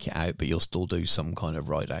all make it out, but you'll still do some kind of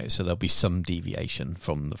ride out. So there'll be some deviation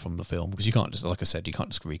from the film, because you can't just, like I said, you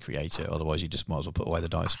can't just recreate it. Otherwise, you just might as well put away the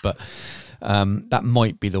dice. But that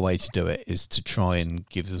might be the way to do it, is to try and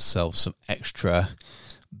give yourself some extra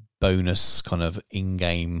bonus kind of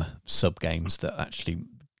in-game sub-games that actually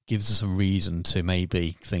gives us a reason to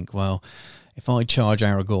maybe think, well, if I charge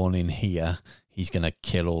Aragorn in here, he's going to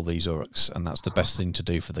kill all these Uruks, and that's the best thing to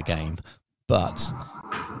do for the game. But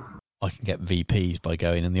I can get VPs by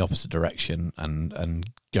going in the opposite direction and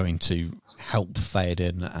going to help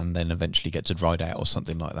Theoden and then eventually get to ride out or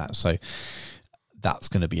something like that. So that's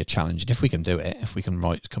going to be a challenge. And if we can do it, if we can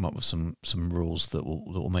come up with some rules that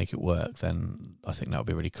will make it work, then I think that'll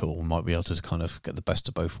be really cool. We might be able to kind of get the best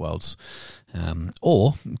of both worlds,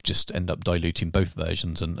 or just end up diluting both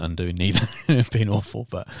versions and doing neither, being awful.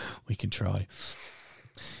 But we can try.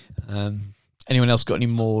 Anyone else got any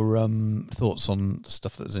more thoughts on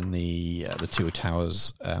stuff that's in the Two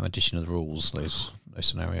Towers edition of the rules? Those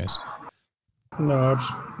scenarios. No, I'll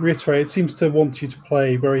just reiterate, it seems to want you to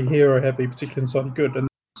play very hero-heavy, particularly inside good, and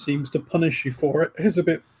seems to punish you for it. It's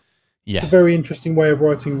a very interesting way of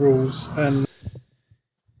writing rules. And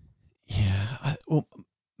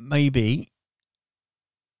maybe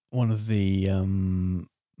one of the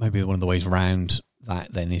ways around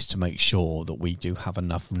that then is to make sure that we do have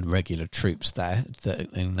enough regular troops there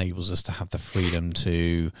that enables us to have the freedom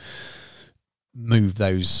to move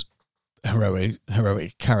those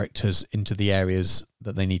heroic characters into the areas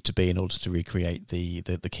that they need to be in order to recreate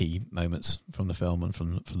the key moments from the film and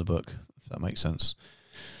from the book, if that makes sense.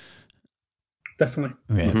 Definitely.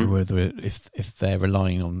 Yeah, if they're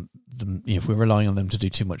relying on them, if we're relying on them to do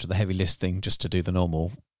too much of the heavy lifting just to do the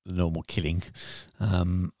normal killing,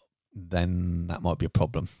 then that might be a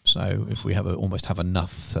problem. So if we almost have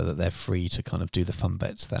enough so that they're free to kind of do the fun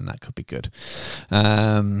bits, then that could be good.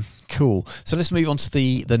 Cool. So let's move on to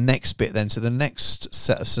the next bit then. So the next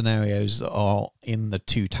set of scenarios are in the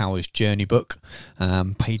Two Towers journey book,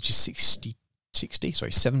 pages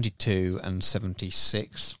 72 and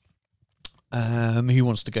 76. Who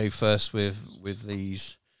wants to go first with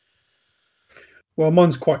these? Well,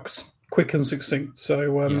 mine's quite quick and succinct.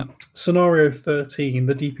 So scenario 13,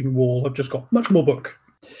 the Deeping Wall, have just got much more book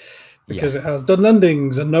because it has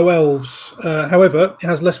Dunlendings and no elves. However, it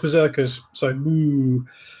has less berserkers, so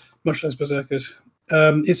much less berserkers.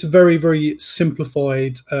 It's a very, very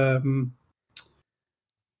simplified end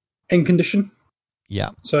condition. Yeah.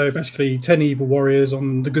 So basically 10 evil warriors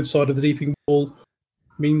on the good side of the Deeping Wall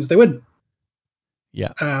means they win.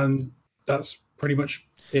 Yeah. And that's pretty much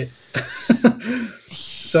it.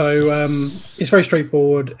 So it's very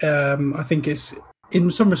straightforward. I think it's, in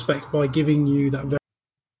some respect, by giving you that very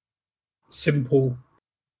simple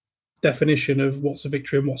definition of what's a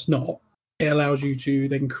victory and what's not, it allows you to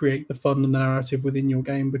then create the fun and the narrative within your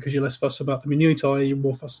game because you're less fussed about the minutiae, you're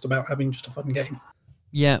more fussed about having just a fun game.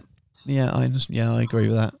 I agree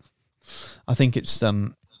with that. I think it's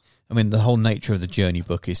the whole nature of the journey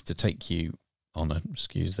book is to take you on a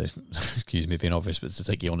excuse me being obvious, but to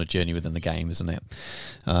take you on a journey within the game, isn't it?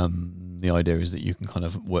 The idea is that you can kind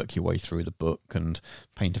of work your way through the book and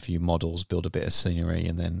paint a few models, build a bit of scenery,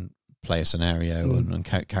 and then play a scenario and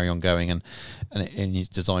carry on going. And it's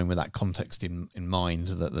designed with that context in mind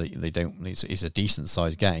that they don't. It's a decent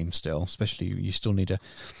sized game still. Especially you still need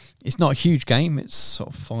It's not a huge game. It's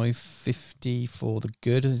sort of $5.50 for the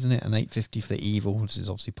good, isn't it? And $8.50 for the evil, which is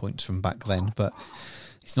obviously points from back then, but.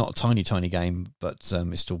 It's not a tiny game, but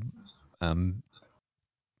it's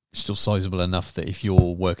still sizable enough that if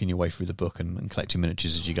you're working your way through the book and collecting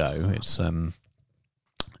miniatures as you go, it's you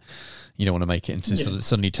don't want to make it into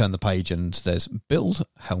suddenly turn the page and there's build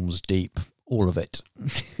Helm's Deep, all of it.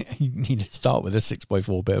 You need to start with a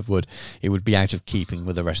 6x4 bit of wood. It would be out of keeping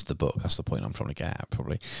with the rest of the book. That's the point I'm trying to get at,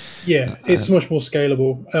 probably. Yeah, it's much more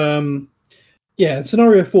scalable.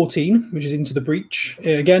 Scenario 14, which is Into the Breach.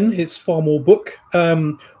 Again, it's far more book,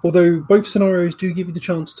 although both scenarios do give you the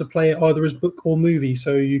chance to play it either as book or movie,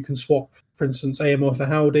 so you can swap, for instance, Éomer for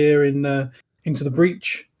Haldir in Into the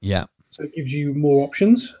Breach. Yeah. So it gives you more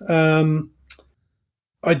options.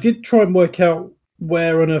 I did try and work out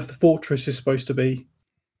where on earth the fortress is supposed to be.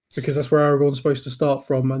 because that's where Aragorn's supposed to start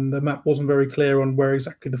from, and the map wasn't very clear on where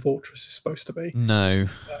exactly the fortress is supposed to be. No.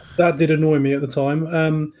 That did annoy me at the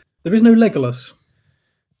time. There is no Legolas.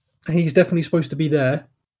 He's definitely supposed to be there.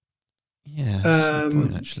 Yeah, that's a good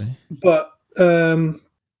point, actually. But the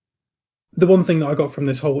one thing that I got from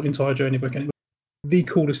this whole entire journey book, and the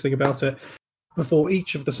coolest thing about it, before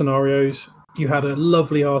each of the scenarios, you had a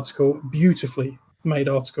lovely article, beautifully made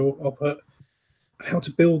article, I'll put, how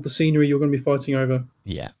to build the scenery you're going to be fighting over.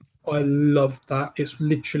 Yeah. I love that. It's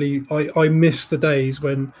literally, I miss the days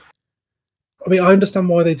when, I mean, I understand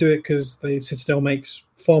why they do it, because the Citadel makes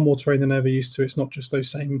far more terrain than ever used to. It's not just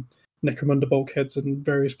those same Necromunda bulkheads and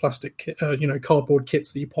various plastic, cardboard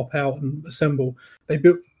kits that you pop out and assemble. They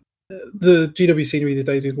built the GW scenery these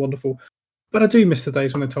days is wonderful, but I do miss the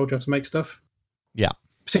days when they told you how to make stuff. Yeah.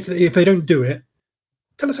 Particularly if they don't do it,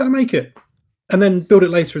 tell us how to make it, and then build it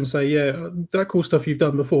later and say, yeah, that cool stuff you've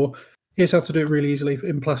done before, here's how to do it really easily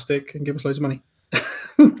in plastic, and give us loads of money.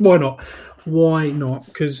 Why not? Why not?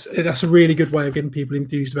 Because that's a really good way of getting people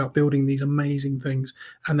enthused about building these amazing things.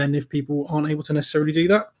 And then if people aren't able to necessarily do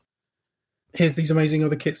that, here's these amazing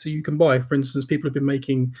other kits that you can buy. For instance, people have been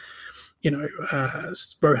making,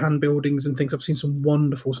 Rohan buildings and things. I've seen some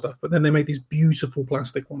wonderful stuff, but then they make these beautiful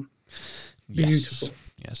plastic one. Beautiful.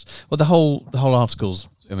 Yes. Well, the whole articles.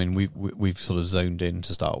 I mean, we've sort of zoned in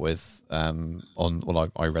to start with.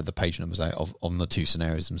 I read the page numbers out on the two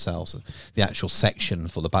scenarios themselves. The actual section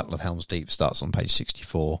for the Battle of Helm's Deep starts on page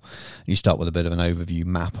 64. You start with a bit of an overview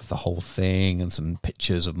map of the whole thing and some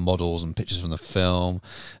pictures of models and pictures from the film,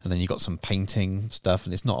 and then you've got some painting stuff.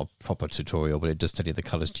 And it's not a proper tutorial, but it does tell you the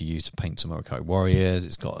colours to use to paint some Uruk-hai warriors.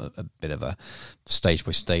 It's got a bit of a stage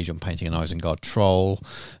by stage on painting an Isengard troll,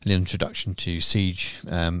 an introduction to siege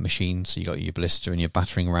machines. So you got your ballista and your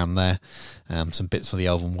battering ram there, some bits for the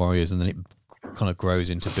Elven warriors, and then it kind of grows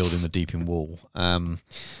into building the Deeping Wall.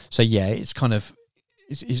 So yeah, it's kind of,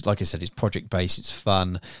 it's like I said, it's project based, it's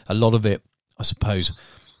fun. A lot of it, I suppose,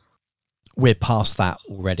 we're past that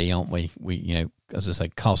already, aren't we? We, as I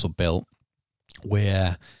said, castle built,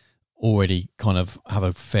 we're already kind of have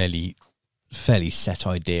a fairly set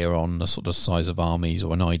idea on the sort of size of armies,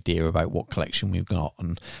 or an idea about what collection we've got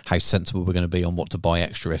and how sensible we're going to be on what to buy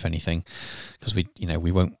extra, if anything, because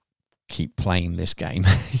we won't keep playing this game.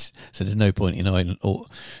 So there's no point in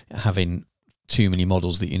having too many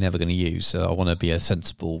models that you're never going to use. So I want to be a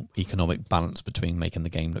sensible economic balance between making the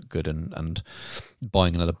game look good and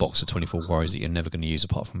buying another box of 24 warriors that you're never going to use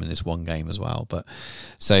apart from in this one game as well. But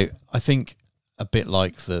so I think a bit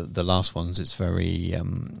like the last ones, it's very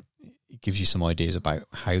it gives you some ideas about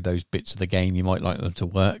how those bits of the game you might like them to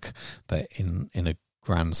work, but in a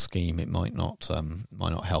grand scheme it might not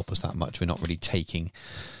help us that much. We're not really taking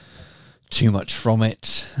too much from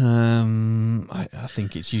it. I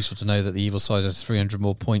think it's useful to know that the evil side has 300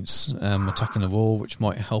 more points attacking the wall, which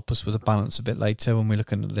might help us with the balance a bit later when we're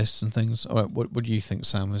looking at lists and things. All right, what do you think,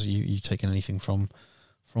 Sam? Has you taken anything from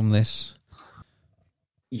this?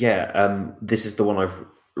 Yeah, this is the one I've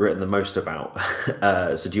written the most about.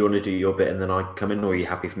 So do you want to do your bit and then I come in, or are you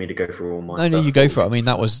happy for me to go through all my stuff? No, you go for it. I mean,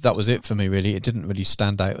 that was it for me, really. It didn't really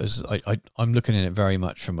stand out as I'm looking at it very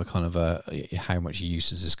much from a kind of how much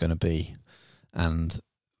use is this going to be, and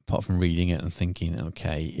apart from reading it and thinking,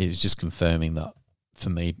 okay, it was just confirming that for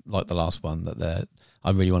me, like the last one, that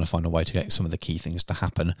I really want to find a way to get some of the key things to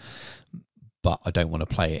happen, but I don't want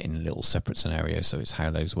to play it in little separate scenarios. So it's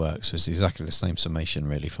how those work. So it's exactly the same summation,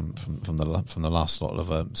 really, from the last lot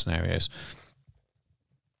of scenarios.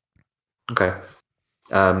 Okay.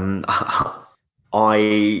 I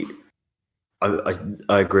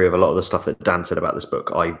agree with a lot of the stuff that Dan said about this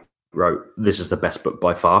book. I wrote, this is the best book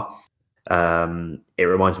by far. It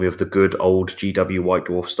reminds me of the good old GW White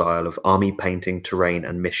Dwarf style of army painting, terrain,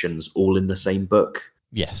 and missions all in the same book.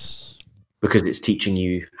 Yes. Because it's teaching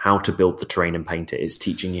you how to build the terrain and paint it. It's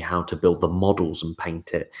teaching you how to build the models and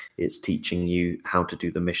paint it. It's teaching you how to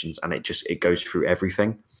do the missions, and it goes through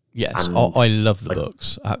everything. Yes, I love the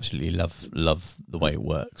books. Absolutely love the way it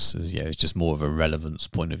works. It's just more of a relevance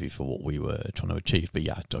point of view for what we were trying to achieve. But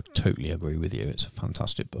yeah, I totally agree with you. It's a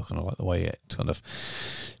fantastic book, and I like the way it kind of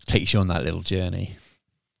takes you on that little journey.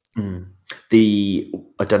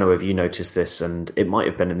 I don't know if you noticed this, and it might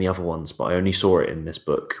have been in the other ones, but I only saw it in this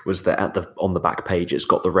book, was that on the back page it's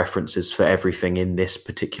got the references for everything in this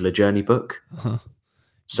particular journey book. Uh-huh.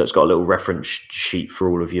 So it's got a little reference sheet for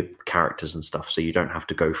all of your characters and stuff, so you don't have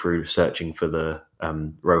to go through searching for the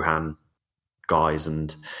Rohan guys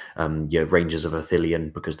and Rangers of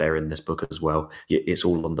Ithilien, because they're in this book as well. It's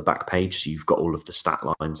all on the back page, so you've got all of the stat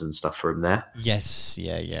lines and stuff from there. Yes,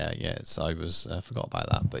 yeah. So I forgot about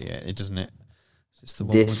that, but yeah, it doesn't it. Is this the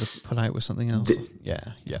one with the pull out with something else?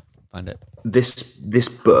 Yeah, find it. This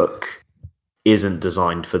book isn't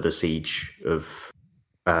designed for the siege of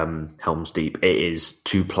Helm's Deep. It is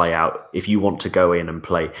to play out. If you want to go in and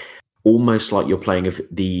play, almost like you're playing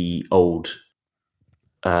the old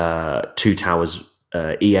Two Towers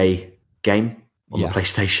EA game on the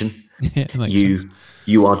PlayStation.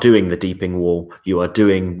 You are doing the Deeping Wall. You are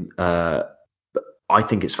doing. I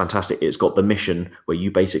think it's fantastic. It's got the mission where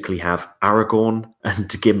you basically have Aragorn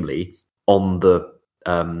and Gimli on the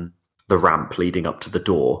ramp leading up to the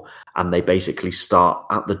door, and they basically start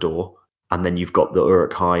at the door, and then you've got the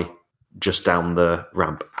Uruk-hai just down the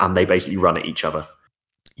ramp, and they basically run at each other.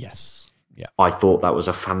 Yes. Yeah. I thought that was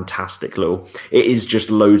a fantastic little... It is just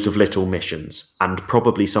loads of little missions, and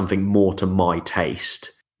probably something more to my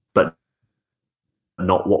taste, but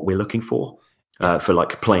not what we're looking for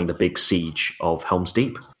like playing the big siege of Helm's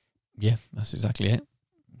Deep. Yeah, that's exactly it.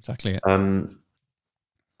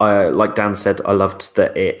 Like Dan said, I loved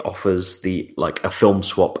that it offers a film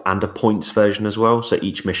swap and a points version as well. So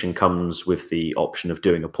each mission comes with the option of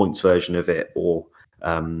doing a points version of it, or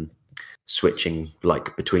switching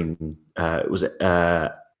between was it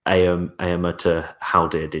Aomer to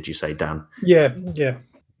Haldir, did you say, Dan? Yeah.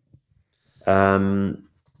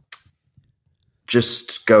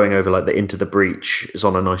 Just going over the Into the Breach is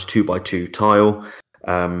on a nice 2x2 tile.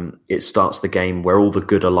 It starts the game where all the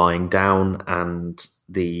good are lying down and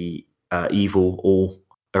the evil all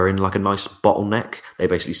are in a nice bottleneck. They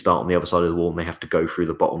basically start on the other side of the wall and they have to go through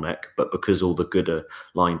the bottleneck. But because all the good are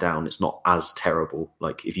lying down, it's not as terrible.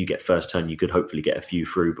 If you get first turn, you could hopefully get a few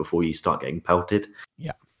through before you start getting pelted.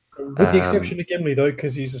 Yeah. With the exception of Gimli, though,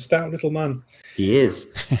 because he's a stout little man. He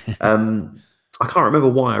is. I can't remember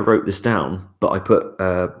why I wrote this down, but I put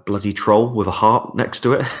bloody troll with a heart next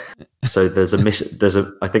to it. So there's a mission.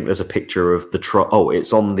 I think there's a picture of the troll. Oh,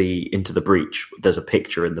 it's on the Into the Breach. There's a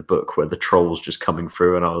picture in the book where the troll's just coming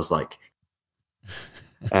through, and I was like,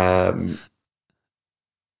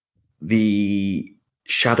 the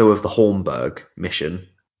Shadow of the Hornburg mission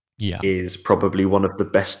is probably one of the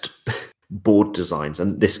best board designs,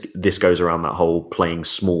 and this goes around that whole playing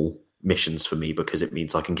small missions for me, because it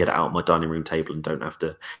means I can get it out on my dining room table and don't have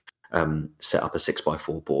to set up a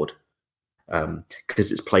 6x4 board,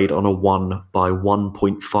 because it's played on a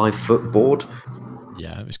 1x1.5 foot board.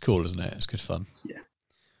 Yeah, it's cool, isn't it? It's good fun. Yeah.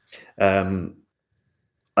 And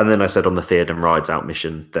then I said on the Theoden Rides Out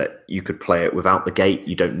mission that you could play it without the gate.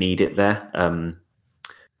 You don't need it there.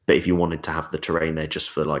 But if you wanted to have the terrain there just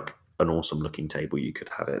for an awesome looking table, you could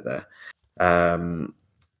have it there.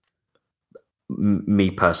 Me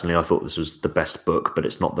personally, I thought this was the best book, but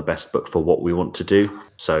it's not the best book for what we want to do.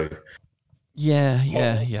 So, yeah.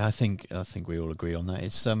 I think we all agree on that.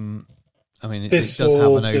 It's it does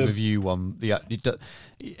have an overview one.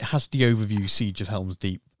 It has the overview Siege of Helm's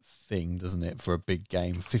Deep thing, doesn't it? For a big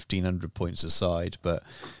game, 1,500 points aside, but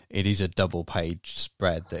it is a double page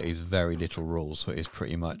spread that is very little rules. So it is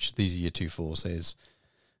pretty much these are your two forces.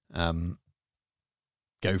 Go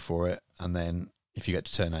for it, and then if you get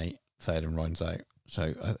to turn 8. Theoden Rides Out.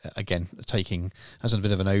 So again, taking as a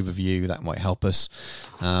bit of an overview, that might help us.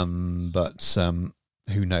 But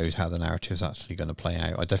who knows how the narrative is actually going to play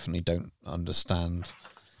out? I definitely don't understand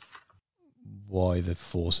why the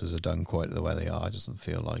forces are done quite the way they are. It doesn't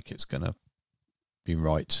feel like it's going to be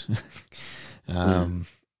right. It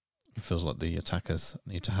feels like the attackers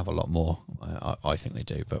need to have a lot more. I think they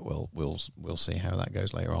do, but we'll see how that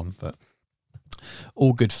goes later on. But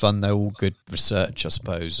all good fun, though. All good research, I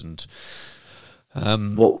suppose. And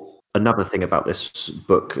another thing about this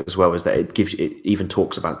book as well is that it even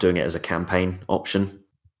talks about doing it as a campaign option.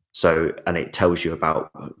 So, and it tells you about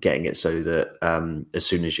getting it so that as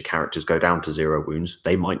soon as your characters go down to 0 wounds,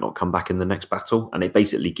 they might not come back in the next battle. And it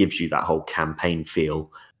basically gives you that whole campaign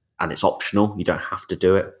feel, and it's optional. You don't have to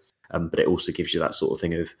do it, but it also gives you that sort of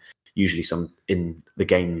thing of. Usually in the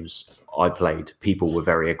games I played, people were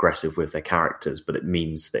very aggressive with their characters, but it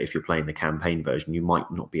means that if you're playing the campaign version, you might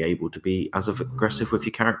not be able to be as aggressive with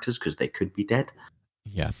your characters because they could be dead.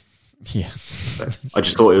 Yeah. So I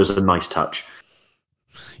just thought it was a nice touch.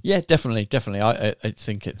 Yeah, definitely. I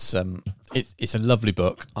think it's a lovely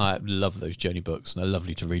book. I love those journey books, and they're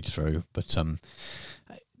lovely to read through, but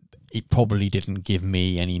it probably didn't give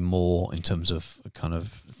me any more in terms of kind of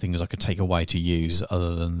things I could take away to use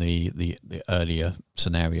other than the earlier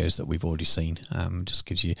scenarios that we've already seen. Just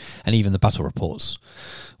gives you, and even the battle reports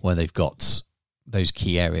where they've got those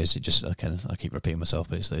key areas. It just, I keep repeating myself,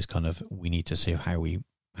 but it's those kind of, we need to see how we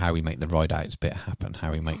how we make the ride outs bit happen,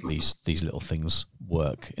 how we make these little things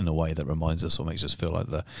work in a way that reminds us or makes us feel like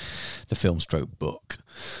the film stroke book.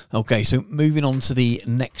 Okay, so moving on to the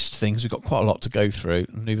next things, we've got quite a lot to go through.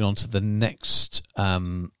 Moving on to the next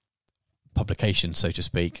publication, so to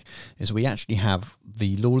speak, is we actually have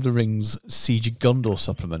the Lord of the Rings Siege of Gondor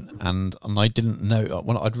supplement, and I didn't know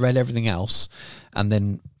when I'd read everything else, and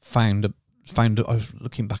then found I was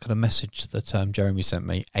looking back at a message that Jeremy sent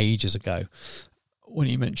me ages ago when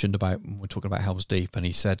he mentioned about, we're talking about Helm's Deep, and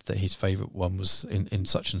he said that his favourite one was in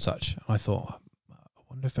such and such. And I thought, I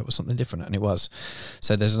wonder if it was something different, and it was.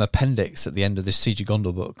 So there's an appendix at the end of this Siege of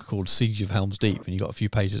Gondor book called Siege of Helm's Deep, and you've got a few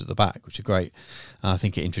pages at the back, which are great. I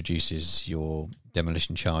think it introduces your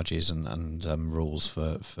demolition charges and rules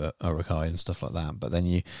for Uruk-hai and stuff like that. But then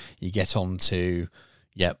you get on to,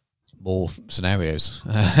 more scenarios.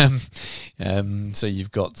 So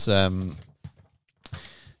you've got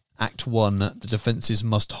Act 1, the defences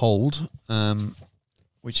must hold,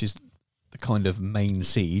 which is the kind of main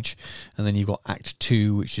siege, and then you've got Act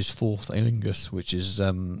 2, which is Fourth Alingus, which is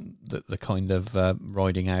the kind of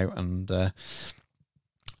riding out and the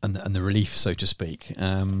relief, so to speak.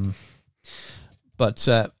 But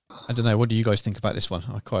I don't know. What do you guys think about this one?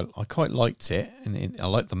 I quite liked it, and I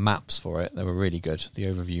liked the maps for it. They were really good. The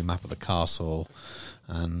overview map of the castle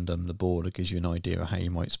and the border gives you an idea of how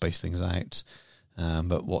you might space things out.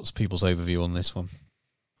 But what's people's overview on this one?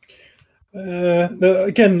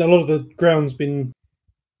 Again, a lot of the ground's been,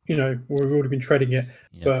 we've already been treading it.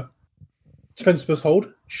 Yeah. But defense must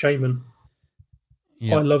hold, Shaman.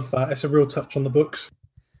 Yeah. I love that. It's a real touch on the books.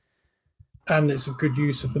 And it's a good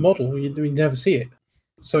use of the model. You never see it.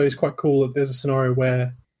 So it's quite cool that there's a scenario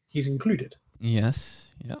where he's included.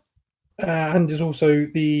 Yes, yeah. And there's also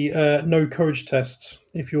the no courage tests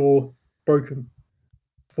if you're broken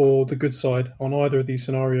for the good side on either of these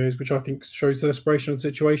scenarios, which I think shows the desperation of the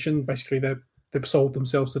situation. Basically, they've sold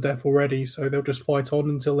themselves to death already, so they'll just fight on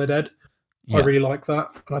until they're dead. Yeah. I really like that,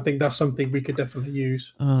 and I think that's something we could definitely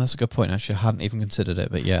use. Oh, that's a good point. Actually, I hadn't even considered it,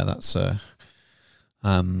 but yeah, that's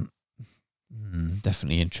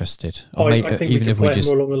definitely interested. I think even we can play it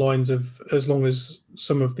more along the lines of, as long as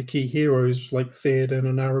some of the key heroes like Theoden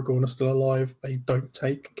and Aragorn are still alive, they don't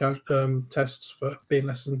take tests for being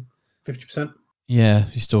less than 50%. Yeah,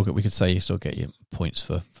 we could say you still get your points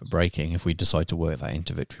for breaking if we decide to work that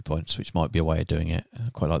into victory points, which might be a way of doing it. I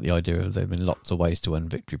quite like the idea of there have been lots of ways to earn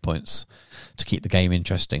victory points to keep the game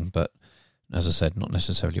interesting, but as I said, not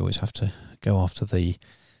necessarily always have to go after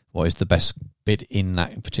what is the best bid in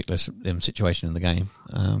that particular situation in the game.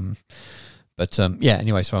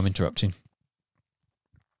 Anyway, so I'm interrupting.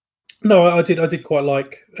 No, I did quite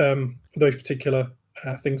like those particular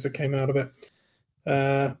things that came out of it.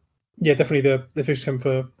 Definitely the 50%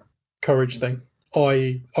 for courage thing.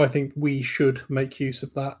 I think we should make use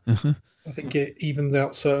of that. Mm-hmm. I think it evens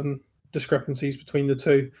out certain discrepancies between the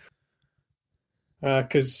two.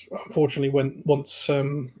 Because unfortunately, once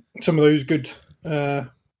some of those good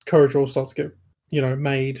courage rolls start to get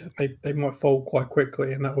made, they might fold quite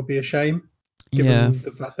quickly, and that would be a shame. Given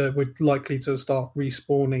the fact that we're likely to start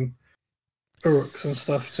respawning Uruks and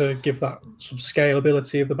stuff to give that sort of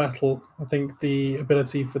scalability of the battle. I think the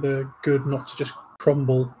ability for the good not to just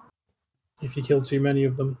crumble if you kill too many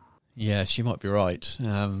of them. Yes, you might be right.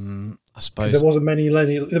 I suppose there wasn't many. I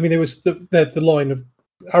mean, there was the line of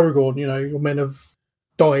Aragorn. Your men have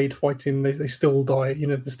died fighting. They still die.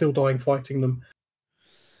 They're still dying fighting them.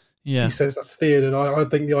 Yeah, he says that's Theoden. I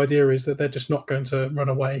think the idea is that they're just not going to run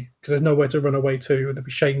away because there's nowhere to run away to, and they'll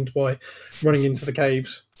be shamed by running into the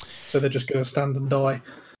caves. So they're just going to stand and die.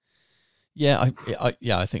 Yeah,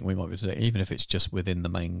 I think we might be doing it, even if it's just within the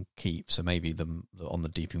main keep. So maybe on the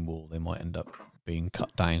Deeping Wall, they might end up being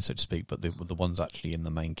cut down, so to speak. But the ones actually in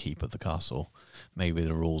the main keep of the castle, maybe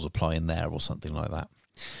the rules apply in there or something like that.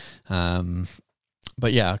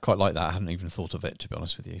 But yeah, I quite like that. I hadn't even thought of it, to be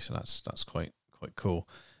honest with you. So that's quite cool.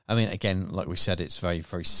 I mean, again, like we said, it's very,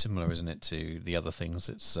 very similar, isn't it, to the other things?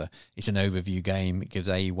 It's an overview game. It gives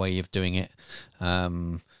a way of doing it.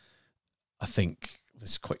 I think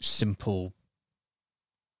there's quite simple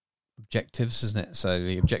objectives, isn't it? So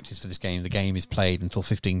the objectives for this game, the game is played until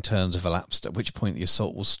 15 turns have elapsed, at which point the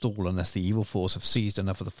assault will stall unless the evil force have seized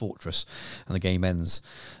enough of the fortress and the game ends.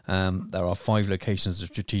 There are 5 locations of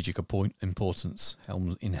strategic importance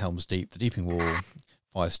in Helm's Deep: the Deeping Wall,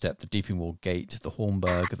 Firestep, the Deeping Wall Gate, the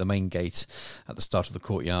Hornburg, the main gate at the start of the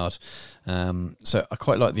courtyard. So I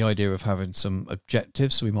quite like the idea of having some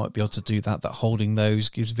objectives, so we might be able to do that holding those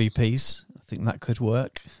gives VPs. I think that could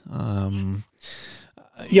work.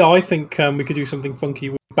 Yeah, I think we could do something funky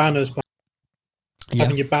with banners.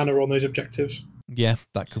 Having your banner on those objectives. Yeah,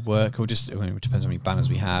 that could work. Or just, I mean, it depends on how many banners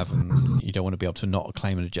we have, and you don't want to be able to not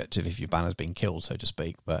claim an objective if your banner's been killed, so to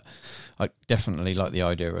speak. But I definitely like the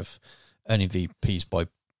idea of earning VPs by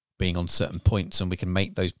being on certain points, and we can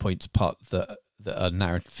make those points part that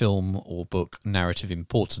are film or book narrative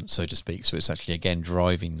important, so to speak. So it's actually, again,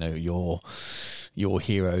 driving your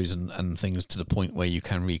heroes and things to the point where you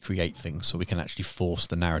can recreate things. So we can actually force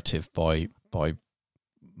the narrative by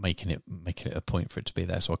making it a point for it to be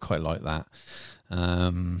there. So I quite like that.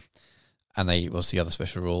 And what's the other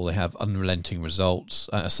special rule? They have unrelenting assaults,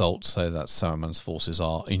 so that Saruman's forces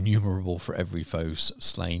are innumerable for every foe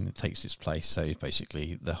slain. It takes its place. So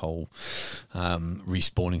basically the whole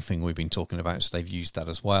respawning thing we've been talking about, so they've used that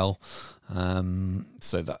as well.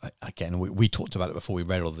 So that, again, we talked about it before we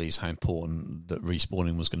read all of these, how important that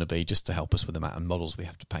respawning was going to be, just to help us with the amount of models we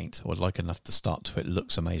have to paint. I'd like enough to start to it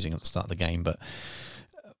looks amazing at the start of the game, but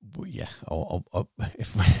yeah,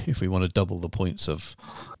 if we want to double the points of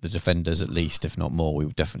the defenders, at least, if not more, we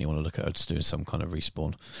would definitely want to look at doing some kind of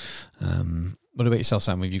respawn. What about yourself,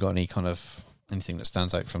 Sam? Have you got anything that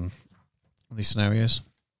stands out from these scenarios?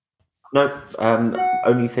 No,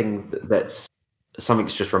 only thing that's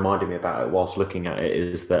something's just reminded me about it whilst looking at it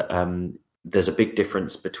is that there's a big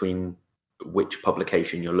difference between which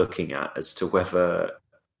publication you're looking at as to whether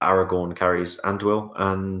Aragorn carries Anduril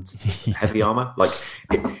and heavy armor. Like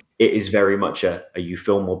it is very much a you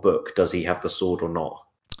film or book, does he have the sword or not?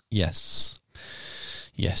 Yes.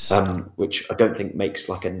 Which I don't think makes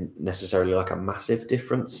necessarily a massive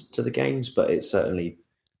difference to the games, but it's certainly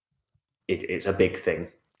it's a big thing.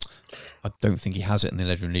 I don't think he has it in the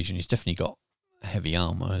Legendary Legion. He's definitely got heavy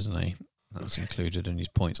armor, hasn't he? That's included in his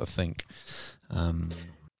points, I think. I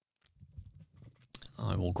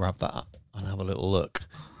will grab that up and have a little look.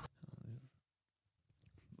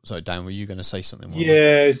 So, Dan, were you going to say something?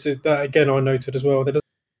 Yeah, so that again I noted as well. There doesn't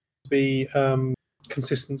be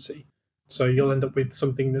consistency. So you'll end up with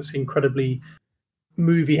something that's incredibly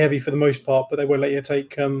movie heavy for the most part, but they won't let you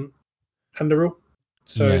take Anduril.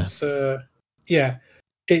 So it's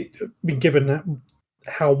given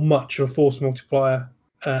how much of a force multiplier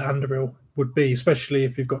Anduril would be, especially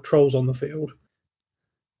if you've got trolls on the field.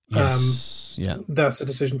 Yes, that's a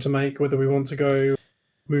decision to make whether we want to go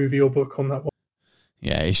movie or book on that one.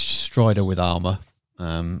 Yeah, it's Strider with armor,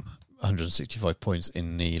 165 points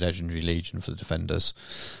in the Legendary Legion for the defenders.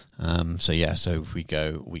 So if we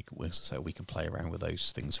go, we can play around with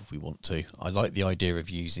those things if we want to. I like the idea of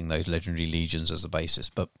using those Legendary Legions as the basis,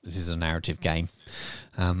 but this is a narrative game,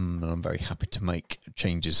 and I'm very happy to make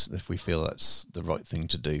changes if we feel that's the right thing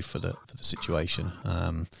to do for the situation.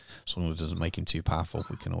 As long as it doesn't make him too powerful,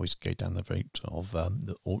 we can always go down the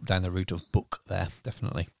route of book there,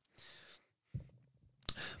 definitely.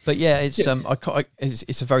 But yeah, it's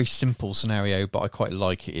a very simple scenario, but I quite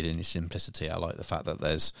like it in its simplicity. I like the fact that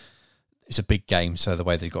it's a big game, so the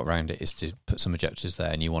way they got around it is to put some objectives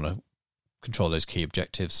there, and you want to control those key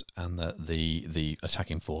objectives, and the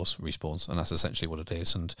attacking force respawns, and that's essentially what it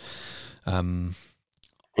is. And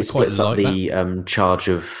it splits up the charge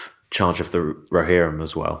of the Rohirrim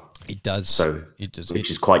as well. It does. So it does,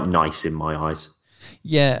 which is quite nice in my eyes.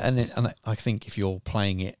 Yeah, and I think if you're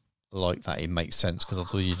playing it like that, it makes sense, because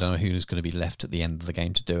although you don't know who's going to be left at the end of the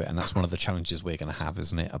game to do it, and that's one of the challenges we're going to have,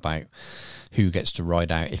 isn't it, about who gets to ride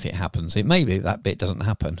out if it happens. It may be that bit doesn't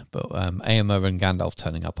happen, but Éomer and Gandalf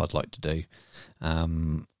turning up I'd like to do,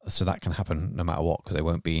 so that can happen no matter what, because they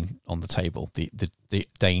won't be on the table. The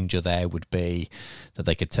danger there would be that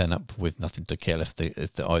they could turn up with nothing to kill if the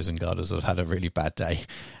Isengarders have had a really bad day,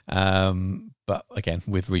 but again,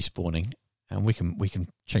 with respawning. And we can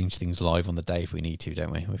change things live on the day if we need to,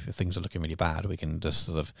 don't we? If things are looking really bad, we can just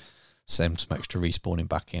sort of send some extra respawning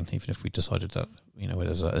back in. Even if we decided that,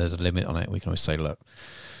 there's a limit on it, we can always say, look,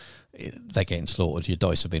 they're getting slaughtered. Your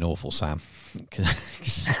dice have been awful, Sam.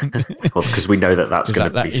 Well, because we know that's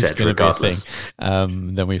going to be said regardless.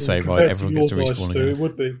 Then we say, right, everyone gets to respawn again. It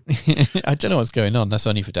would be. I don't know what's going on. That's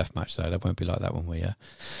only for deathmatch, though. That won't be like that when we.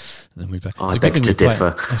 Then we play. I beg to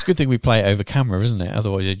differ. It's a good thing we play it over camera, isn't it?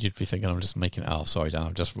 Otherwise, you'd be thinking, I'm just making it. Oh, sorry, Dan,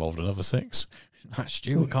 I've just rolled another 6.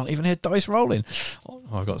 Stu, I can't even hear dice rolling. Oh,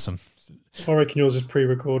 I've got some. I reckon yours is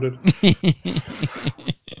pre-recorded.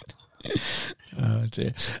 Oh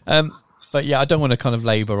dear. But yeah, I don't want to kind of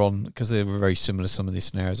labour on, because they were very similar, some of these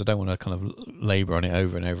scenarios. I don't want to kind of labour on it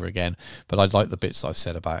over and over again, but I like the bits I've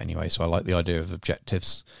said about anyway. So I like the idea of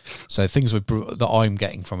objectives. So things that I'm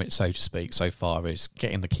getting from it, so to speak, so far is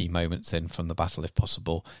getting the key moments in from the battle if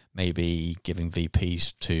possible, maybe giving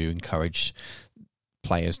VPs to encourage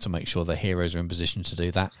players to make sure the heroes are in position to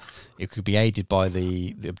do that. It could be aided by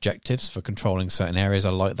the objectives for controlling certain areas. I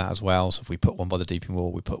like that as well. So if we put one by the deeping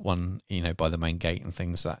wall, we put one, by the main gate and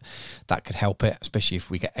things, that could help it, especially if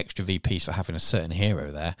we get extra VPs for having a certain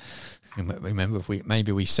hero there. Remember, if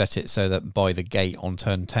we set it so that by the gate on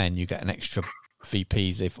turn 10 you get an extra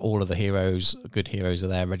VPs if all of the good heroes are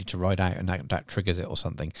there ready to ride out, and that triggers it or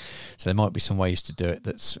something. So there might be some ways to do it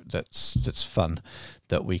that's fun,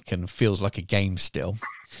 that we can feels like a game still,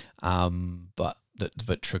 but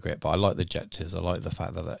trigger it. But I like the objectives. I like the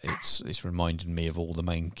fact that it's reminded me of all the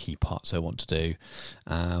main key parts I want to do,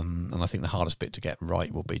 and I think the hardest bit to get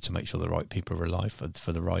right will be to make sure the right people are alive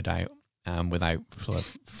for the ride out, without sort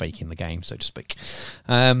of faking the game, so to speak.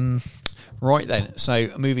 Right then, so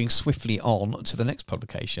moving swiftly on to the next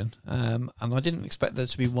publication, and I didn't expect there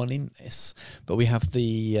to be one in this, but we have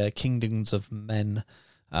the Kingdoms of Men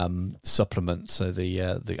supplement, so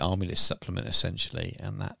the army list supplement essentially,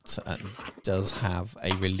 and that does have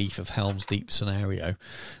a Relief of Helm's Deep scenario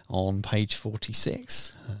on page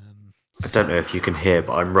 46. I don't know if you can hear,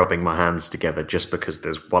 but I'm rubbing my hands together just because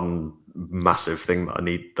there's one massive thing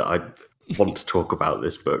that I want to talk about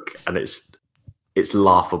this book, and it's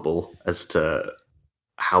laughable as to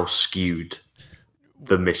how skewed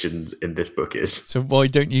the mission in this book is. So why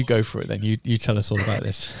don't you go for it then? You tell us all about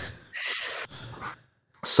this.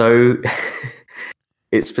 So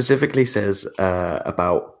it specifically says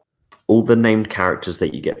about all the named characters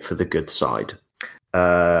that you get for the good side,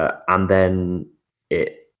 and then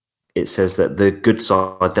it says that the good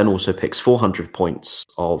side then also picks 400 points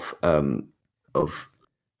of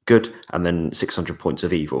good and then 600 points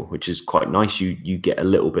of evil, which is quite nice. You get a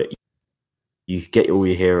little bit, you get all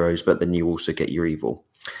your heroes, but then you also get your evil.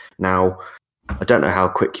 Now, I don't know how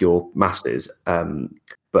quick your maths is,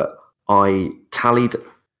 but I tallied,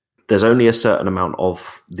 there's only a certain amount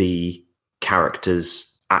of the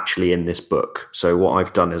characters actually in this book. So what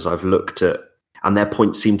I've done is I've looked at, and their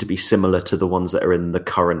points seem to be similar to the ones that are in the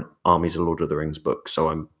current Armies of Lord of the Rings book. So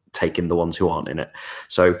I'm taking the ones who aren't in it.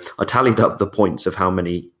 So I tallied up the points of how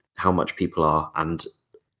much people are, and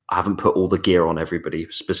I haven't put all the gear on everybody.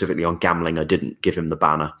 Specifically on Gamling, I didn't give him the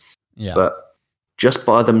banner. Yeah. But just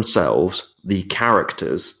by themselves, the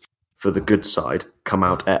characters for the good side come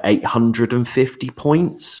out at 850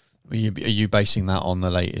 points. Are you basing that on the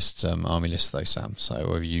latest army list though, Sam?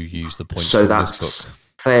 So have you used the points so from that's this book?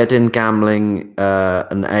 Theoden, Gamling,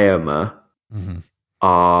 and Eomer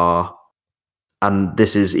are, and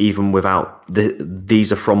this is even without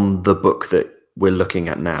these are from the book that we're looking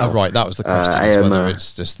at now. Oh, right, that was the question. Is whether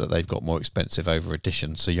it's just that they've got more expensive over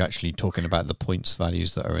editions. So you're actually talking about the points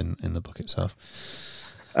values that are in the book itself.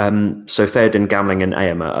 So Theoden, Gamling, and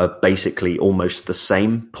Eomer are basically almost the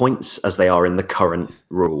same points as they are in the current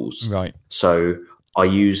rules. Right. So I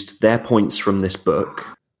used their points from this book.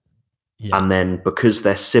 Yeah. And then because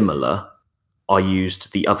they're similar, I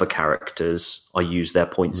used the other characters. I used their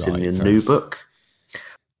points in the new book.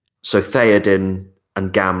 So Theoden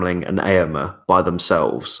and Gamling and Eomer by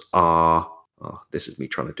themselves are, this is me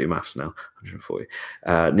trying to do maths now, 140,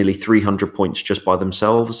 nearly 300 points just by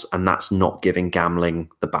themselves. And that's not giving Gamling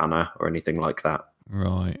the banner or anything like that.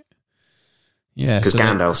 Right. Yeah. Because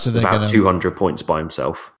Gandalf's about 200 points by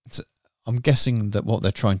himself. I'm guessing that what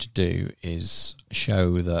they're trying to do is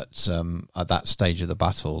show that at that stage of the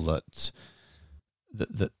battle that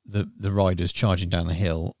the riders charging down the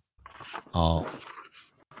hill are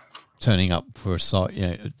turning up for a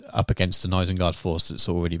side, up against an Isengard force that's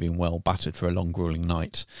already been well battered for a long, grueling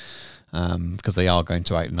night, because they are going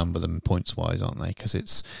to outnumber them points wise, aren't they? Because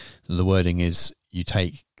it's the wording is you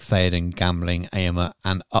take Theoden, Gamling, Eomer,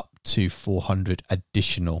 and up to 400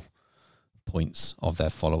 additional points of their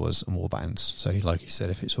followers and warbands. So, like you said,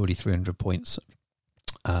 if it's already 300 points,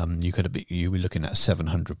 you were looking at a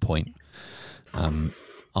 700 point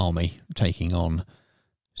army taking on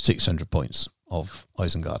 600 points of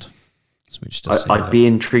Isengard. Which I'd be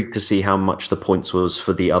intrigued to see how much the points was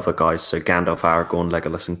for the other guys. So Gandalf, Aragorn,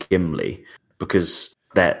 Legolas, and Gimli, because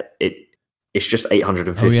it's just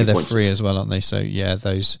 850. Oh yeah, they're points. free as well, aren't they? So yeah,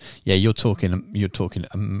 those. Yeah, you're talking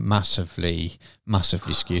massively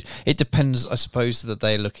skewed. It depends, I suppose, that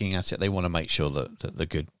they're looking at it. They want to make sure that the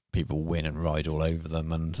good people win and ride all over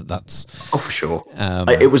them, and that's for sure.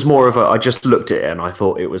 It was more of I just looked at it and I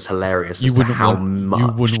thought it was hilarious. You wouldn't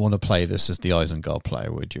want to play this as the Isengard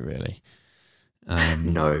player, would you? Really?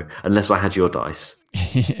 No, unless I had your dice.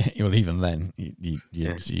 Well, even then,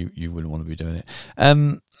 you wouldn't want to be doing it.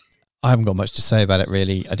 I haven't got much to say about it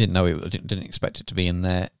really. I didn't know it. I didn't expect it to be in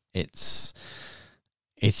there. It's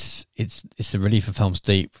it's the relief of Helm's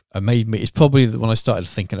Deep. It's probably when I started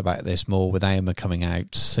thinking about this more with Aomer coming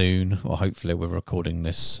out soon, or hopefully we're recording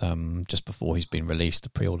this just before he's been released. The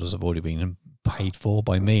pre-orders have already been paid for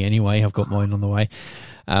by me anyway. I've got mine on the way.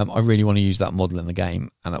 I really want to use that model in the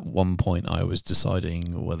game, and at one point I was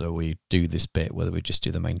deciding whether we do this bit, whether we just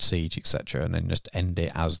do the main siege, etc., and then just end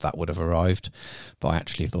it as that would have arrived. But I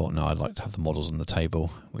actually thought, no, I'd like to have the models on the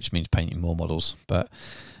table, which means painting more models. But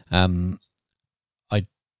I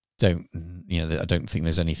don't think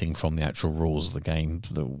there's anything from the actual rules of the game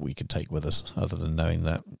that we could take with us, other than knowing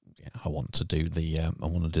that I want to do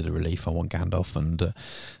the relief. I want Gandalf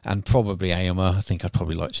and probably Aomer. I think I'd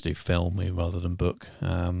probably like to do film rather than book,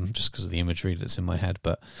 just because of the imagery that's in my head.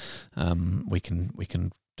 But we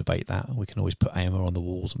can debate that. We can always put Aomer on the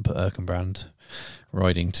walls and put Erkenbrand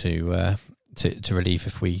riding to relief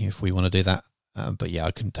if we want to do that. But yeah,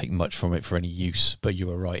 I couldn't take much from it for any use. But you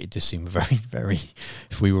were right; it just seemed very, very.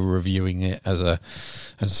 If we were reviewing it as a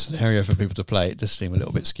scenario for people to play, it just seemed a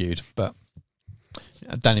little bit skewed. But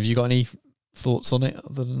Dan, have you got any thoughts on it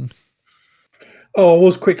other than? Oh, I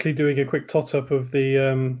was quickly doing a quick tot up of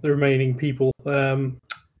the remaining people from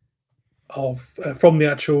the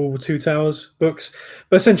actual Two Towers books.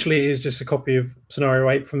 But essentially, it is just a copy of Scenario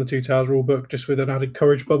 8 from the Two Towers rule book, just with an added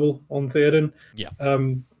courage bubble on Theoden. Yeah.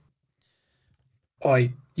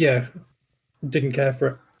 I didn't care for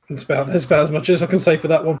it. It's about as much as I can say for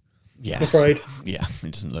that one. Yeah, I'm afraid. Yeah,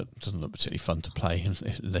 it doesn't look particularly fun to play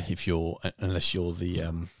unless you're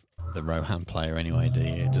the Rohan player anyway. Do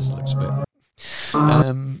you? It just looks a bit.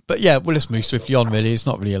 But yeah, well, let's move swiftly on. Really, it's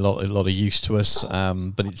not really a lot of use to us,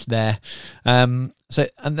 but it's there. So,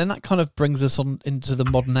 and then that kind of brings us on into the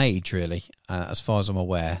modern age, really. As far as I'm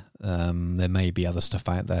aware, there may be other stuff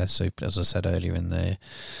out there. So, as I said earlier in the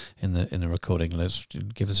recording, let's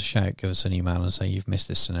give us a shout, give us an email, and say you've missed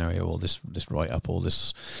this scenario or this write up or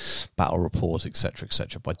this battle report, etc.,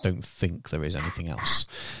 etc. But I don't think there is anything else.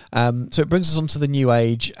 So it brings us on to the new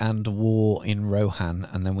age and war in Rohan,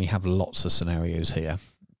 and then we have lots of scenarios here.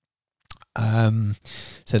 So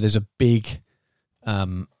there's a big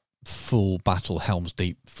full battle Helm's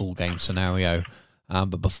Deep full game scenario,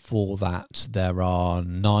 but before that there are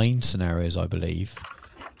 9 scenarios, I believe.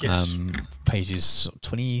 Yes. Pages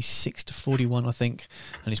 26 to 41, I think,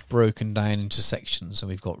 and it's broken down into sections. So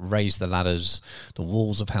we've got raise the ladders, the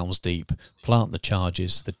walls of Helm's Deep, plant the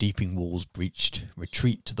charges, the deeping walls breached,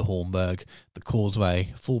 retreat to the Hornburg, the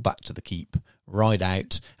causeway, fall back to the keep, ride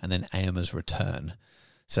out, and then Aomer's return.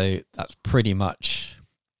 So that's pretty much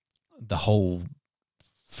the whole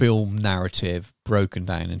film narrative broken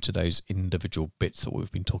down into those individual bits that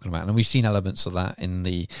we've been talking about, and we've seen elements of that in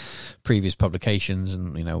the previous publications,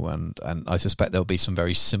 and and I suspect there'll be some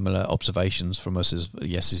very similar observations from us as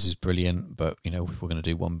yes, this is brilliant, but if we're going to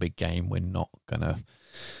do one big game, we're not going to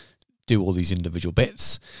do all these individual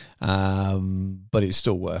bits, but it's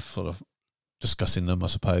still worth sort of discussing them, I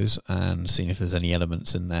suppose, and seeing if there's any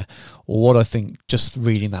elements in there. Or what I think just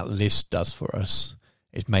reading that list does for us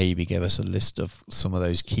is maybe give us a list of some of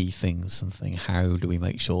those key things and think, how do we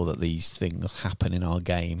make sure that these things happen in our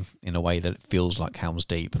game in a way that it feels like Helm's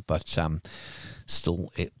Deep, but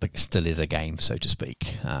still is a game, so to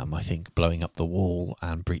speak. I think blowing up the wall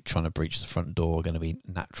and trying to breach the front door are going to be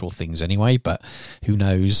natural things anyway, but who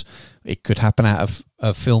knows? It could happen out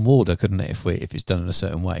of film order, couldn't it, if it's done in a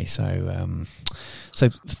certain way? So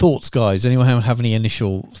thoughts, guys. Anyone have any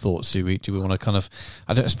initial thoughts? Do we want to kind of?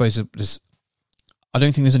 I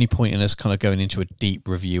don't think there's any point in us kind of going into a deep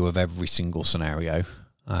review of every single scenario,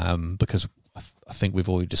 because I think we've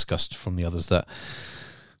already discussed from the others that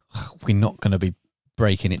we're not going to be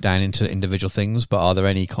breaking it down into individual things. But are there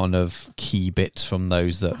any kind of key bits from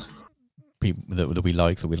those that we'd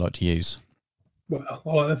like to use? Well, I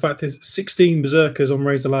like the fact there's 16 berserkers on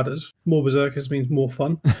Raise the Ladders. More berserkers means more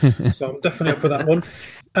fun. So I'm definitely up for that one.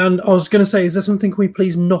 And I was going to say, is there something can we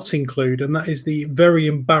please not include? And that is the very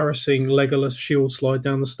embarrassing Legolas shield slide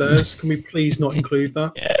down the stairs. Can we please not include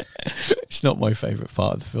that? It's not my favourite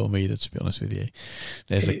part of the film either, to be honest with you.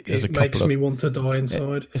 It makes me want to die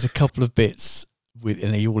inside. There's a couple of bits,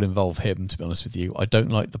 and they all involve him, to be honest with you. I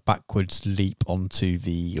don't like the backwards leap onto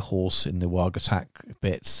the horse in the Warg-attack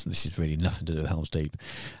bits. This is really nothing to do with Helm's Deep.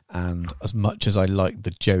 And as much as I like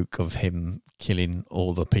the joke of him killing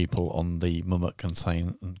all the people on the Mumuk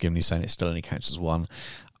and Gimli saying it still only counts as one,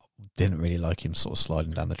 didn't really like him sort of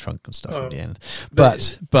sliding down the trunk and stuff at the end.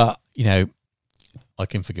 But I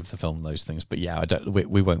can forgive the film those things, but yeah, I don't.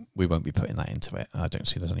 We won't be putting that into it. I don't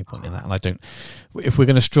see there's any point in that, and I don't. If we're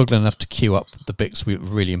going to struggle enough to queue up the bits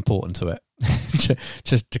really important to it,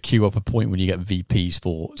 to queue up a point when you get VPs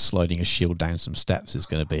for sliding a shield down some steps is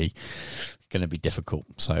going to be difficult.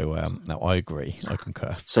 So no, I agree. I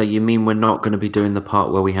concur. So you mean we're not going to be doing the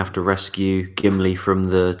part where we have to rescue Gimli from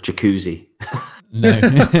the jacuzzi? No,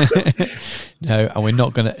 no,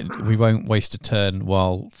 and we won't waste a turn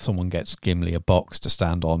while someone gets Gimli a box to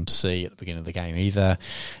stand on to see at the beginning of the game either.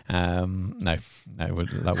 No,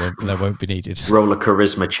 that won't be needed. Roll a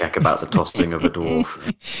charisma check about the tossing of a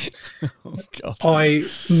dwarf. Oh, God. I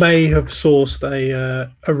may have sourced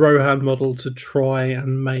a Rohan model to try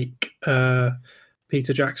and make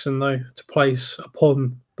Peter Jackson, though, to place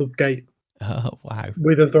upon the gate. Oh, wow.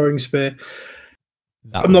 With a throwing spear.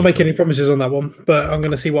 I'm not making any promises on that one, but I'm going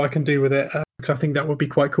to see what I can do with it, because I think that would be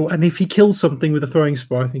quite cool. And if he kills something with a throwing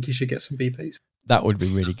spear, I think he should get some VPs. That would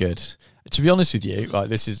be really good. To be honest with you, like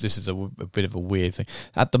this is a bit of a weird thing.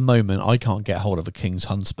 At the moment, I can't get hold of a King's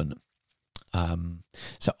Huntsman.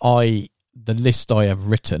 So the list I have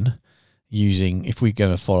written using, if we go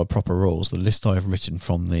and follow proper rules, the list I have written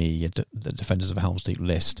from the Defenders of Helm's Deep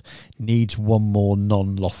list needs one more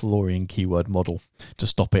non-Lothlorien keyword model to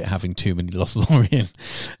stop it having too many Lothlorien.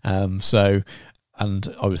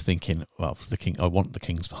 And I was thinking, well, I want the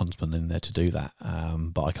King's Huntsman in there to do that,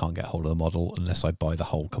 but I can't get hold of the model unless I buy the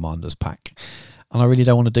whole Commander's pack. And I really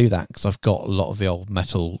don't want to do that because I've got a lot of the old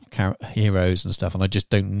metal heroes and stuff, and I just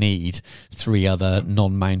don't need 3 other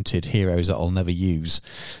non-mounted heroes that I'll never use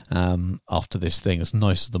after this thing, as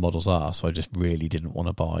nice as the models are. So I just really didn't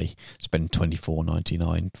want to spend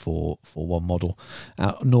 $24.99 for one model.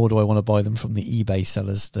 Nor do I want to buy them from the eBay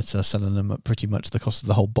sellers that are selling them at pretty much the cost of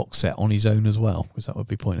the whole box set on his own as well, because that would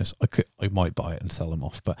be pointless. I might buy it and sell them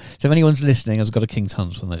off. But so if anyone's listening has got a King's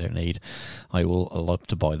Huntsman they don't need, I'd love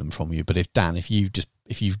to buy them from you. But if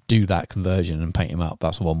you do that conversion and paint him up,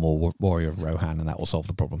 that's one more Warrior of Rohan, and that will solve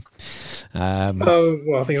the problem.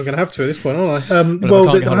 Well, I think I'm going to have to at this point, aren't I?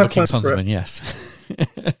 I have King's Huntsman, yes.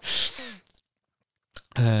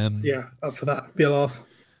 Yeah, up for that. Be a laugh.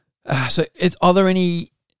 So, are there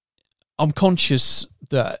any? I'm conscious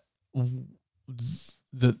that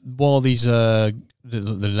while these are the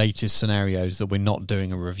latest scenarios, that we're not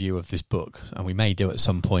doing a review of this book, and we may do at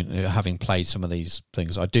some point, having played some of these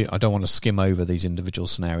things. I don't want to skim over these individual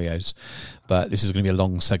scenarios, but this is going to be a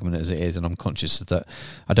long segment as it is, and I'm conscious that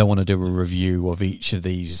I don't want to do a review of each of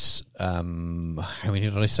these. How many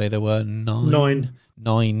did I say there were?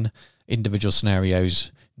 9 individual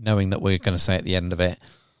scenarios, knowing that we're going to say at the end of it,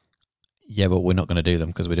 yeah, but we're not going to do them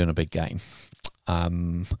because we're doing a big game.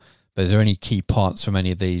 But is there any key parts from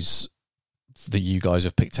any of these that you guys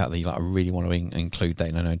have picked out that you I really want to include there?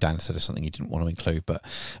 And I know Dan said there's something you didn't want to include, but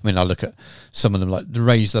I mean, I look at some of them, like the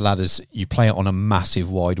Raise the Ladders. You play it on a massive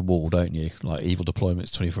wide wall, don't you? Like Evil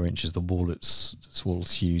Deployment's 24 inches. The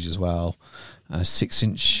wall's huge as well. 6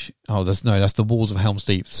 inch. Oh, that's the Walls of Helm's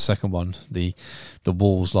Deep. The second one. The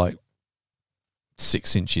wall's like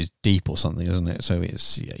 6 inches deep or something, isn't it? So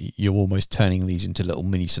you're almost turning these into little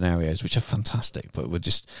mini scenarios, which are fantastic, but were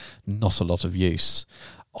just not a lot of use.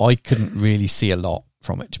 I couldn't really see a lot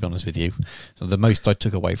from it, to be honest with you. So the most I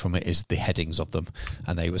took away from it is the headings of them,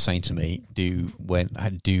 and they were saying to me,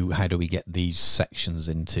 how do we get these sections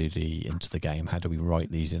into the game? How do we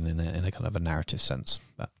write these in a kind of a narrative sense?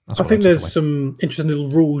 I think there's some interesting little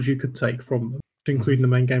rules you could take from them to include in the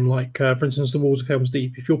main game, like for instance, the Walls of Helm's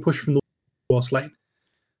Deep. If you're pushed from the last lane,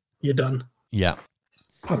 you're done. Yeah,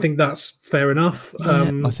 I think that's fair enough.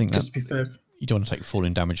 I think just to be fair. You don't want to take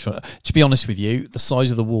falling damage. To be honest with you, the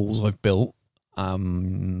size of the walls I've built,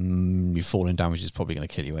 your falling damage is probably going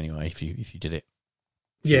to kill you anyway if you did it.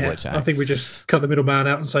 Yeah, I think we just cut the middleman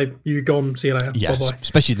out and say, you gone, see you later. Yeah, bye-bye.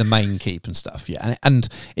 Especially the main keep and stuff. Yeah, and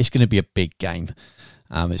it's going to be a big game.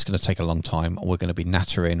 It's going to take a long time. We're going to be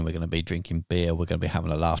nattering. We're going to be drinking beer. We're going to be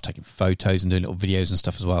having a laugh, taking photos and doing little videos and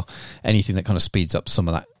stuff as well. Anything that kind of speeds up some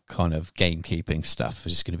of that kind of gamekeeping stuff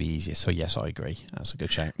is just going to be easier. So yes, I agree. That's a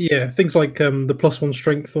good shout. Yeah, things like the +1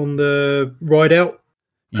 strength on the ride out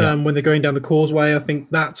when they're going down the causeway. I think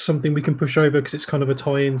that's something we can push over because it's kind of a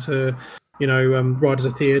tie into, Riders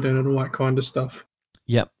of Theoden and all that kind of stuff.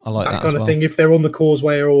 Yep, I like that kind of thing. If they're on the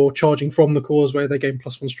causeway or charging from the causeway, they gain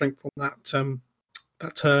 +1 strength on that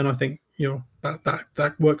turn. I think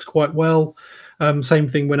that works quite well. Same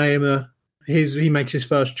thing when Aemir he makes his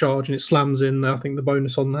first charge and it slams in. I think the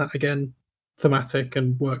bonus on that again, thematic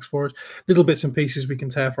and works for us. Little bits and pieces we can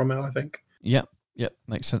tear from it, I think. Yep,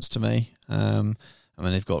 makes sense to me. And I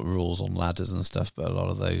mean, they've got rules on ladders and stuff, but a lot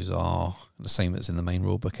of those are the same as in the main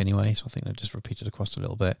rulebook anyway. So I think they're just repeated across a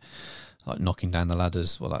little bit, like knocking down the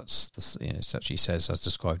ladders. Well, it actually says as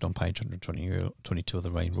described on page 122 of the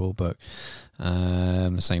main rulebook.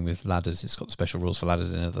 Same with ladders; it's got the special rules for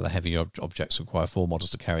ladders in it. That the heavy objects require 4 models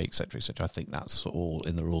to carry, etc., etc. I think that's all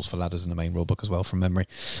in the rules for ladders in the main rulebook as well, from memory.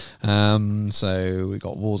 So we've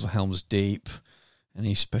got Walls of Helm's Deep.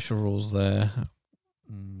 Any special rules there?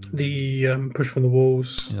 The push from the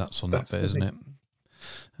walls. Yeah, that's on that bit, isn't it?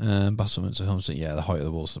 Battlements of Helm's Deep. Yeah, the height of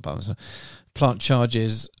the walls. The battlements. Plant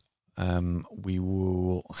charges. We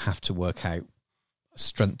will have to work out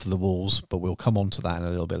strength of the walls, but we'll come on to that in a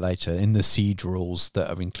little bit later. In the siege rules that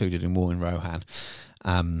are included in War in Rohan,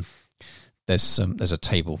 there's a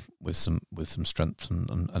table with some strength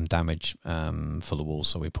and damage for the walls,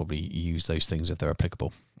 so we probably use those things if they're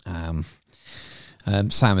applicable. Sam,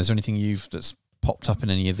 is there anything that's popped up in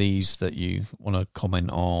any of these that you want to comment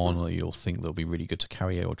on, or you'll think that'll be really good to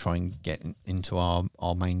carry or try and get into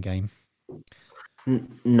our main game?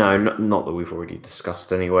 No, not that we've already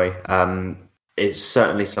discussed anyway. It's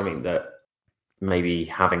certainly something that maybe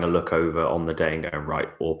having a look over on the day and going, right,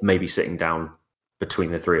 or maybe sitting down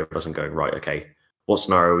between the three of us and going, right, okay, what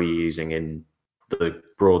scenario are we using in the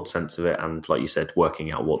broad sense of it? And like you said,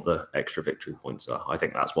 working out what the extra victory points are. I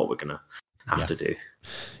think that's what we're going to have to do.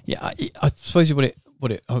 Yeah, I suppose what it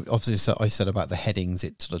obviously, I said about the headings,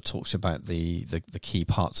 it sort of talks about the key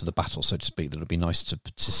parts of the battle, so to speak, that would be nice to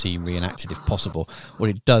see reenacted if possible. What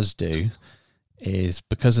it does do is,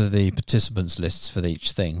 because of the participants lists for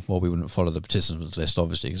each thing, well, we wouldn't follow the participants list,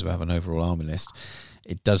 obviously, because we have an overall army list.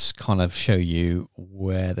 It does kind of show you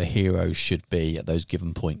where the heroes should be at those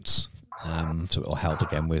given points. So it'll help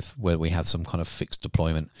again with where we have some kind of fixed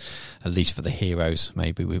deployment, at least for the heroes.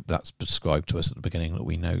 Maybe that's described to us at the beginning that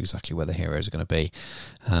we know exactly where the heroes are going to be.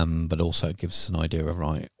 But also it gives us an idea of,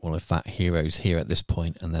 right, well, if that hero's here at this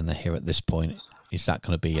point and then they're here at this point, is that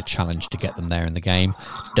going to be a challenge to get them there in the game?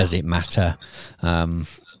 Does it matter? Et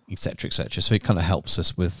cetera, et cetera. So it kind of helps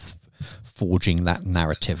us with forging that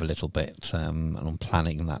narrative a little bit, and on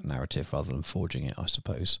planning that narrative rather than forging it, I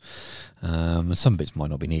suppose. And some bits might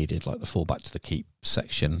not be needed, like the fallback to the keep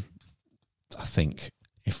section. I think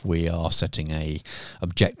if we are setting a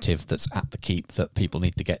objective that's at the keep that people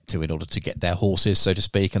need to get to in order to get their horses, so to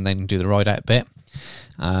speak, and then do the ride out bit,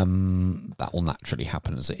 that will naturally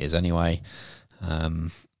happen as it is anyway.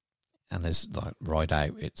 And there's like ride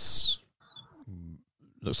out,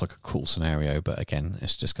 looks like a cool scenario, but again,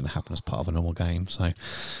 it's just going to happen as part of a normal game. So,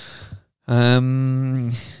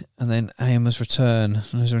 and then Aomer's Return.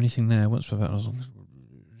 Is there anything there? No,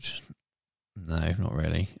 not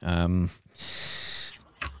really.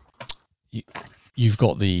 You've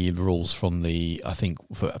got the rules from the, I think,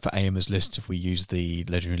 for Aomer's list, if we use the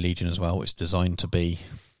Legendary Legion as well, it's designed to be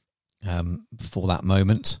for that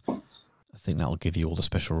moment. I think that'll give you all the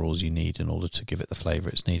special rules you need in order to give it the flavour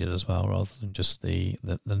it's needed as well, rather than just the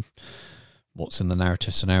what's in the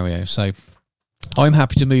narrative scenario. So I'm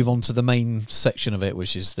happy to move on to the main section of it,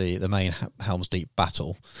 which is the main Helm's Deep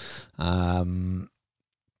battle.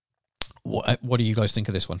 What do you guys think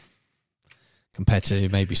of this one compared to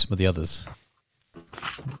maybe some of the others?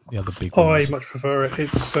 The other big ones. I much prefer it.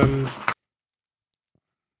 It's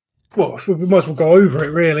well, we might as well go over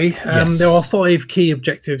it, really. Yes. There are 5 key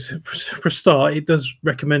objectives. For a start, it does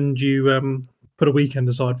recommend you put a weekend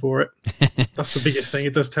aside for it. That's the biggest thing.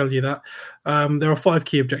 It does tell you that. There are 5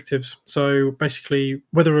 key objectives. So basically,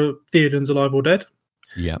 whether Theoden's alive or dead,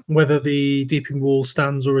 whether the Deeping Wall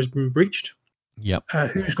stands or has been breached,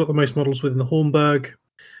 who's got the most models within the Hornburg,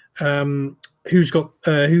 who's got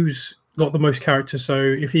the most characters. So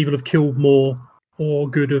if Evil have killed more, or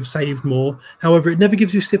Good have saved more. However, it never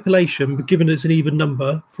gives you a stipulation, but given it's an even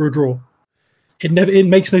number for a draw, it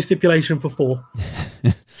makes no stipulation for 4.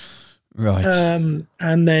 Right.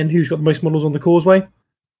 And then who's got the most models on the Causeway?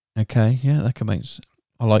 Okay, yeah, that can make.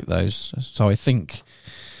 I like those. So I think,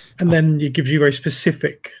 and then it gives you very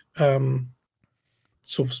specific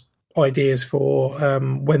sort of ideas for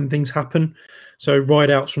when things happen. So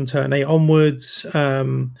ride outs from turn 8 onwards.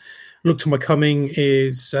 Look to My Coming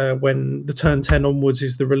is when the turn 10 onwards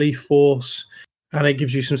is the relief force, and it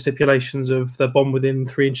gives you some stipulations of the bomb within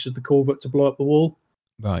 3 inches of the culvert to blow up the wall.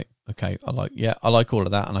 Right. Okay. I like all of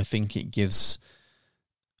that, and I think it gives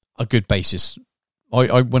a good basis.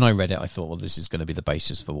 I when I read it, I thought, well, this is going to be the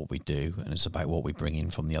basis for what we do, and it's about what we bring in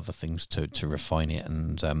from the other things to refine it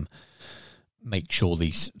and make sure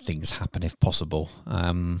these things happen if possible.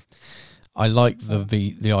 I like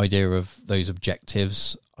the idea of those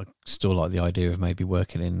objectives. I still like the idea of maybe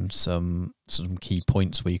working in some key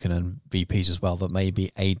points where you can earn VPs as well that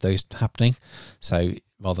maybe aid those happening. So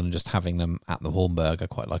rather than just having them at the Hornburg, I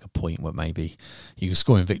quite like a point where maybe you can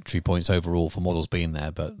score in victory points overall for models being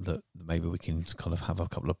there, but that maybe we can kind of have a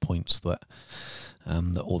couple of points that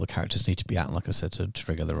all the characters need to be at, like I said, to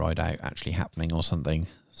trigger the ride out actually happening or something.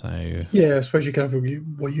 So yeah, I suppose you can have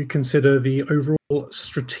what you consider the overall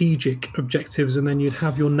strategic objectives, and then you'd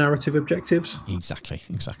have your narrative objectives. Exactly.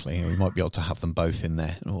 We might be able to have them both in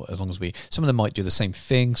there, or as long as some of them might do the same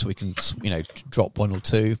thing, so we can drop one or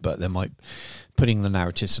two, but they might putting the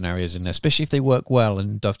narrative scenarios in there, especially if they work well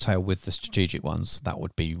and dovetail with the strategic ones. That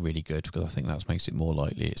would be really good, because I think that makes it more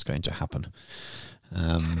likely it's going to happen.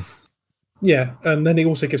 Yeah, and then it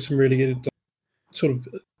also gives some really good sort of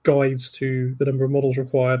guides to the number of models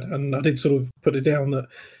required, and I did sort of put it down that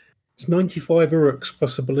it's 95 Uruks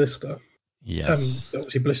plus a ballista. Yes.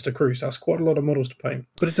 Obviously Ballista Crew, so that's quite a lot of models to paint.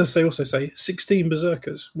 But it does also say 16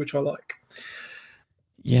 Berserkers, which I like.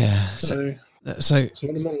 Yeah. So it's a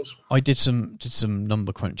lot of models. I did some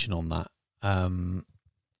number crunching on that. I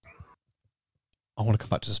want to come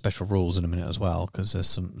back to the special rules in a minute as well, because there's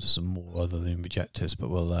some more other than objectives, but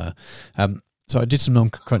we'll so I did some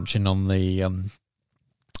number crunching on the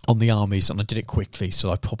armies, and I did it quickly, so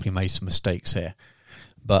I probably made some mistakes here.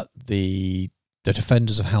 But the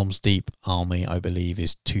Defenders of Helm's Deep army, I believe,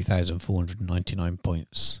 is 2,499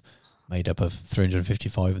 points, made up of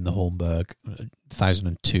 355 in the Hornburg,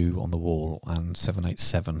 1,002 on the wall, and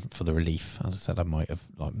 787 for the relief. As I said, I might have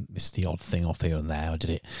missed the odd thing off here and there. I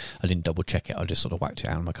didn't double check it. I just sort of whacked it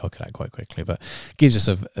out on my calculator quite quickly. But it gives us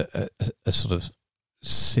a sort of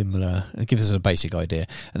similar. It gives us a basic idea.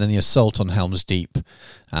 And then the Assault on Helm's Deep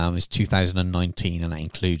is 2,019, and that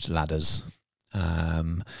includes ladders.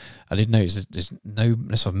 I did notice that there's no,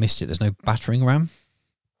 unless I've missed it, there's no battering ram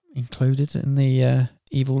included in the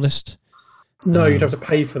evil list. No, you'd have to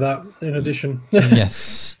pay for that in addition.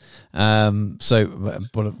 Yes. So,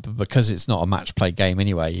 but because it's not a match play game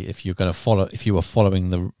anyway, if you were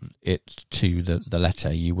following it to the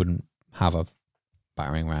letter, you wouldn't have a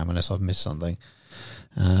battering ram unless I've missed something.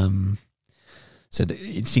 So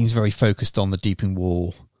it seems very focused on the deeping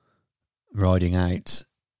wall, riding out,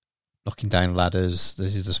 knocking down ladders.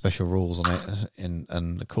 This is the special rules on it,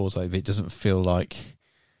 and the cause of it doesn't feel like,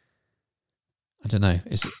 I don't know.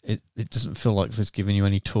 It doesn't feel like it's giving you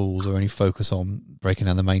any tools or any focus on breaking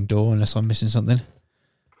down the main door, unless I'm missing something.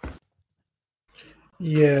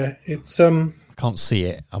 Yeah, it's I can't see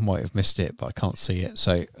it. I might have missed it, but I can't see it.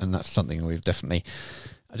 So, and that's something we've definitely.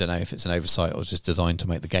 I don't know if it's an oversight or just designed to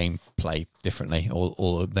make the game play differently,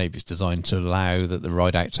 or maybe it's designed to allow the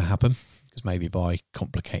ride out to happen. Because maybe by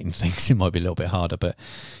complicating things, it might be a little bit harder. But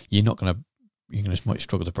you might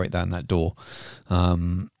struggle to break down that door.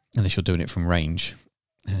 Unless you're doing it from range.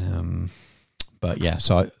 But yeah,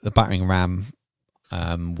 so the battering ram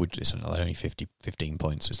it's only 15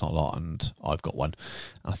 points, so it's not a lot, and I've got one.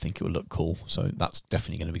 I think it would look cool, so that's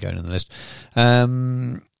definitely going to be going on the list.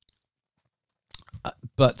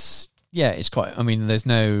 But yeah, it's quite, I mean, there's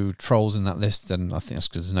no trolls in that list, and I think that's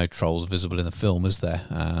because there's no trolls visible in the film, is there?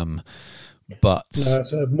 But no,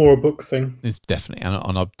 it's more a book thing. It's definitely,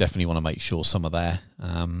 and I definitely want to make sure some are there.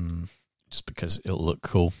 Just because it'll look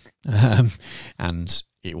cool, and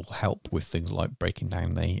it will help with things like breaking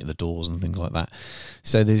down the doors and things like that.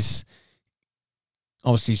 So there's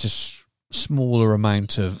obviously just smaller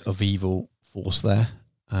amount of evil force there.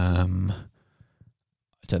 I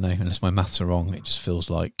don't know, unless my maths are wrong, it just feels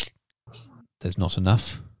like there's not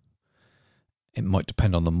enough. It might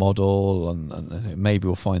depend on the model, and maybe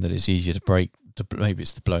we'll find that it's easier to break. Maybe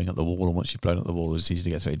it's the blowing up the wall, and once you've blown up the wall, it's easy to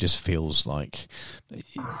get through. It just feels like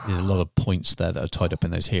there's a lot of points there that are tied up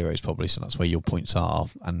in those heroes, probably, so that's where your points are,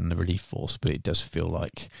 and the relief force. But it does feel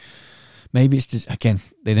like maybe it's just, again,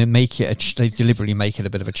 they deliberately make it a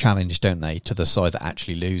bit of a challenge, don't they, to the side that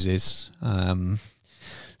actually loses,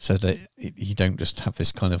 so that you don't just have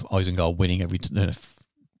this kind of Isengard winning every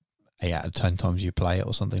 8 out of 10 times you play it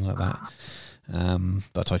or something like that.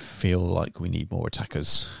 But I feel like we need more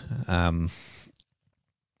attackers.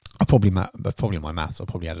 Probably my maths, I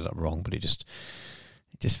probably added up wrong, but it just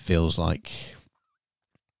feels like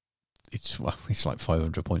it's like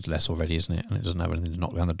 500 points less already, isn't it? And it doesn't have anything to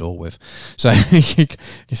knock down the door with. So it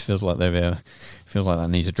just feels like that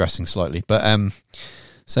needs addressing slightly. But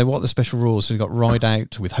so what are the special rules? So we've got ride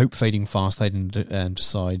out with hope fading fast, they didn't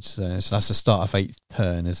decide. So that's the start of 8th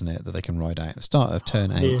turn, isn't it? That they can ride out. The start of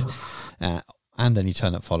turn 8. Yeah. And any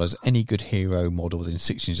turn that follows, any good hero model within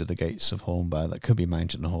 6 inches of the gates of Hornburg that could be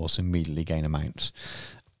mounted on a horse immediately gain a mount.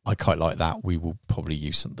 I quite like that. We will probably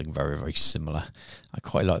use something very, very similar. I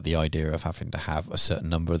quite like the idea of having to have a certain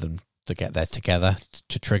number of them to get there together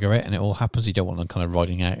to trigger it, and it all happens. You don't want them kind of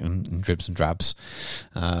riding out in dribs and drabs.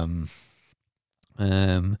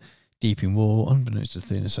 Deep in war, unbeknownst to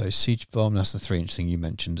thin. So siege bomb, that's the 3-inch thing you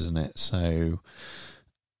mentioned, isn't it? So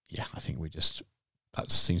yeah, I think that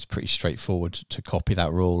seems pretty straightforward to copy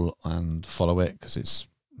that rule and follow it, because it's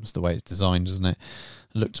the way it's designed, isn't it?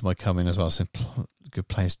 Look to my coming as well. So good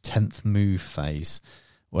players 10th move phase.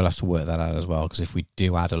 We'll have to work that out as well, because if we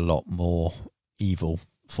do add a lot more evil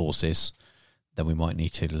forces, then we might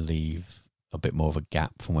need to leave a bit more of a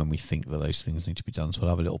gap from when we think that those things need to be done. So we'll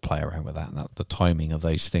have a little play around with that, and the timing of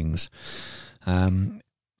those things. You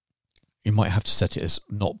might have to set it as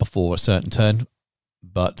not before a certain turn,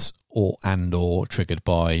 but or triggered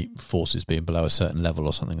by forces being below a certain level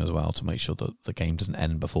or something as well, to make sure that the game doesn't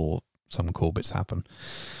end before some core bits happen.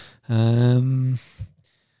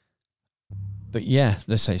 But yeah,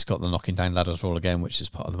 let's say it's got the knocking down ladders rule again, which is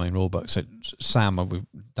part of the main rule book. So Sam,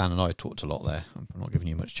 Dan and I talked a lot there. I'm not giving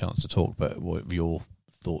you much chance to talk, but what are your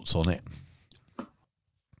thoughts on it?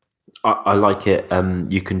 I like it.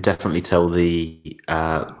 You can definitely tell the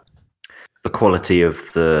quality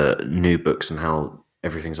of the new books and how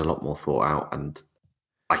everything's a lot more thought out. And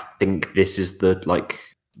I think this is the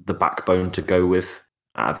backbone to go with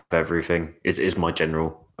out of everything. Is my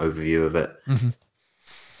general overview of it. Mm-hmm.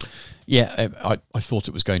 Yeah, I thought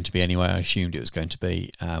it was going to be anyway. I assumed it was going to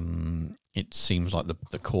be. It seems like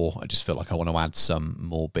the core. I just feel like I want to add some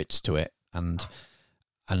more bits to it, and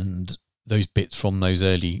those bits from those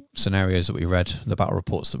early scenarios that we read, the battle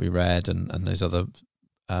reports that we read, and those other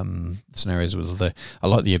scenarios with I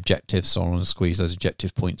like the objectives, so I want to squeeze those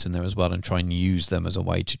objective points in there as well and try and use them as a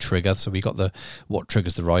way to trigger. So we got what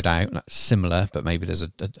triggers the ride out. That's similar, but maybe there's a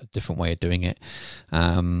different way of doing it.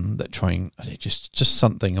 Just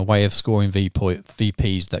something, a way of scoring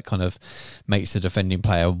VPs that kind of makes the defending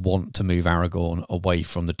player want to move Aragorn away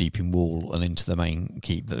from the deeping wall and into the main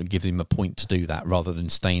keep, that gives him a point to do that, rather than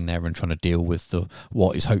staying there and trying to deal with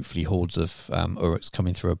what is hopefully hordes of Uruks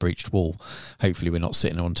coming through a breached wall. Hopefully we're not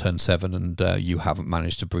sitting on turn 7 and you haven't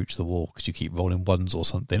managed to breach the wall because you keep rolling ones or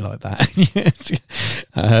something like that.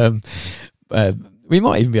 We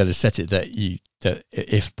might even be able to set it that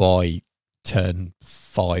if by turn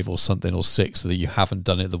 5 or something, or 6, that you haven't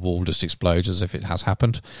done it, the wall just explodes as if it has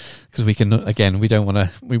happened, because we can, again, we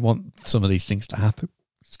want some of these things to happen,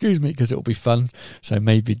 because it'll be fun. So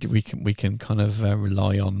maybe we can kind of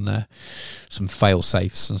rely on some fail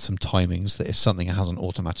safes and some timings, that if something hasn't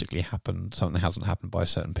automatically happened, something hasn't happened by a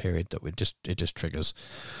certain period, that it just triggers.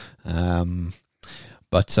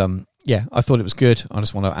 Yeah, I thought it was good. I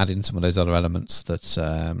just want to add in some of those other elements that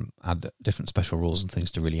add different special rules and things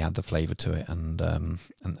to really add the flavour to it, and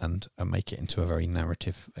make it into a very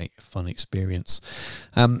narrative, fun experience.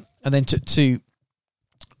 And then to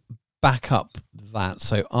back up that,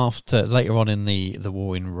 so after later on in the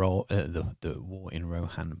War in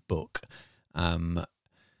Rohan book,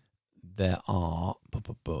 there are,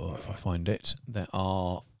 if I find it, there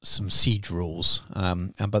are some siege rules,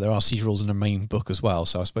 but there are siege rules in the main book as well.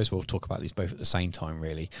 So I suppose we'll talk about these both at the same time,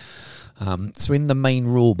 really. So in the main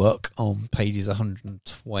rule book, on pages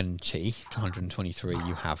 120 to 123,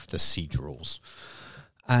 you have the siege rules,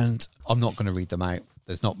 and I'm not going to read them out.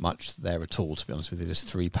 There's not much there at all, to be honest with you. There's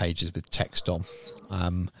 3 pages with text on,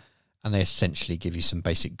 and they essentially give you some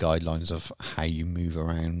basic guidelines of how you move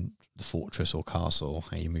around the fortress or castle,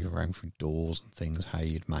 how you move around through doors and things, how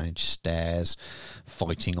you'd manage stairs,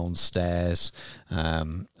 fighting on stairs,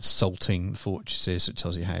 assaulting fortresses. It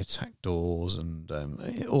tells you how to attack doors and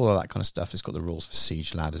all of that kind of stuff. It's got the rules for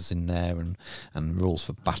siege ladders in there, and rules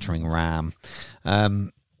for battering ram.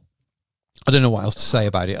 I don't know what else to say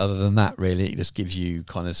about it other than that, really. It just gives you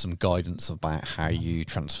kind of some guidance about how you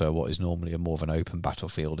transfer what is normally more of an open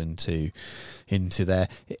battlefield into there.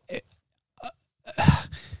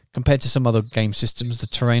 Compared to some other game systems, the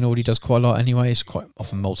terrain already does quite a lot anyway. It's quite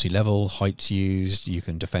often multi-level, heights used. You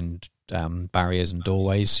can defend barriers and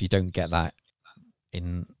doorways. So you don't get that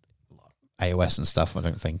in AOS and stuff, I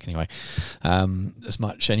don't think, anyway, as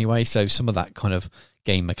much anyway. So some of that kind of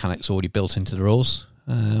game mechanics already built into the rules.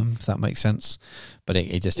 If that makes sense, but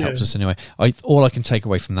it just helps us anyway. All I can take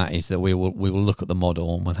away from that is that we will look at the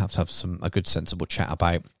model, and we'll have to have a good sensible chat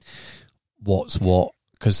about what's what,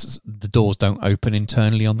 because the doors don't open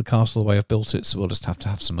internally on the castle the way I've built it. So we'll just have to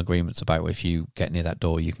have some agreements about if you get near that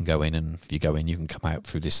door, you can go in, and if you go in, you can come out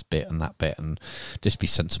through this bit and that bit, and just be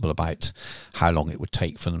sensible about how long it would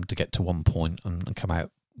take for them to get to one point and come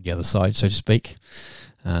out the other side, so to speak.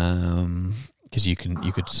 Because you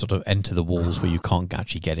could sort of enter the walls where you can't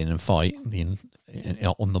actually get in and fight.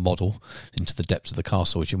 on the model into the depths of the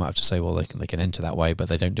castle, which you might have to say, well, they can enter that way, but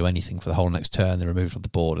they don't do anything for the whole next turn. They're removed from the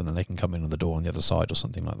board, and then they can come in on the door on the other side or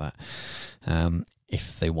something like that.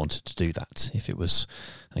 If they wanted to do that, if it was,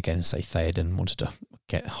 again, say Theoden wanted to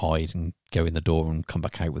hide and go in the door and come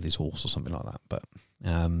back out with his horse or something like that. But I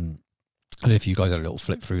don't know if you guys had a little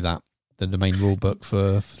flip through that. The main rule book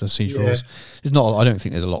for the siege rules. It's not. I don't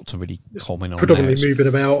think there's a lot to really comment on. Predominantly moving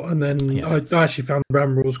about, and then I actually found the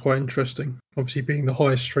ram rules quite interesting. Obviously, being the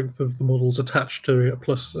highest strength of the models attached to it,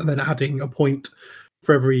 plus, and then adding a point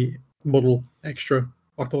for every model extra.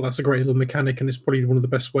 I thought that's a great little mechanic, and it's probably one of the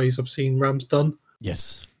best ways I've seen rams done.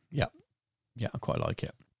 Yes. Yeah. I quite like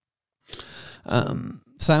it.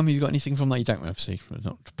 Sam, have you got anything from that? You don't, obviously,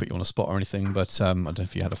 not to put you on a spot or anything, but I don't know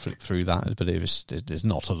if you had a flip through that, but there's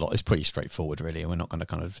not a lot. It's pretty straightforward, really, and we're not going to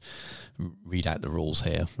kind of read out the rules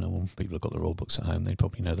here. People have got the rule books at home; they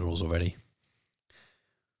probably know the rules already.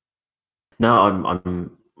 No,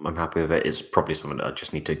 I'm happy with it. It's probably something that I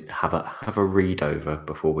just need to have a read over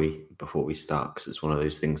before we start, because it's one of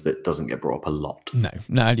those things that doesn't get brought up a lot. No,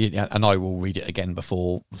 and I will read it again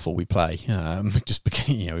before we play. Just because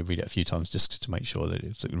we read it a few times just to make sure that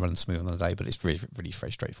it runs smooth on the day. But it's really, really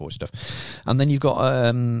very straightforward stuff. And then you've got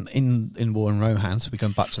in War and Rohan. So we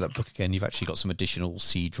come back to that book again. You've actually got some additional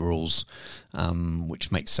siege rules,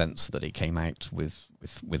 which makes sense that it came out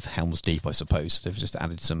with Helm's Deep, I suppose. They've just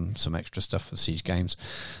added some extra stuff for siege games,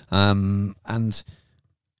 and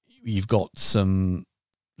you've got some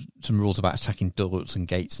rules about attacking doors and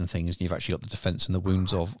gates and things. And you've actually got the defense and the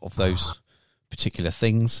wounds of those particular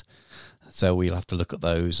things. So we'll have to look at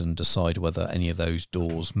those and decide whether any of those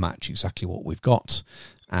doors match exactly what we've got,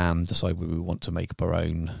 and decide whether we want to make up our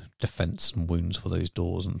own defense and wounds for those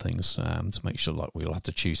doors and things, to make sure like we'll have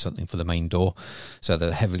to choose something for the main door. So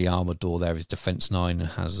the heavily armoured door there is defense 9 and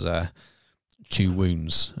has 2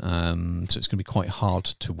 wounds. So it's going to be quite hard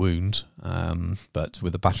to wound, but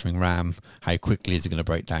with the battering ram, how quickly is it going to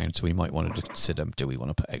break down? So we might want to consider, do we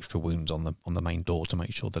want to put extra wounds on the main door to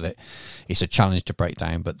make sure that it's a challenge to break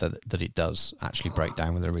down, but that it does actually break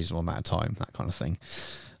down within a reasonable amount of time, that kind of thing.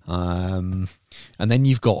 And then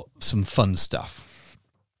you've got some fun stuff.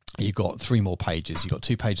 You've got 3 more pages. You've got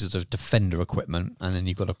 2 pages of defender equipment, and then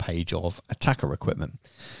you've got a page of attacker equipment.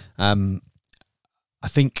 I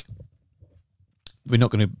think we're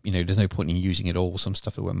not going to, there's no point in using it all. Some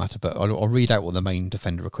stuff that won't matter, but I'll read out what the main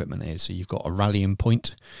defender equipment is. So you've got a rallying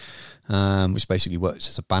point, which basically works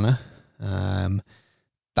as a banner.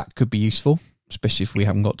 That could be useful, especially if we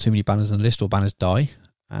haven't got too many banners on the list or banners die.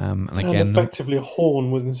 And again, effectively a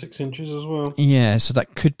horn within 6 inches as well. Yeah, so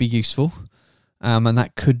that could be useful. And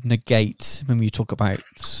that could negate, when you talk about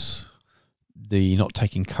the not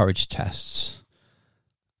taking courage tests,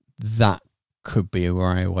 that could be a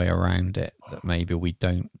way around it, that maybe we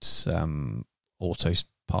don't auto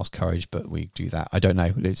pass courage, but we do that. I don't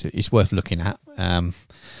know. It's worth looking at.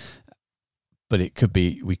 But it could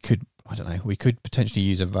be, we could potentially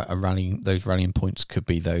use a rallying. Those rallying points could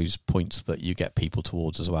be those points that you get people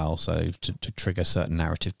towards as well, so to trigger certain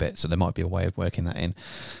narrative bits. So there might be a way of working that in.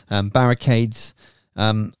 Barricades,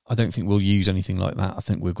 I don't think we'll use anything like that. I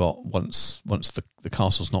think we've got, once the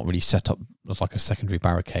castle's not really set up like a secondary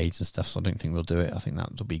barricades and stuff, so I don't think we'll do it. I think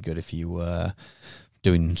that will be good if you were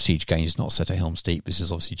doing siege games not set at Helm's Deep. This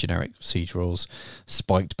is obviously generic siege rules.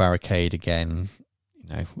 Spiked barricade, again,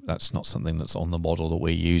 that's not something that's on the model that we're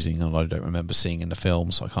using, and I don't remember seeing in the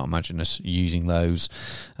film, so I can't imagine us using those.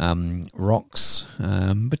 Rocks,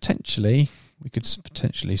 potentially we could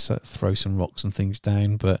throw some rocks and things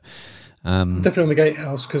down, but definitely on the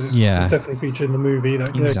gatehouse, because it's definitely featured in the movie.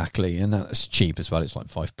 Exactly, and that's cheap as well. It's like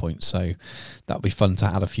 5 points, so that'll be fun to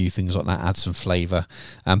add a few things like that, add some flavour.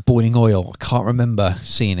 Boiling oil, I can't remember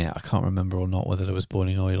seeing it. I can't remember or not whether there was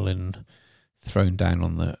boiling oil thrown down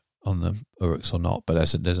on the Uruks or not, but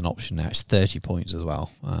there's an option now. It's 30 points as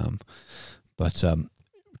well, but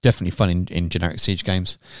definitely fun in generic siege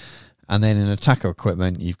games. And then in attacker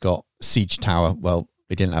equipment, you've got siege tower. Well,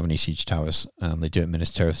 they didn't have any siege towers. They do at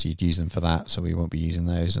Minas Tirith, so you'd use them for that, so we won't be using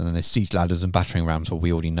those. And then there's siege ladders and battering rams. Well,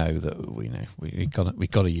 we already know that we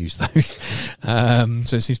got to use those.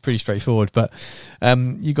 So it seems pretty straightforward. But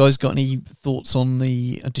you guys got any thoughts on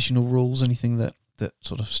the additional rules? Anything that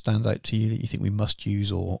sort of stands out to you that you think we must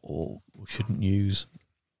use or shouldn't use?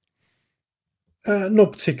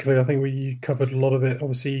 Not particularly. I think we covered a lot of it.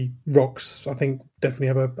 Obviously, rocks, I think, definitely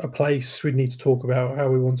have a place. We need to talk about how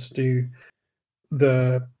we want to do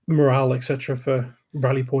the morale, etc., for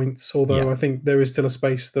rally points. Although I think there is still a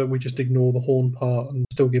space that we just ignore the horn part and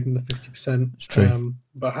still give them the 50%. It's true.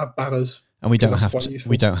 But have banners. And we don't That's have quite to. useful.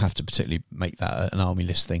 We don't have to particularly make that an army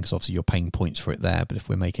list thing, because obviously you're paying points for it there. But if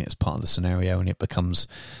we're making it as part of the scenario and it becomes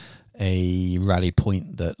a rally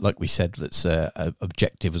point that, like we said, that's a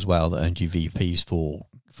objective as well, that earns you VPs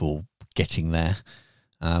for getting there.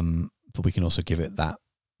 But we can also give it that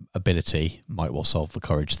ability, might well solve the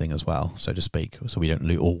courage thing as well, so to speak. So we don't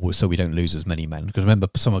lose as many men. Because remember,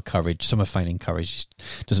 some are feigning courage.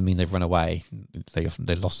 Doesn't mean they've run away.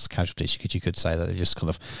 They lost as casualties. Because you could say that they're just kind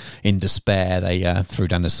of in despair. They threw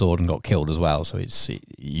down the sword and got killed as well. So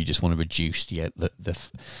you just want to reduce the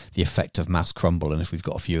effect of mass crumble. And if we've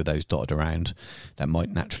got a few of those dotted around, that might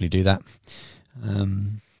naturally do that.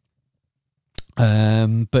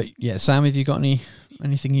 But yeah, Sam, have you got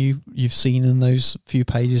anything you've seen in those few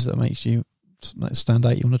pages that makes you stand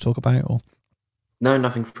out, you want to talk about? Or No,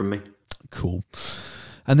 nothing from me. Cool.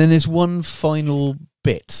 And then there's one final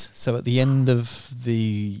bit. So at the end of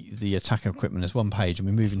the attack equipment, there's one page, and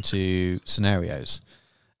we move into scenarios.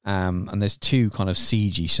 And there's two kind of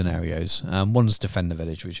siegey scenarios. One's Defend the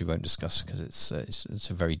Village, which we won't discuss because it's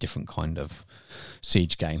a very different kind of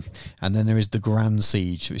siege game. And then there is the Grand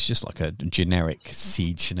Siege, which is just like a generic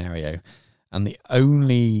siege scenario. And the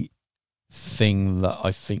only thing that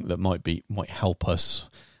I think that might help us,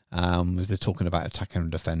 if they're talking about attacker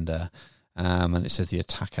and defender, and it says the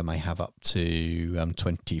attacker may have up to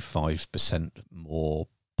 25% more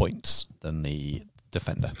points than the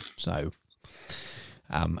defender. So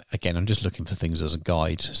again, I'm just looking for things as a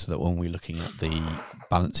guide, so that when we're looking at the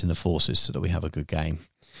balancing the forces, so that we have a good game,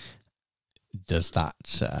 does that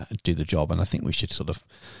do the job? And I think we should sort of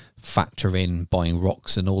factor in buying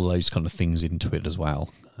rocks and all those kind of things into it as well.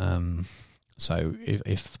 So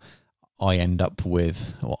if I end up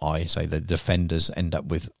with, or I say the defenders end up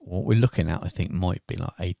with, what we're looking at, I think might be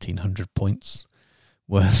like 1,800 points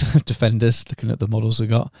worth of defenders. Looking at the models we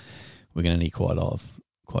got, we're going to need quite a lot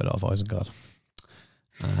of Isengard.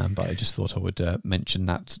 But I just thought I would mention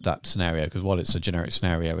that scenario, because while it's a generic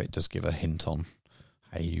scenario, it does give a hint on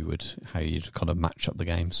how you'd kind of match up the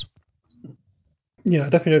games. Yeah, I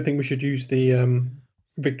definitely don't think we should use the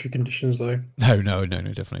victory conditions, though. No,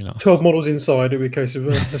 definitely not. 12 models inside, it'll be a case of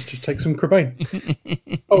let's just take some Crebain.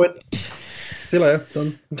 See you later,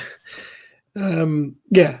 done.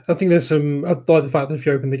 Yeah, I think there's some. I like the fact that if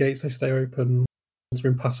you open the gates, they stay open. Walls are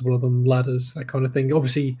impassable of them, ladders, that kind of thing.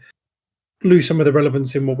 Obviously, lose some of the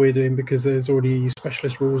relevance in what we're doing because there's already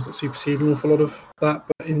specialist rules that supersede an awful lot of that.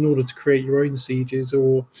 But in order to create your own sieges,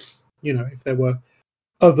 or if there were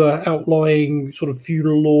other outlying sort of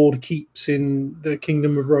feudal lord keeps in the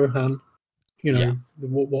kingdom of Rohan,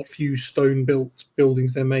 what few stone built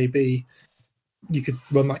buildings there may be, you could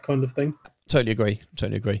run that kind of thing. Totally agree.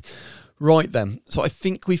 Right then, so I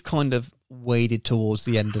think we've kind of waded towards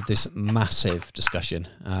the end of this massive discussion.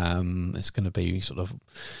 It's going to be sort of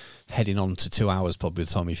heading on to 2 hours probably by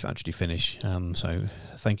the time we actually finish. So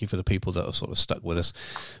thank you for the people that have sort of stuck with us.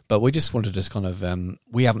 But we just wanted to kind of,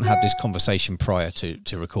 we haven't had this conversation prior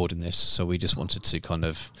to recording this, so we just wanted to kind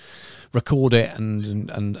of record it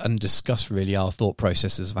and discuss really our thought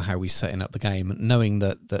processes for how we're setting up the game, knowing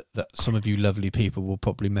that some of you lovely people will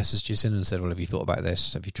probably message us in and said, well, have you thought about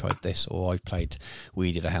this? Have you tried this? Or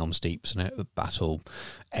we did a Helm's Deep battle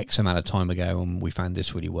X amount of time ago and we found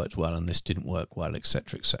this really worked well and this didn't work well,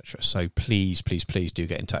 etc., etc. So please do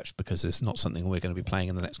get in touch, because it's not something we're going to be playing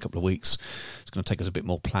in the next couple of weeks. It's going to take us a bit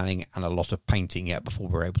more planning and a lot of painting yet before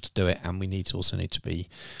we're able to do it, and we need to be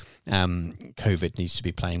COVID needs to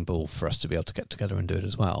be playing ball for us to be able to get together and do it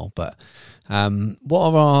as well. But what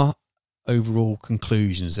are our overall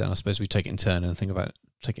conclusions then? I suppose we take it in turns and think about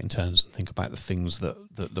the things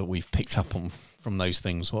that we've picked up on from those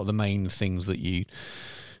things. What are the main things that you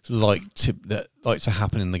like to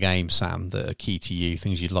happen in the game, Sam, that are key to you,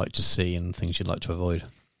 things you'd like to see and things you'd like to avoid?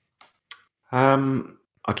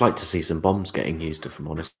 I'd like to see some bombs getting used, if I'm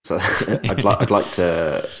honest. I'd like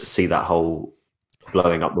to see that whole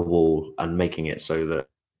blowing up the wall and making it so that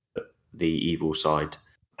the evil side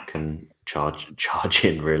can charge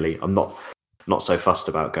in. Really, I'm not so fussed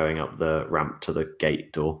about going up the ramp to the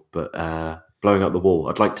gate door, but blowing up the wall.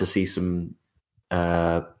 I'd like to see some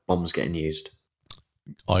bombs getting used.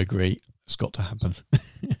 I agree. It's got to happen.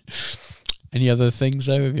 Any other things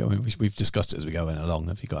though? I mean, we've discussed it as we go along.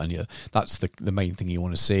 Have you got any? That's the main thing you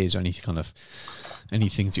want to see. Is there any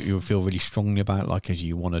things that you feel really strongly about, like as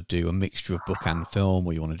you want to do a mixture of book and film,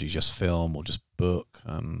 or you want to do just film or just book?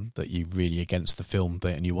 That you really against the film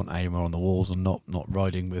bit and you want Aemir on the walls and not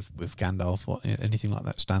riding with Gandalf? What, anything like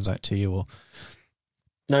that stands out to you? Or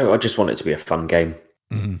no, I just want it to be a fun game.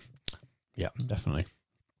 Mm-hmm. Yeah, definitely.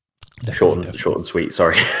 Short and sweet.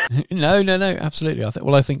 Sorry. No, absolutely.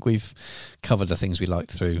 I think we've covered the things we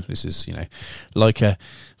liked through. This is, like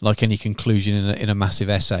any conclusion in a massive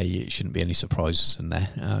essay. It shouldn't be any surprises in there.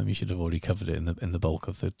 You should have already covered it in the bulk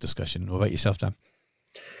of the discussion. What about yourself, Dan?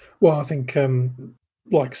 Well, I think,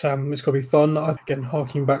 like Sam, it's got to be fun. Again,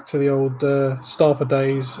 harking back to the old Starter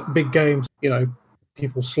days, big games.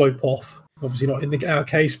 People slope off. Obviously, not in our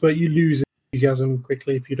case, but you lose enthusiasm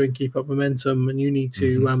quickly if you don't keep up momentum, and you need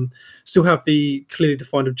to still have the clearly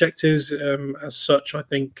defined objectives. As such, I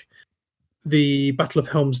think the Battle of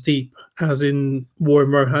Helm's Deep, as in War in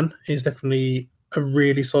Rohan, is definitely a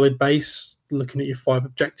really solid base, looking at your 5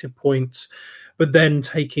 objective points, but then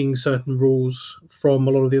taking certain rules from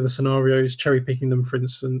a lot of the other scenarios, cherry picking them. For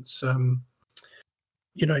instance,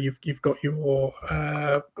 you've got your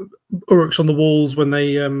Uruks on the walls. When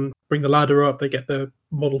they bring the ladder up, they get the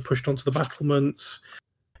model pushed onto the battlements.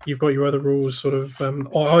 You've got your other rules, sort of.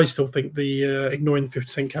 I still think the ignoring the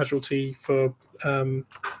 50% casualty for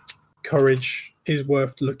courage is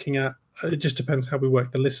worth looking at. It just depends how we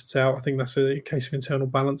work the lists out. I think that's a case of internal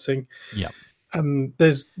balancing. Yeah.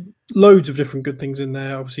 There's loads of different good things in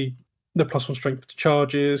there. Obviously, the +1 strength to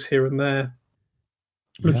charges here and there.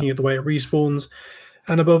 Looking at the way it respawns.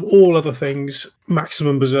 And above all other things,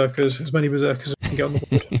 maximum berserkers. As many berserkers as we can get on the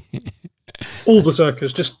board. All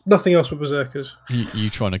berserkers, just nothing else but berserkers. You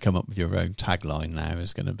trying to come up with your own tagline now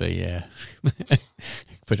is going to be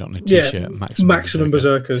put it on a t-shirt. Maximum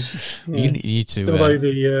berserkers. Yeah. You need to. Although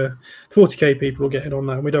the 40k people will get in on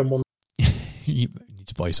that, and we don't want. You need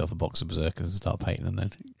to buy yourself a box of berserkers and start painting them.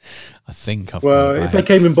 Then, I think I've. Well, if they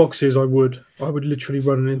came in boxes, I would literally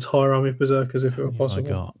run an entire army of berserkers if it were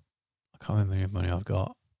possible. I can't remember how many money I've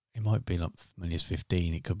got. It might be like as many as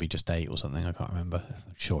 15. It could be just 8 or something. I can't remember.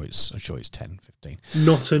 I'm sure it's 10, 15.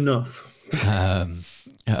 Not enough.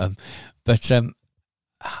 But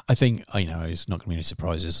I think it's not going to be any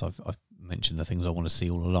surprises. I've mentioned the things I want to see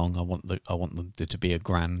all along. I want there to be a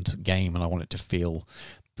grand game, and I want it to feel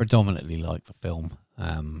predominantly like the film.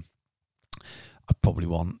 I probably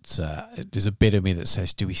want. There's a bit of me that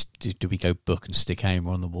says, do we go book and stick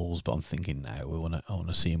Aimer on the walls? But I'm thinking no. I want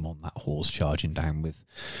to see him on that horse charging down with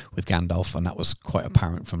Gandalf, and that was quite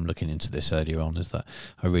apparent from looking into this earlier on. Is that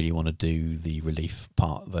I really want to do the relief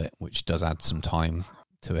part of it, which does add some time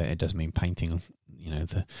to it. It does mean painting,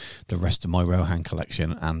 the rest of my Rohan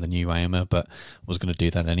collection and the new Aimer, but I was going to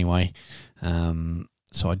do that anyway.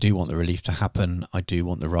 So I do want the relief to happen. I do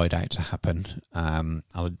want the ride out to happen.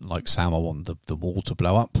 Like Sam, I want the wall to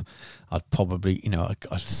blow up. I'd probably,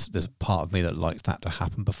 there's a part of me that likes that to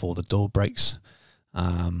happen before the door breaks.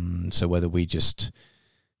 So whether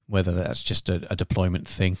that's just a deployment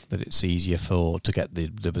thing, that it's easier to get the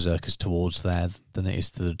berserkers towards there than it is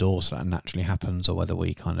to the door, so that naturally happens, or whether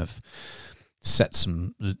we kind of set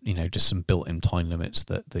some, just some built-in time limits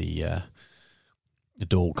that the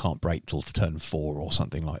door can't break till turn 4 or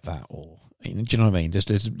something like that, or do you know what I mean?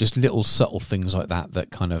 Just little subtle things like that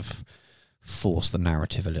kind of force the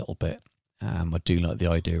narrative a little bit. I do like the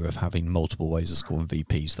idea of having multiple ways of scoring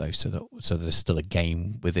VPs though, so there's still a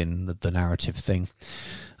game within the narrative thing,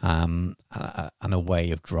 and a way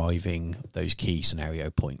of driving those key scenario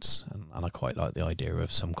points. And I quite like the idea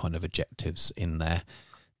of some kind of objectives in there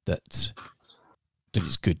that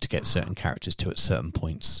it's good to get certain characters to at certain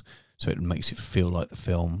points. So it makes it feel like the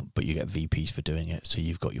film, but you get VPs for doing it. So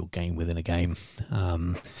you've got your game within a game.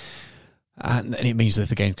 And it means that if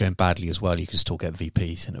the game's going badly as well, you can still get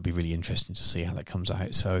VPs, and it'll be really interesting to see how that comes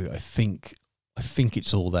out. So I think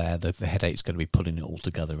it's all there. The headache's going to be putting it all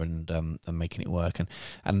together and making it work.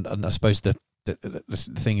 And I suppose the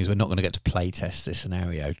thing is, we're not going to get to play test this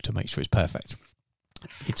scenario to make sure it's perfect.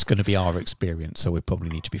 It's going to be our experience, so we probably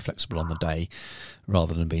need to be flexible on the day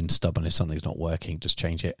rather than being stubborn. If something's not working, just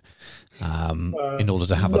change it in order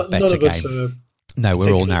to have a better game. No,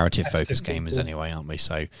 we're all narrative-focused gamers anyway, aren't we?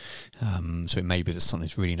 So it may be that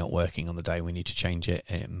something's really not working on the day. We need to change it.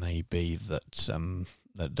 It may be that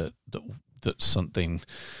that something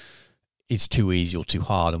is too easy or too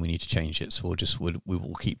hard, and we need to change it. So we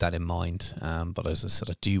will keep that in mind. But as I said,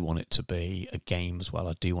 I do want it to be a game as well.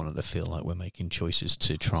 I do want it to feel like we're making choices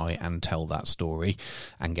to try and tell that story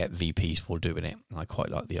and get VPs for doing it. And I quite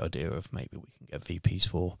like the idea of maybe we can get VPs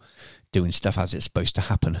for doing stuff as it's supposed to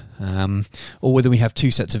happen, or whether we have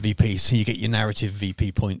 2 sets of VPs, so you get your narrative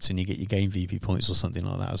VP points and you get your game VP points or something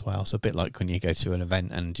like that as well. So a bit like when you go to an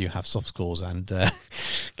event and you have soft scores and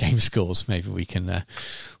game scores. Maybe we can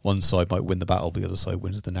one side might win the battle, but the other side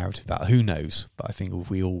wins the narrative battle. Who knows? But I think if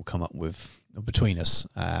we all come up with, between us,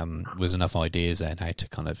 there's enough ideas there now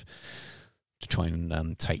to try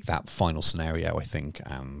and take that final scenario, I think,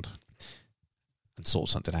 and sort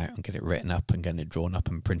something out and get it written up and getting it drawn up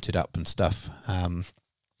and printed up and stuff. We'll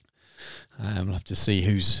have to see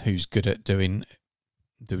who's good at doing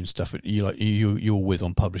stuff. You're Whiz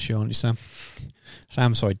on Publisher, aren't you, Sam?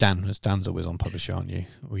 Sorry, Dan. Dan's a Whiz on Publisher, aren't you?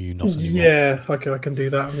 Or are you not anymore? Yeah, I can do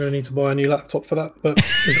that. I'm going to need to buy a new laptop for that, but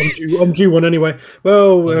I'm due one anyway.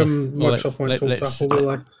 Well, Microsoft won't talk to Apple,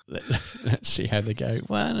 will they? Let's see how they go.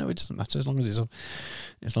 Well, no, it doesn't matter as long as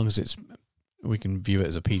it's we can view it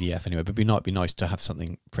as a PDF anyway. But it'd be nice to have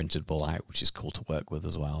something printable out, which is cool to work with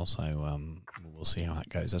as well. So we'll see how that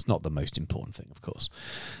goes. That's not the most important thing, of course.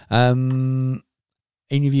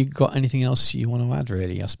 Any of you got anything else you want to add,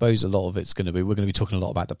 really? I suppose a lot of it's we're going to be talking a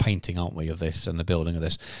lot about the painting, aren't we, of this and the building of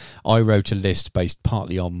this. I wrote a list based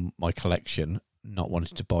partly on my collection, not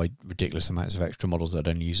wanting to buy ridiculous amounts of extra models that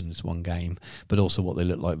I don't use in this one game, but also what they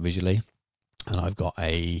look like visually. And I've got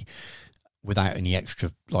without any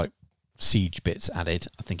extra, like, siege bits added,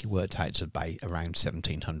 I think it worked out to around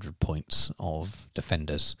 1,700 points of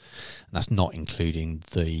defenders, and that's not including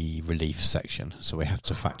the relief section, so we have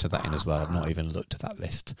to factor that in as well. I've not even looked at that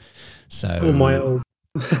list. So my elves.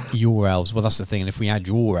 Your elves, well, that's the thing, and if we add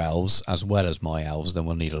your elves as well as my elves, then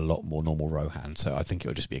we'll need a lot more normal Rohan. So I think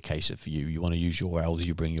it'll just be a case of you want to use your elves,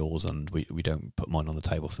 you bring yours, and we don't put mine on the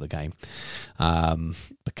table for the game,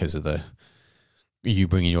 because of you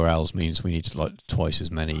bringing your elves means we need twice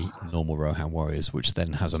as many normal Rohan warriors, which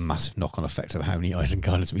then has a massive knock-on effect of how many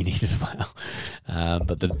Isengarders we need as well.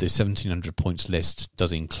 But the 1,700 points list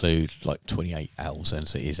does include 28 elves,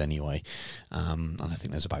 as it is anyway. And I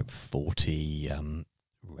think there's about 40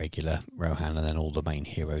 regular Rohan, and then all the main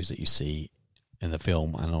heroes that you see in the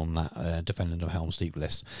film and on that Defendant of Helm's Deep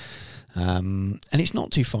list. And it's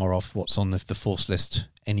not too far off what's on the Force list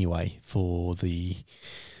anyway for the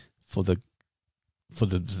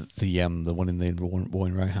one in the War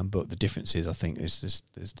in Rohan book. The difference is, I think, there's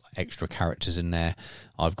extra characters in there.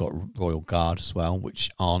 I've got Royal Guard as well, which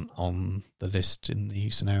aren't on the list in the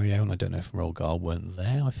scenario, and I don't know if Royal Guard weren't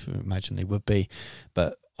there. I imagine they would be,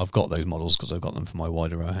 but I've got those models because I've got them for my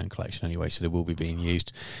wider Rohan collection anyway, so they will be being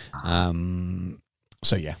used.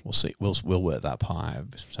 So yeah, we'll see. We'll work that part out.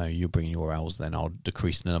 So you're bringing your elves, then I'll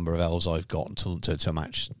decrease the number of elves I've got to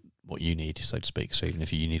match what you need, so to speak. So even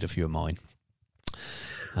if you need a few of mine.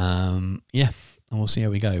 And we'll see how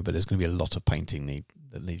we go, but there's going to be a lot of painting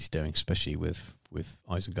that needs doing, especially with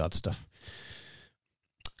Isengard stuff.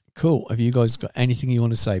 Cool. Have you guys got anything you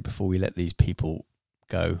want to say before we let these people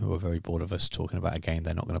go who are very bored of us talking about a game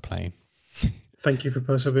they're not going to play? Thank you for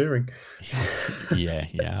persevering. Yeah.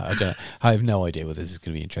 I have no idea whether this is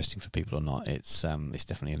going to be interesting for people or not. It's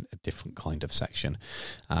definitely a different kind of section,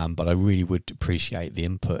 but I really would appreciate the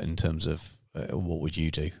input in terms of what would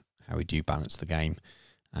you do. How would you balance the game?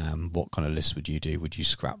 What kind of lists would you do? Would you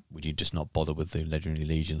scrap? Would you just not bother with the Legendary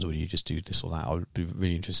Legions? Or would you just do this or that? I would be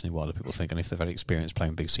really interested in what other people think. And if they've had experience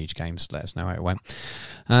playing big siege games, let us know how it went.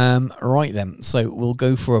 Right then, so we'll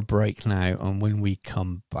go for a break now. And when we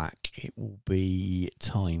come back, it will be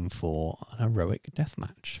time for an heroic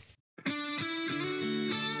deathmatch.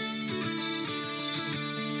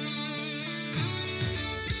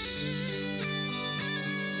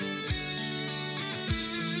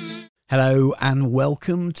 Hello and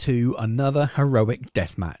welcome to another heroic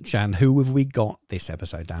deathmatch. And who have we got this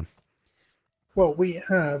episode, Dan? Well, we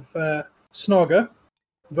have Snaga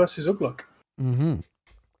versus Ugluk. Mm-hmm.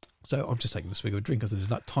 So I'm just taking a swig of a drink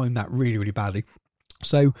because I timed that really, really badly.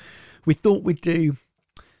 So we thought we'd do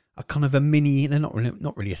a kind of a mini. They're not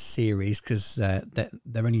really a series because they're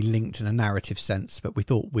only linked in a narrative sense. But we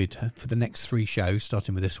thought we'd, for the next 3 shows,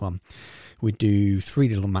 starting with this one, we'd do 3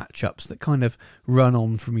 little matchups that kind of run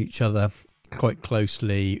on from each other quite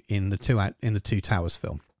closely in the Two Towers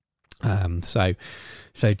film. So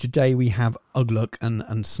today we have Ugluk and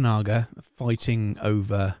Snaga fighting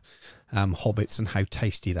over hobbits and how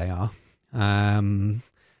tasty they are. And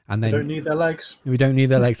then we don't need their legs. We don't need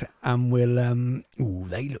their legs, and we'll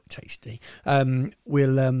they look tasty.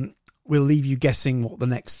 We'll leave you guessing what the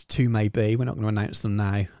next 2 may be. We're not going to announce them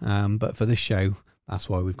now, but for this show, that's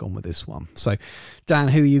why we've gone with this one. So, Dan,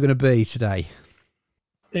 who are you going to be today?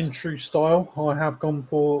 In true style, I have gone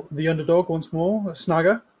for the underdog once more,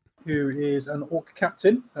 Snaga, who is an orc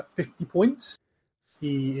captain at 50 points.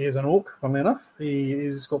 He is an orc, funnily enough. He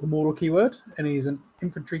has got the Mordor keyword, and he's an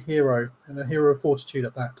infantry hero, and a hero of fortitude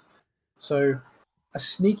at that. So, a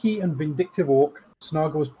sneaky and vindictive orc,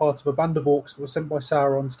 Snaga was part of a band of orcs that was sent by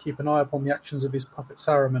Sauron to keep an eye upon the actions of his puppet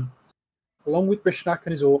Saruman. Along with Bishnak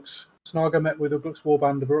and his orcs, Snaga met with Ugluk's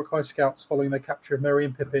warband of Uruk-hai scouts following their capture of Merry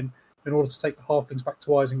and Pippin in order to take the halflings back to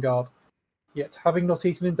Isengard. Yet, having not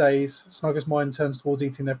eaten in days, Snaga's mind turns towards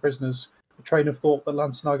eating their prisoners, a train of thought that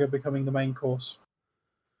lands Snaga becoming the main course.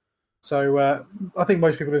 So I think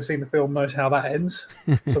most people who've seen the film knows how that ends.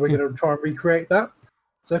 So we're going to try and recreate that.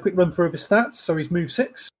 So a quick run through of his stats. So he's move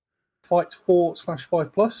 6, fight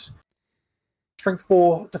 4/5+, strength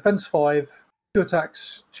 4, defense 5, 2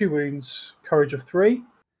 attacks, 2 wounds, courage of 3.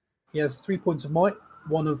 He has 3 points of might,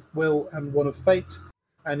 1 of will and 1 of fate,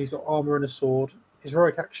 and he's got armor and a sword. His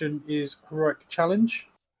heroic action is heroic challenge.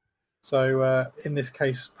 So in this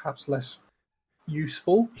case, perhaps less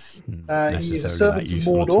useful. He is a servant to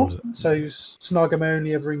Mordor, so Snaga may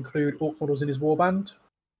only ever include orc models in his warband,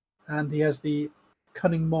 and he has the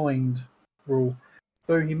Cunning Mind rule.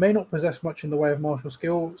 Though he may not possess much in the way of martial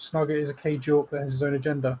skill, Snaga is a cage orc that has his own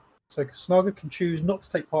agenda. So Snaga can choose not to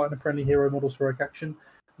take part in a friendly hero model's heroic action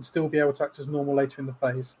and still be able to act as normal later in the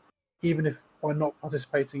phase. Even if by not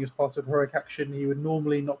participating as part of heroic action, he would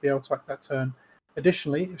normally not be able to act that turn.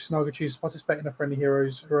 Additionally, if Snaga chooses to participate in a friendly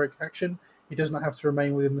hero's heroic action, he does not have to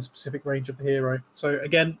remain within the specific range of the hero. So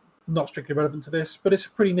again, not strictly relevant to this, but it's a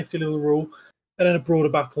pretty nifty little rule. And in a broader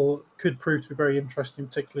battle, could prove to be very interesting,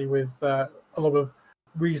 particularly with a lot of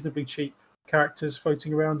reasonably cheap characters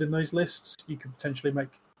floating around in those lists. You could potentially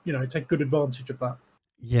take good advantage of that.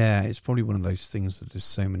 Yeah, it's probably one of those things that there's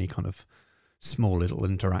so many kind of small little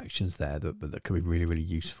interactions there that could be really, really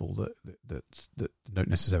useful that don't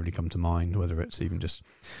necessarily come to mind, whether it's even just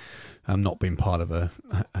not being part of an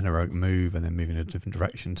heroic move and then moving in a different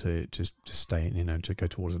direction to stay, to go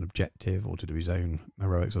towards an objective or to do his own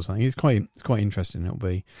heroics or something. It's quite interesting. It'll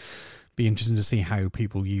be interesting to see how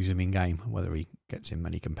people use him in game, whether he gets in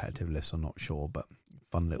many competitive lists, I'm not sure, but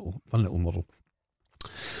fun little model.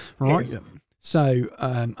 Right. Yeah. So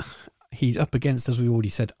he's up against, as we already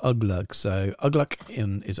said, Ugluk. So Ugluk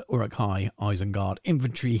is Uruk-hai Isengard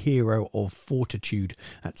infantry hero of fortitude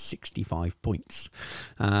at 65 points.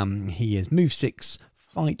 He is move 6,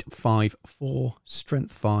 fight 5, 4,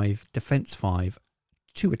 strength 5, defense 5,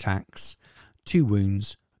 2 attacks, 2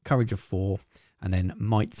 wounds, courage of 4, and then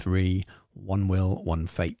might 3, 1 will, 1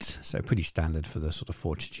 fate. So pretty standard for the sort of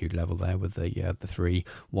fortitude level there with the 3,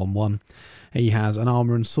 1, 1. He has an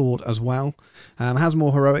armor and sword as well. Has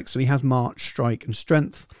more heroics, so he has march, strike, and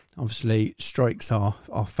strength. Obviously, strikes are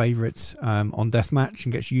our favourites on Deathmatch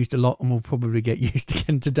and gets used a lot, and will probably get used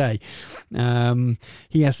again today.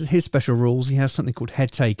 He has his special rules. He has something called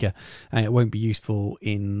Head Taker, and it won't be useful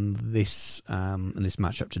in this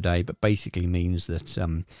matchup today, but basically means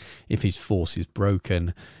that if his force is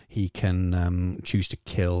broken, he can choose to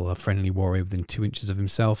kill a friendly warrior within 2 inches of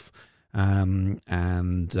himself, and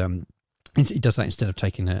he does that instead of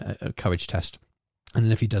taking a courage test. And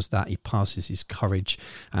then if he does that, he passes his courage,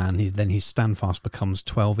 and then his standfast becomes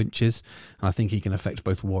 12 inches. And I think he can affect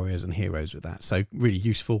both warriors and heroes with that. So really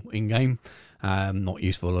useful in game. Not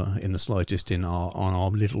useful in the slightest on our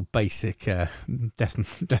little basic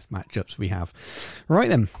death matchups we have. Right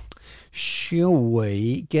then. Shall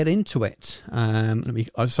we get into it?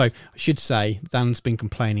 So I should say, Dan's been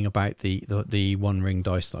complaining about the One Ring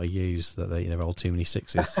dice that I use, that they roll too many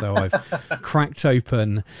 6s. So I've cracked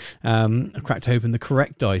open the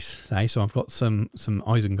correct dice today. So I've got some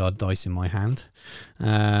Isengard dice in my hand.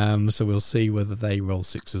 So we'll see whether they roll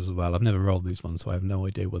 6s as well. I've never rolled these ones, so I have no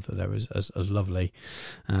idea whether they're as lovely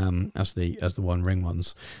as the One Ring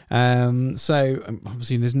ones. So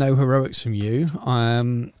obviously there's no heroics from you.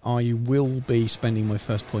 I will be spending my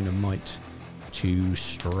first point of might to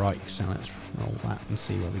strike. So let's roll that and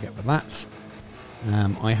see where we get with that.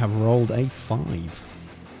 I have rolled a 5.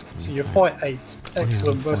 So you fight 8.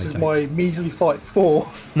 Excellent. Versus my measly fight 4.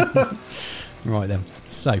 Right then.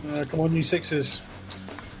 So come on, you 6s.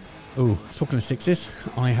 Oh, talking of 6s,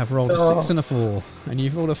 I have rolled a 6 and a 4, and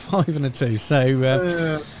you've rolled a 5 and a 2.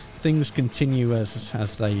 So things continue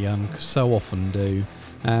as they so often do.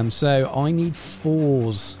 So I need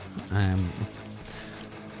 4s,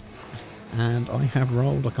 and I have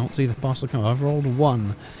rolled. I can't see the parcel come. I've rolled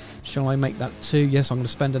 1. Shall I make that 2? Yes, I'm going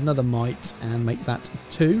to spend another might and make that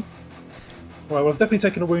 2. Well, I've definitely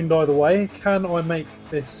taken a wound either way. Can I make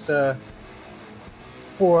this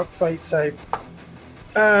 4-up fate save?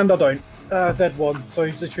 And I don't. Dead 1. So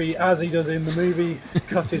literally, as he does in the movie,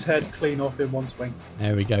 cut his head clean off in one swing.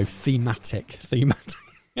 There we go. Thematic.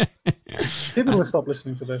 People will stop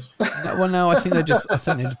listening to this. Well, no, I think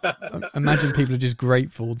imagine people are just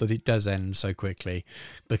grateful that it does end so quickly,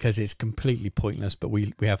 because it's completely pointless, but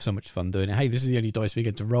we have so much fun doing it. Hey, this is the only dice we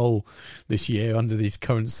get to roll this year under these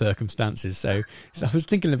current circumstances. So I was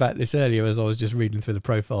thinking about this earlier as I was just reading through the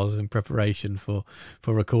profiles in preparation for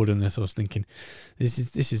recording this. I was thinking, this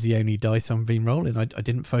is the only dice I've been rolling. I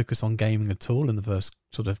didn't focus on gaming at all in the first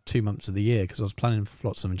sort of 2 months of the year, because I was planning for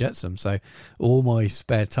Flotsam and Jetsam. So all my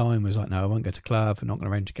spare time was like, no, I won't go to club. I'm not going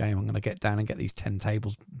to arrange a game. I'm going to get down and get these 10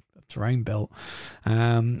 tables terrain built,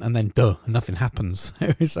 and then nothing happens.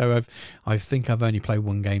 So I think I've only played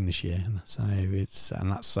one game this year, so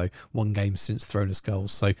that's one game since Throne of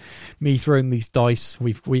Skulls. So me throwing these dice,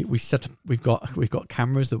 we've got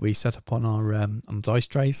cameras that we set up on our on dice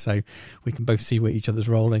trays, so we can both see what each other's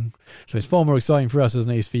rolling. So it's far more exciting for us,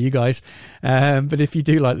 isn't it? It's for you guys. But if you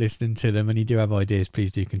do like listening to them and you do have ideas,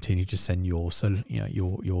 please do continue to send your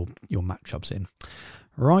matchups in.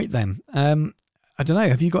 Right then, I don't know.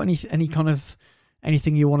 Have you got any kind of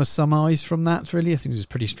anything you want to surmise from that? Really, I think it's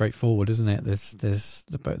pretty straightforward, isn't it? There's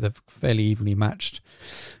they're fairly evenly matched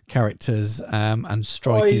characters, and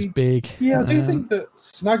Strike is big. Yeah, I do think that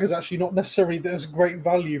Snagger's actually not necessarily there's great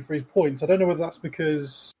value for his points. I don't know whether that's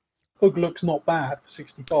because Hug looks not bad for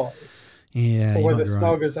 65. Yeah, or whether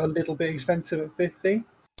Snagger's a little bit expensive at 50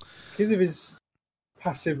 because of his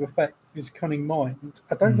passive effect, his Cunning Mind.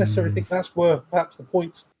 I don't necessarily think that's worth perhaps the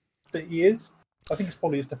points that he is. I think it's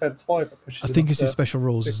probably his defense 5 that pushes. I think it's his special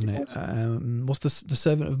rules, isn't it? What's the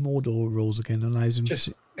Servant of Mordor rules again? Allows him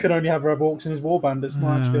just can only have orcs in his warband. It's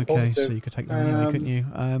not actually a positive. So you could take them anyway, couldn't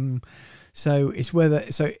you? So it's whether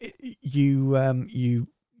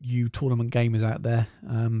you tournament gamers out there,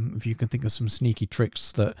 if you can think of some sneaky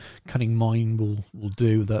tricks that Cunning Mind will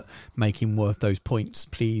do that make him worth those points,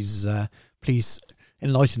 please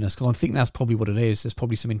enlighten us, because I think that's probably what it is. There's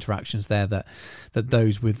probably some interactions there that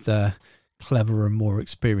those with cleverer and more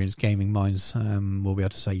experienced gaming minds will be able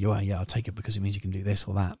to say, yeah, I'll take it because it means you can do this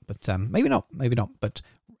or that. But maybe not. But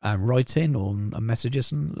write in or message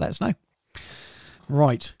us and let us know.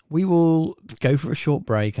 Right, we will go for a short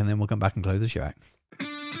break and then we'll come back and close the show out.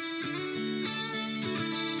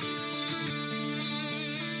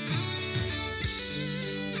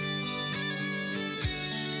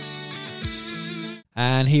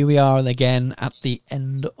 And here we are again at the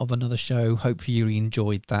end of another show. Hopefully you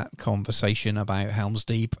enjoyed that conversation about Helm's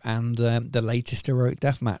Deep and the latest Heroic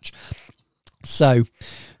Deathmatch. So,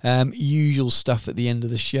 usual stuff at the end of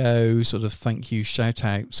the show, sort of thank you, shout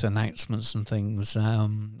outs, announcements and things.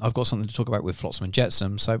 I've got something to talk about with Flotsam and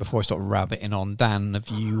Jetsam. So before I start rabbiting on, Dan, have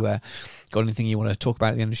you got anything you want to talk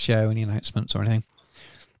about at the end of the show? Any announcements or anything?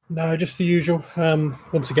 No, just the usual.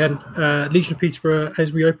 Once again, Legion of Peterborough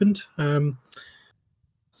has reopened.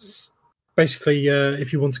 Basically,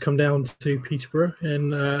 if you want to come down to Peterborough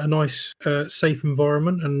in a nice, safe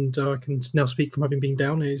environment, and I can now speak from having been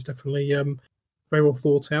down, it is definitely very well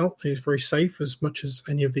thought out. It's very safe, as much as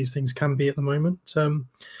any of these things can be at the moment.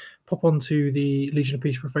 Pop onto the Legion of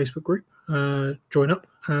Peterborough Facebook group, join up,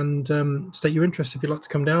 and state your interest if you'd like to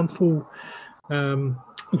come down. Full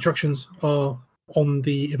instructions are on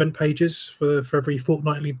the event pages for every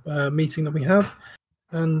fortnightly meeting that we have.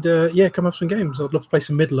 And come have some games. I'd love to play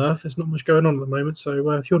some Middle Earth. There's not much going on at the moment, so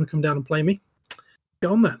if you want to come down and play me,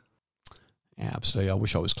 get on there. Yeah, absolutely. I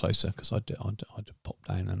wish I was closer because I'd pop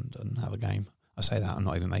down and have a game. I say that I'm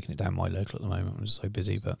not even making it down my local at the moment. I'm just so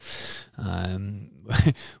busy. But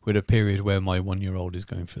with a period where my 1-year-old is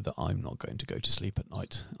going through that, I'm not going to go to sleep at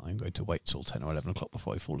night. I'm going to wait till 10 or 11 o'clock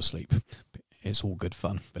before I fall asleep. It's all good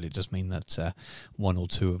fun, but it does mean that one or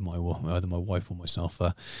two of either my wife or myself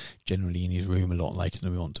are generally in his room a lot later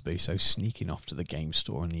than we want to be. So sneaking off to the game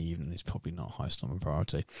store in the evening is probably not highest on my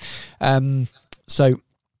priority. So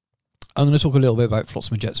I'm going to talk a little bit about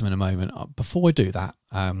Flotsam and Jetsam in a moment. Before I do that,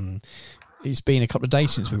 it's been a couple of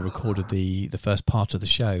days since we recorded the first part of the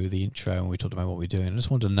show, the intro, and we talked about what we're doing. I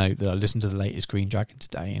just wanted to note that I listened to the latest Green Dragon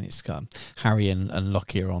today, and it's got Harry and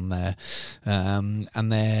Lockie are on there,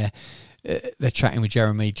 and they're chatting with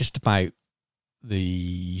Jeremy just about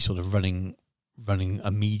the sort of running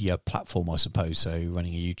a media platform, I suppose. So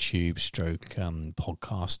running a YouTube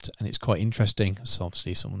podcast, and it's quite interesting. It's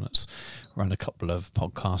obviously someone that's run a couple of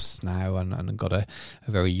podcasts now and got a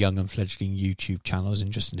very young and fledgling YouTube channel. It's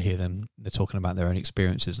interesting to hear them. They're talking about their own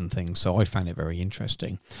experiences and things. So I found it very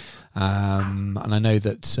interesting. And I know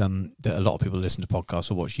that a lot of people who listen to podcasts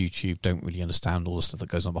or watch YouTube don't really understand all the stuff that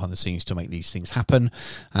goes on behind the scenes to make these things happen.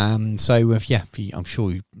 I'm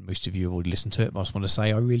sure most of you have already listened to it, but I just want to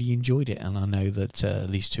say I really enjoyed it, and I know that at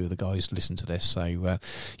least two of the guys listen to this. So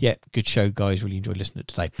good show, guys. Really enjoyed listening to it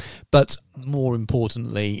today. But more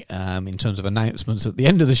importantly, in terms of announcements at the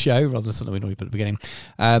end of the show, rather than something we normally put at the beginning,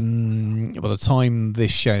 by the time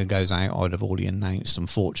this show goes out, I'd have already announced,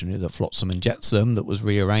 unfortunately, that Flotsam and Jetsam, that was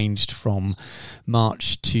rearranged from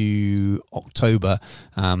March to October,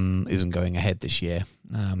 isn't going ahead this year.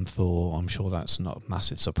 I'm sure that's not a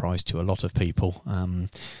massive surprise to a lot of people.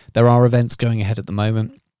 There are events going ahead at the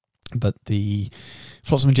moment. But the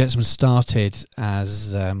Flotsam and Jetsam started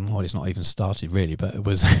as well. It's not even started really, but it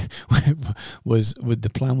was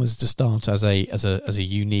the plan was to start as a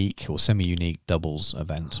unique or semi-unique doubles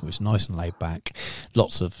event. It was nice and laid back,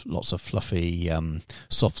 lots of fluffy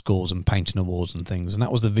soft scores and painting awards and things, and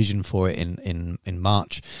that was the vision for it in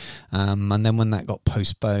March. And then when that got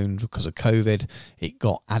postponed because of COVID, it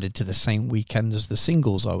got added to the same weekend as the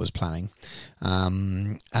singles I was planning,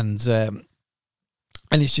 and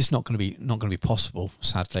it's just not going to be possible,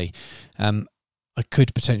 sadly. I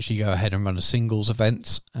could potentially go ahead and run a singles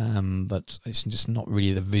event, but it's just not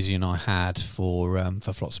really the vision I had for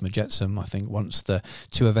Flotsam and Jetsam. I think once the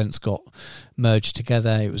two events got merged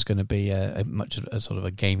together, it was going to be a sort of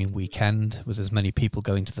a gaming weekend with as many people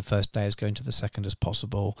going to the first day as going to the second as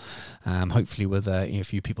possible. Hopefully with a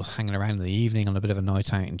few people hanging around in the evening on a bit of a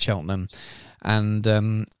night out in Cheltenham. And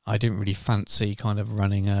I didn't really fancy kind of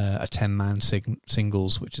running a 10-man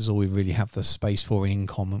singles, which is all we really have the space for in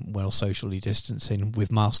Incom, well socially distancing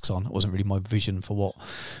with masks on. It wasn't really my vision for what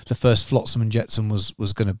the first Flotsam and Jetsam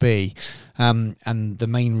was going to be. And the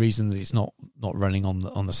main reason that it's not running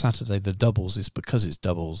on the Saturday, the doubles, is because it's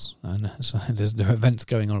doubles. And so there are events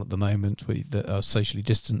going on at the moment that are socially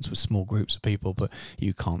distanced with small groups of people, but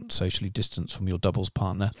you can't socially distance from your doubles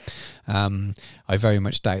partner. I very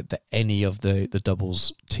much doubt that any of the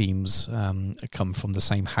doubles teams come from the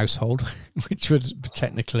same household, which would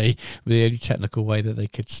technically be the only technical way that they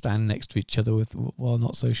could stand next to each other while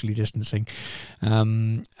not socially distancing.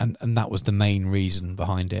 And that was the main reason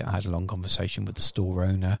behind it. I had a long conversation with the store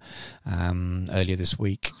owner earlier this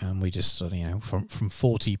week, and we just from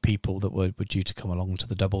 40 people that were due to come along to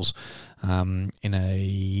the doubles in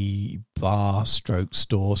a bar stroke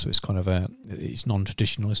store, so it's kind of it's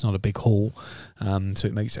non-traditional, it's not a big hall, so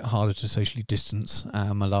it makes it harder to socially distance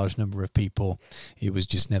a large number of people. It was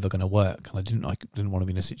just never going to work. I didn't want to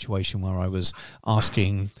be in a situation where I was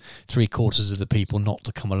asking 3/4 of the people not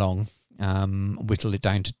to come along, whittle it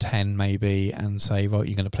down to 10 maybe, and say, right,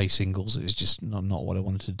 you're going to play singles. It was just not what I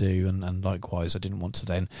wanted to do, and likewise I didn't want to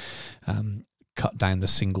then cut down the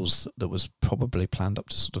singles that was probably planned up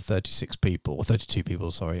to sort of 32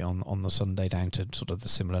 people on the Sunday down to sort of the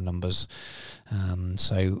similar numbers.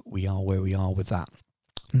 So we are where we are with that.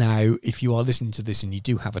 Now, if you are listening to this and you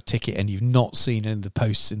do have a ticket and you've not seen any of the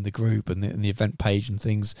posts in the group and the event page and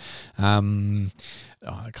things,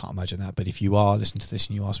 I can't imagine that. But if you are listening to this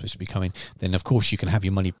and you are supposed to be coming, then of course you can have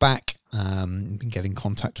your money back. You can get in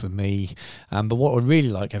contact with me. But what I'd really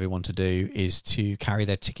like everyone to do is to carry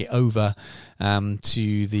their ticket over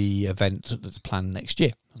to the event that's planned next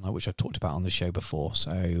year, which I've talked about on the show before.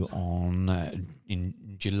 So in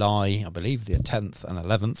July, I believe, the 10th and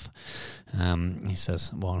 11th, he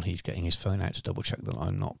says while he's getting his phone out to double check that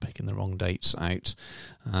I'm not picking the wrong dates out.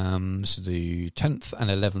 So the 10th and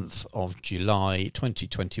 11th of July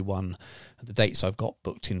 2021, the dates I've got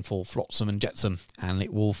booked in for Flotsam and Jetsam, and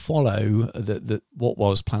it will follow what I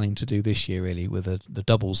was planning to do this year, really, with the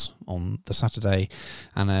doubles on the Saturday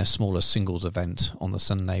and a smaller singles event on the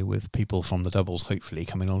Sunday, with people from the doubles hopefully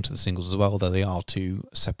coming along to the singles as well, though they are two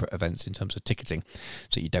separate events in terms of ticketing,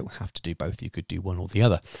 so you don't have to do both. You could do one or the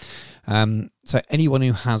other. So anyone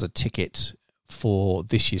who has a ticket for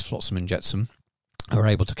this year's Flotsam and Jetsam are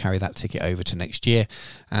able to carry that ticket over to next year.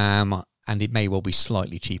 And it may well be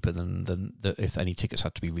slightly cheaper than if any tickets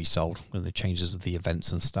had to be resold when the changes of the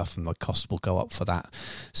events and stuff, and my costs will go up for that.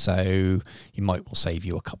 So you might well save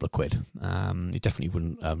you a couple of quid. You definitely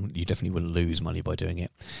wouldn't lose money by doing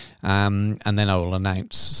it. And then I will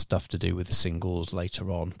announce stuff to do with the singles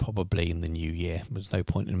later on, probably in the new year. There's no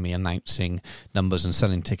point in me announcing numbers and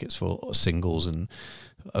selling tickets for singles, and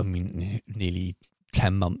I mean nearly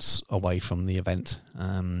 10 months away from the event,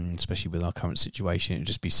 especially with our current situation. It would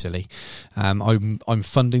just be silly. I'm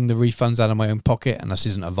funding the refunds out of my own pocket, and this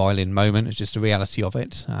isn't a violin moment, it's just the reality of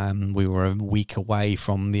it. We were a week away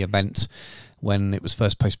from the event when it was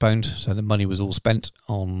first postponed, so the money was all spent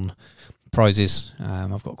on prizes.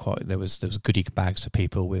 I've got there was goodie bags for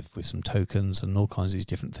people with some tokens and all kinds of these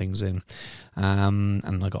different things in,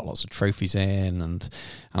 and I got lots of trophies in, and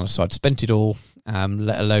so I'd spent it all,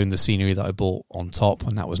 let alone the scenery that I bought on top,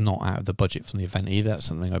 and that was not out of the budget from the event either. That's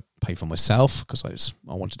something I paid for myself because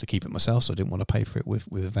I wanted to keep it myself, so I didn't want to pay for it with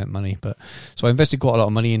event money. But so I invested quite a lot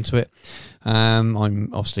of money into it. I'm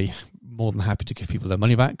obviously more than happy to give people their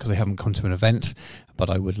money back because they haven't come to an event, but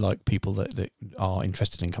I would like people that are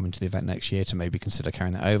interested in coming to the event next year to maybe consider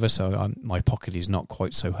carrying that over, so my pocket is not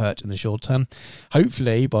quite so hurt in the short term.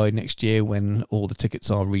 Hopefully by next year, when all the tickets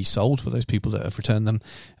are resold for those people that have returned them,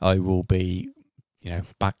 I will be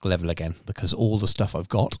back level again, because all the stuff I've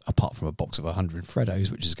got, apart from a box of 100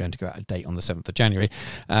 Freddos, which is going to go out of date on the 7th of January,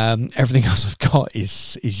 everything else I've got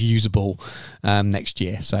is usable next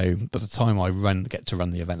year. So by the time I get to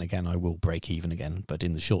run the event again, I will break even again. But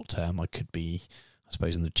in the short term, I could be, I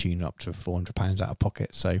suppose, in the tune up to £400 out of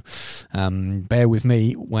pocket. So bear with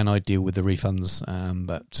me when I deal with the refunds,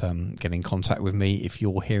 but get in contact with me if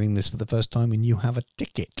you're hearing this for the first time and you have a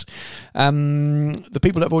ticket. The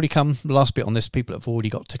people that have already come, the last bit on this, people that have already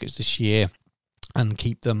got tickets this year and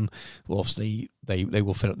keep them, well, obviously they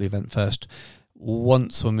will fill up the event first.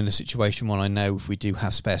 Once I'm in a situation when I know if we do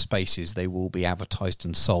have spare spaces, they will be advertised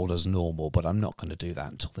and sold as normal, but I'm not going to do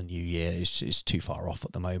that until the new year. It's too far off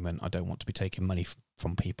at the moment. I don't want to be taking money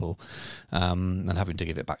from people and having to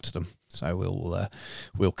give it back to them. So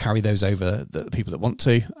we'll carry those over, the people that want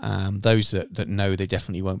to. Those that know they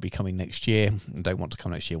definitely won't be coming next year and don't want to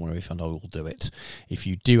come next year, want a refund, I will do it. If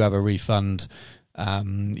you do have a refund,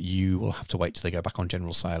 you will have to wait till they go back on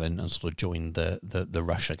general sale and sort of join the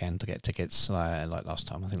rush again to get tickets like last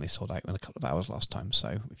time. I think they sold out in a couple of hours last time, so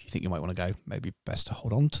if you think you might want to go, maybe best to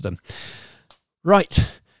hold on to them. Right.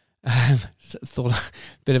 Thought a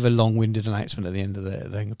bit of a long-winded announcement at the end of the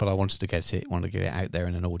thing, but I wanted to get it out there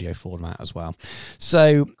in an audio format as well.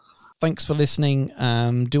 So thanks for listening.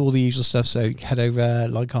 Do all the usual stuff. So head over,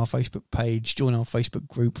 like our Facebook page, join our Facebook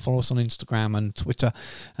group, follow us on Instagram and Twitter.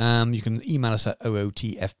 You can email us at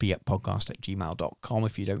ootfb@podcast@gmail.com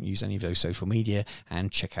if you don't use any of those social media,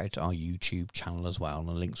 and check out our YouTube channel as well. And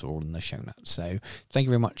the links are all in the show notes. So thank you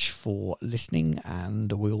very much for listening,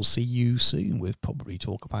 and we'll see you soon. We'll probably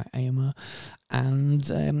talk about AMR and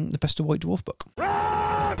the Best of White Dwarf book.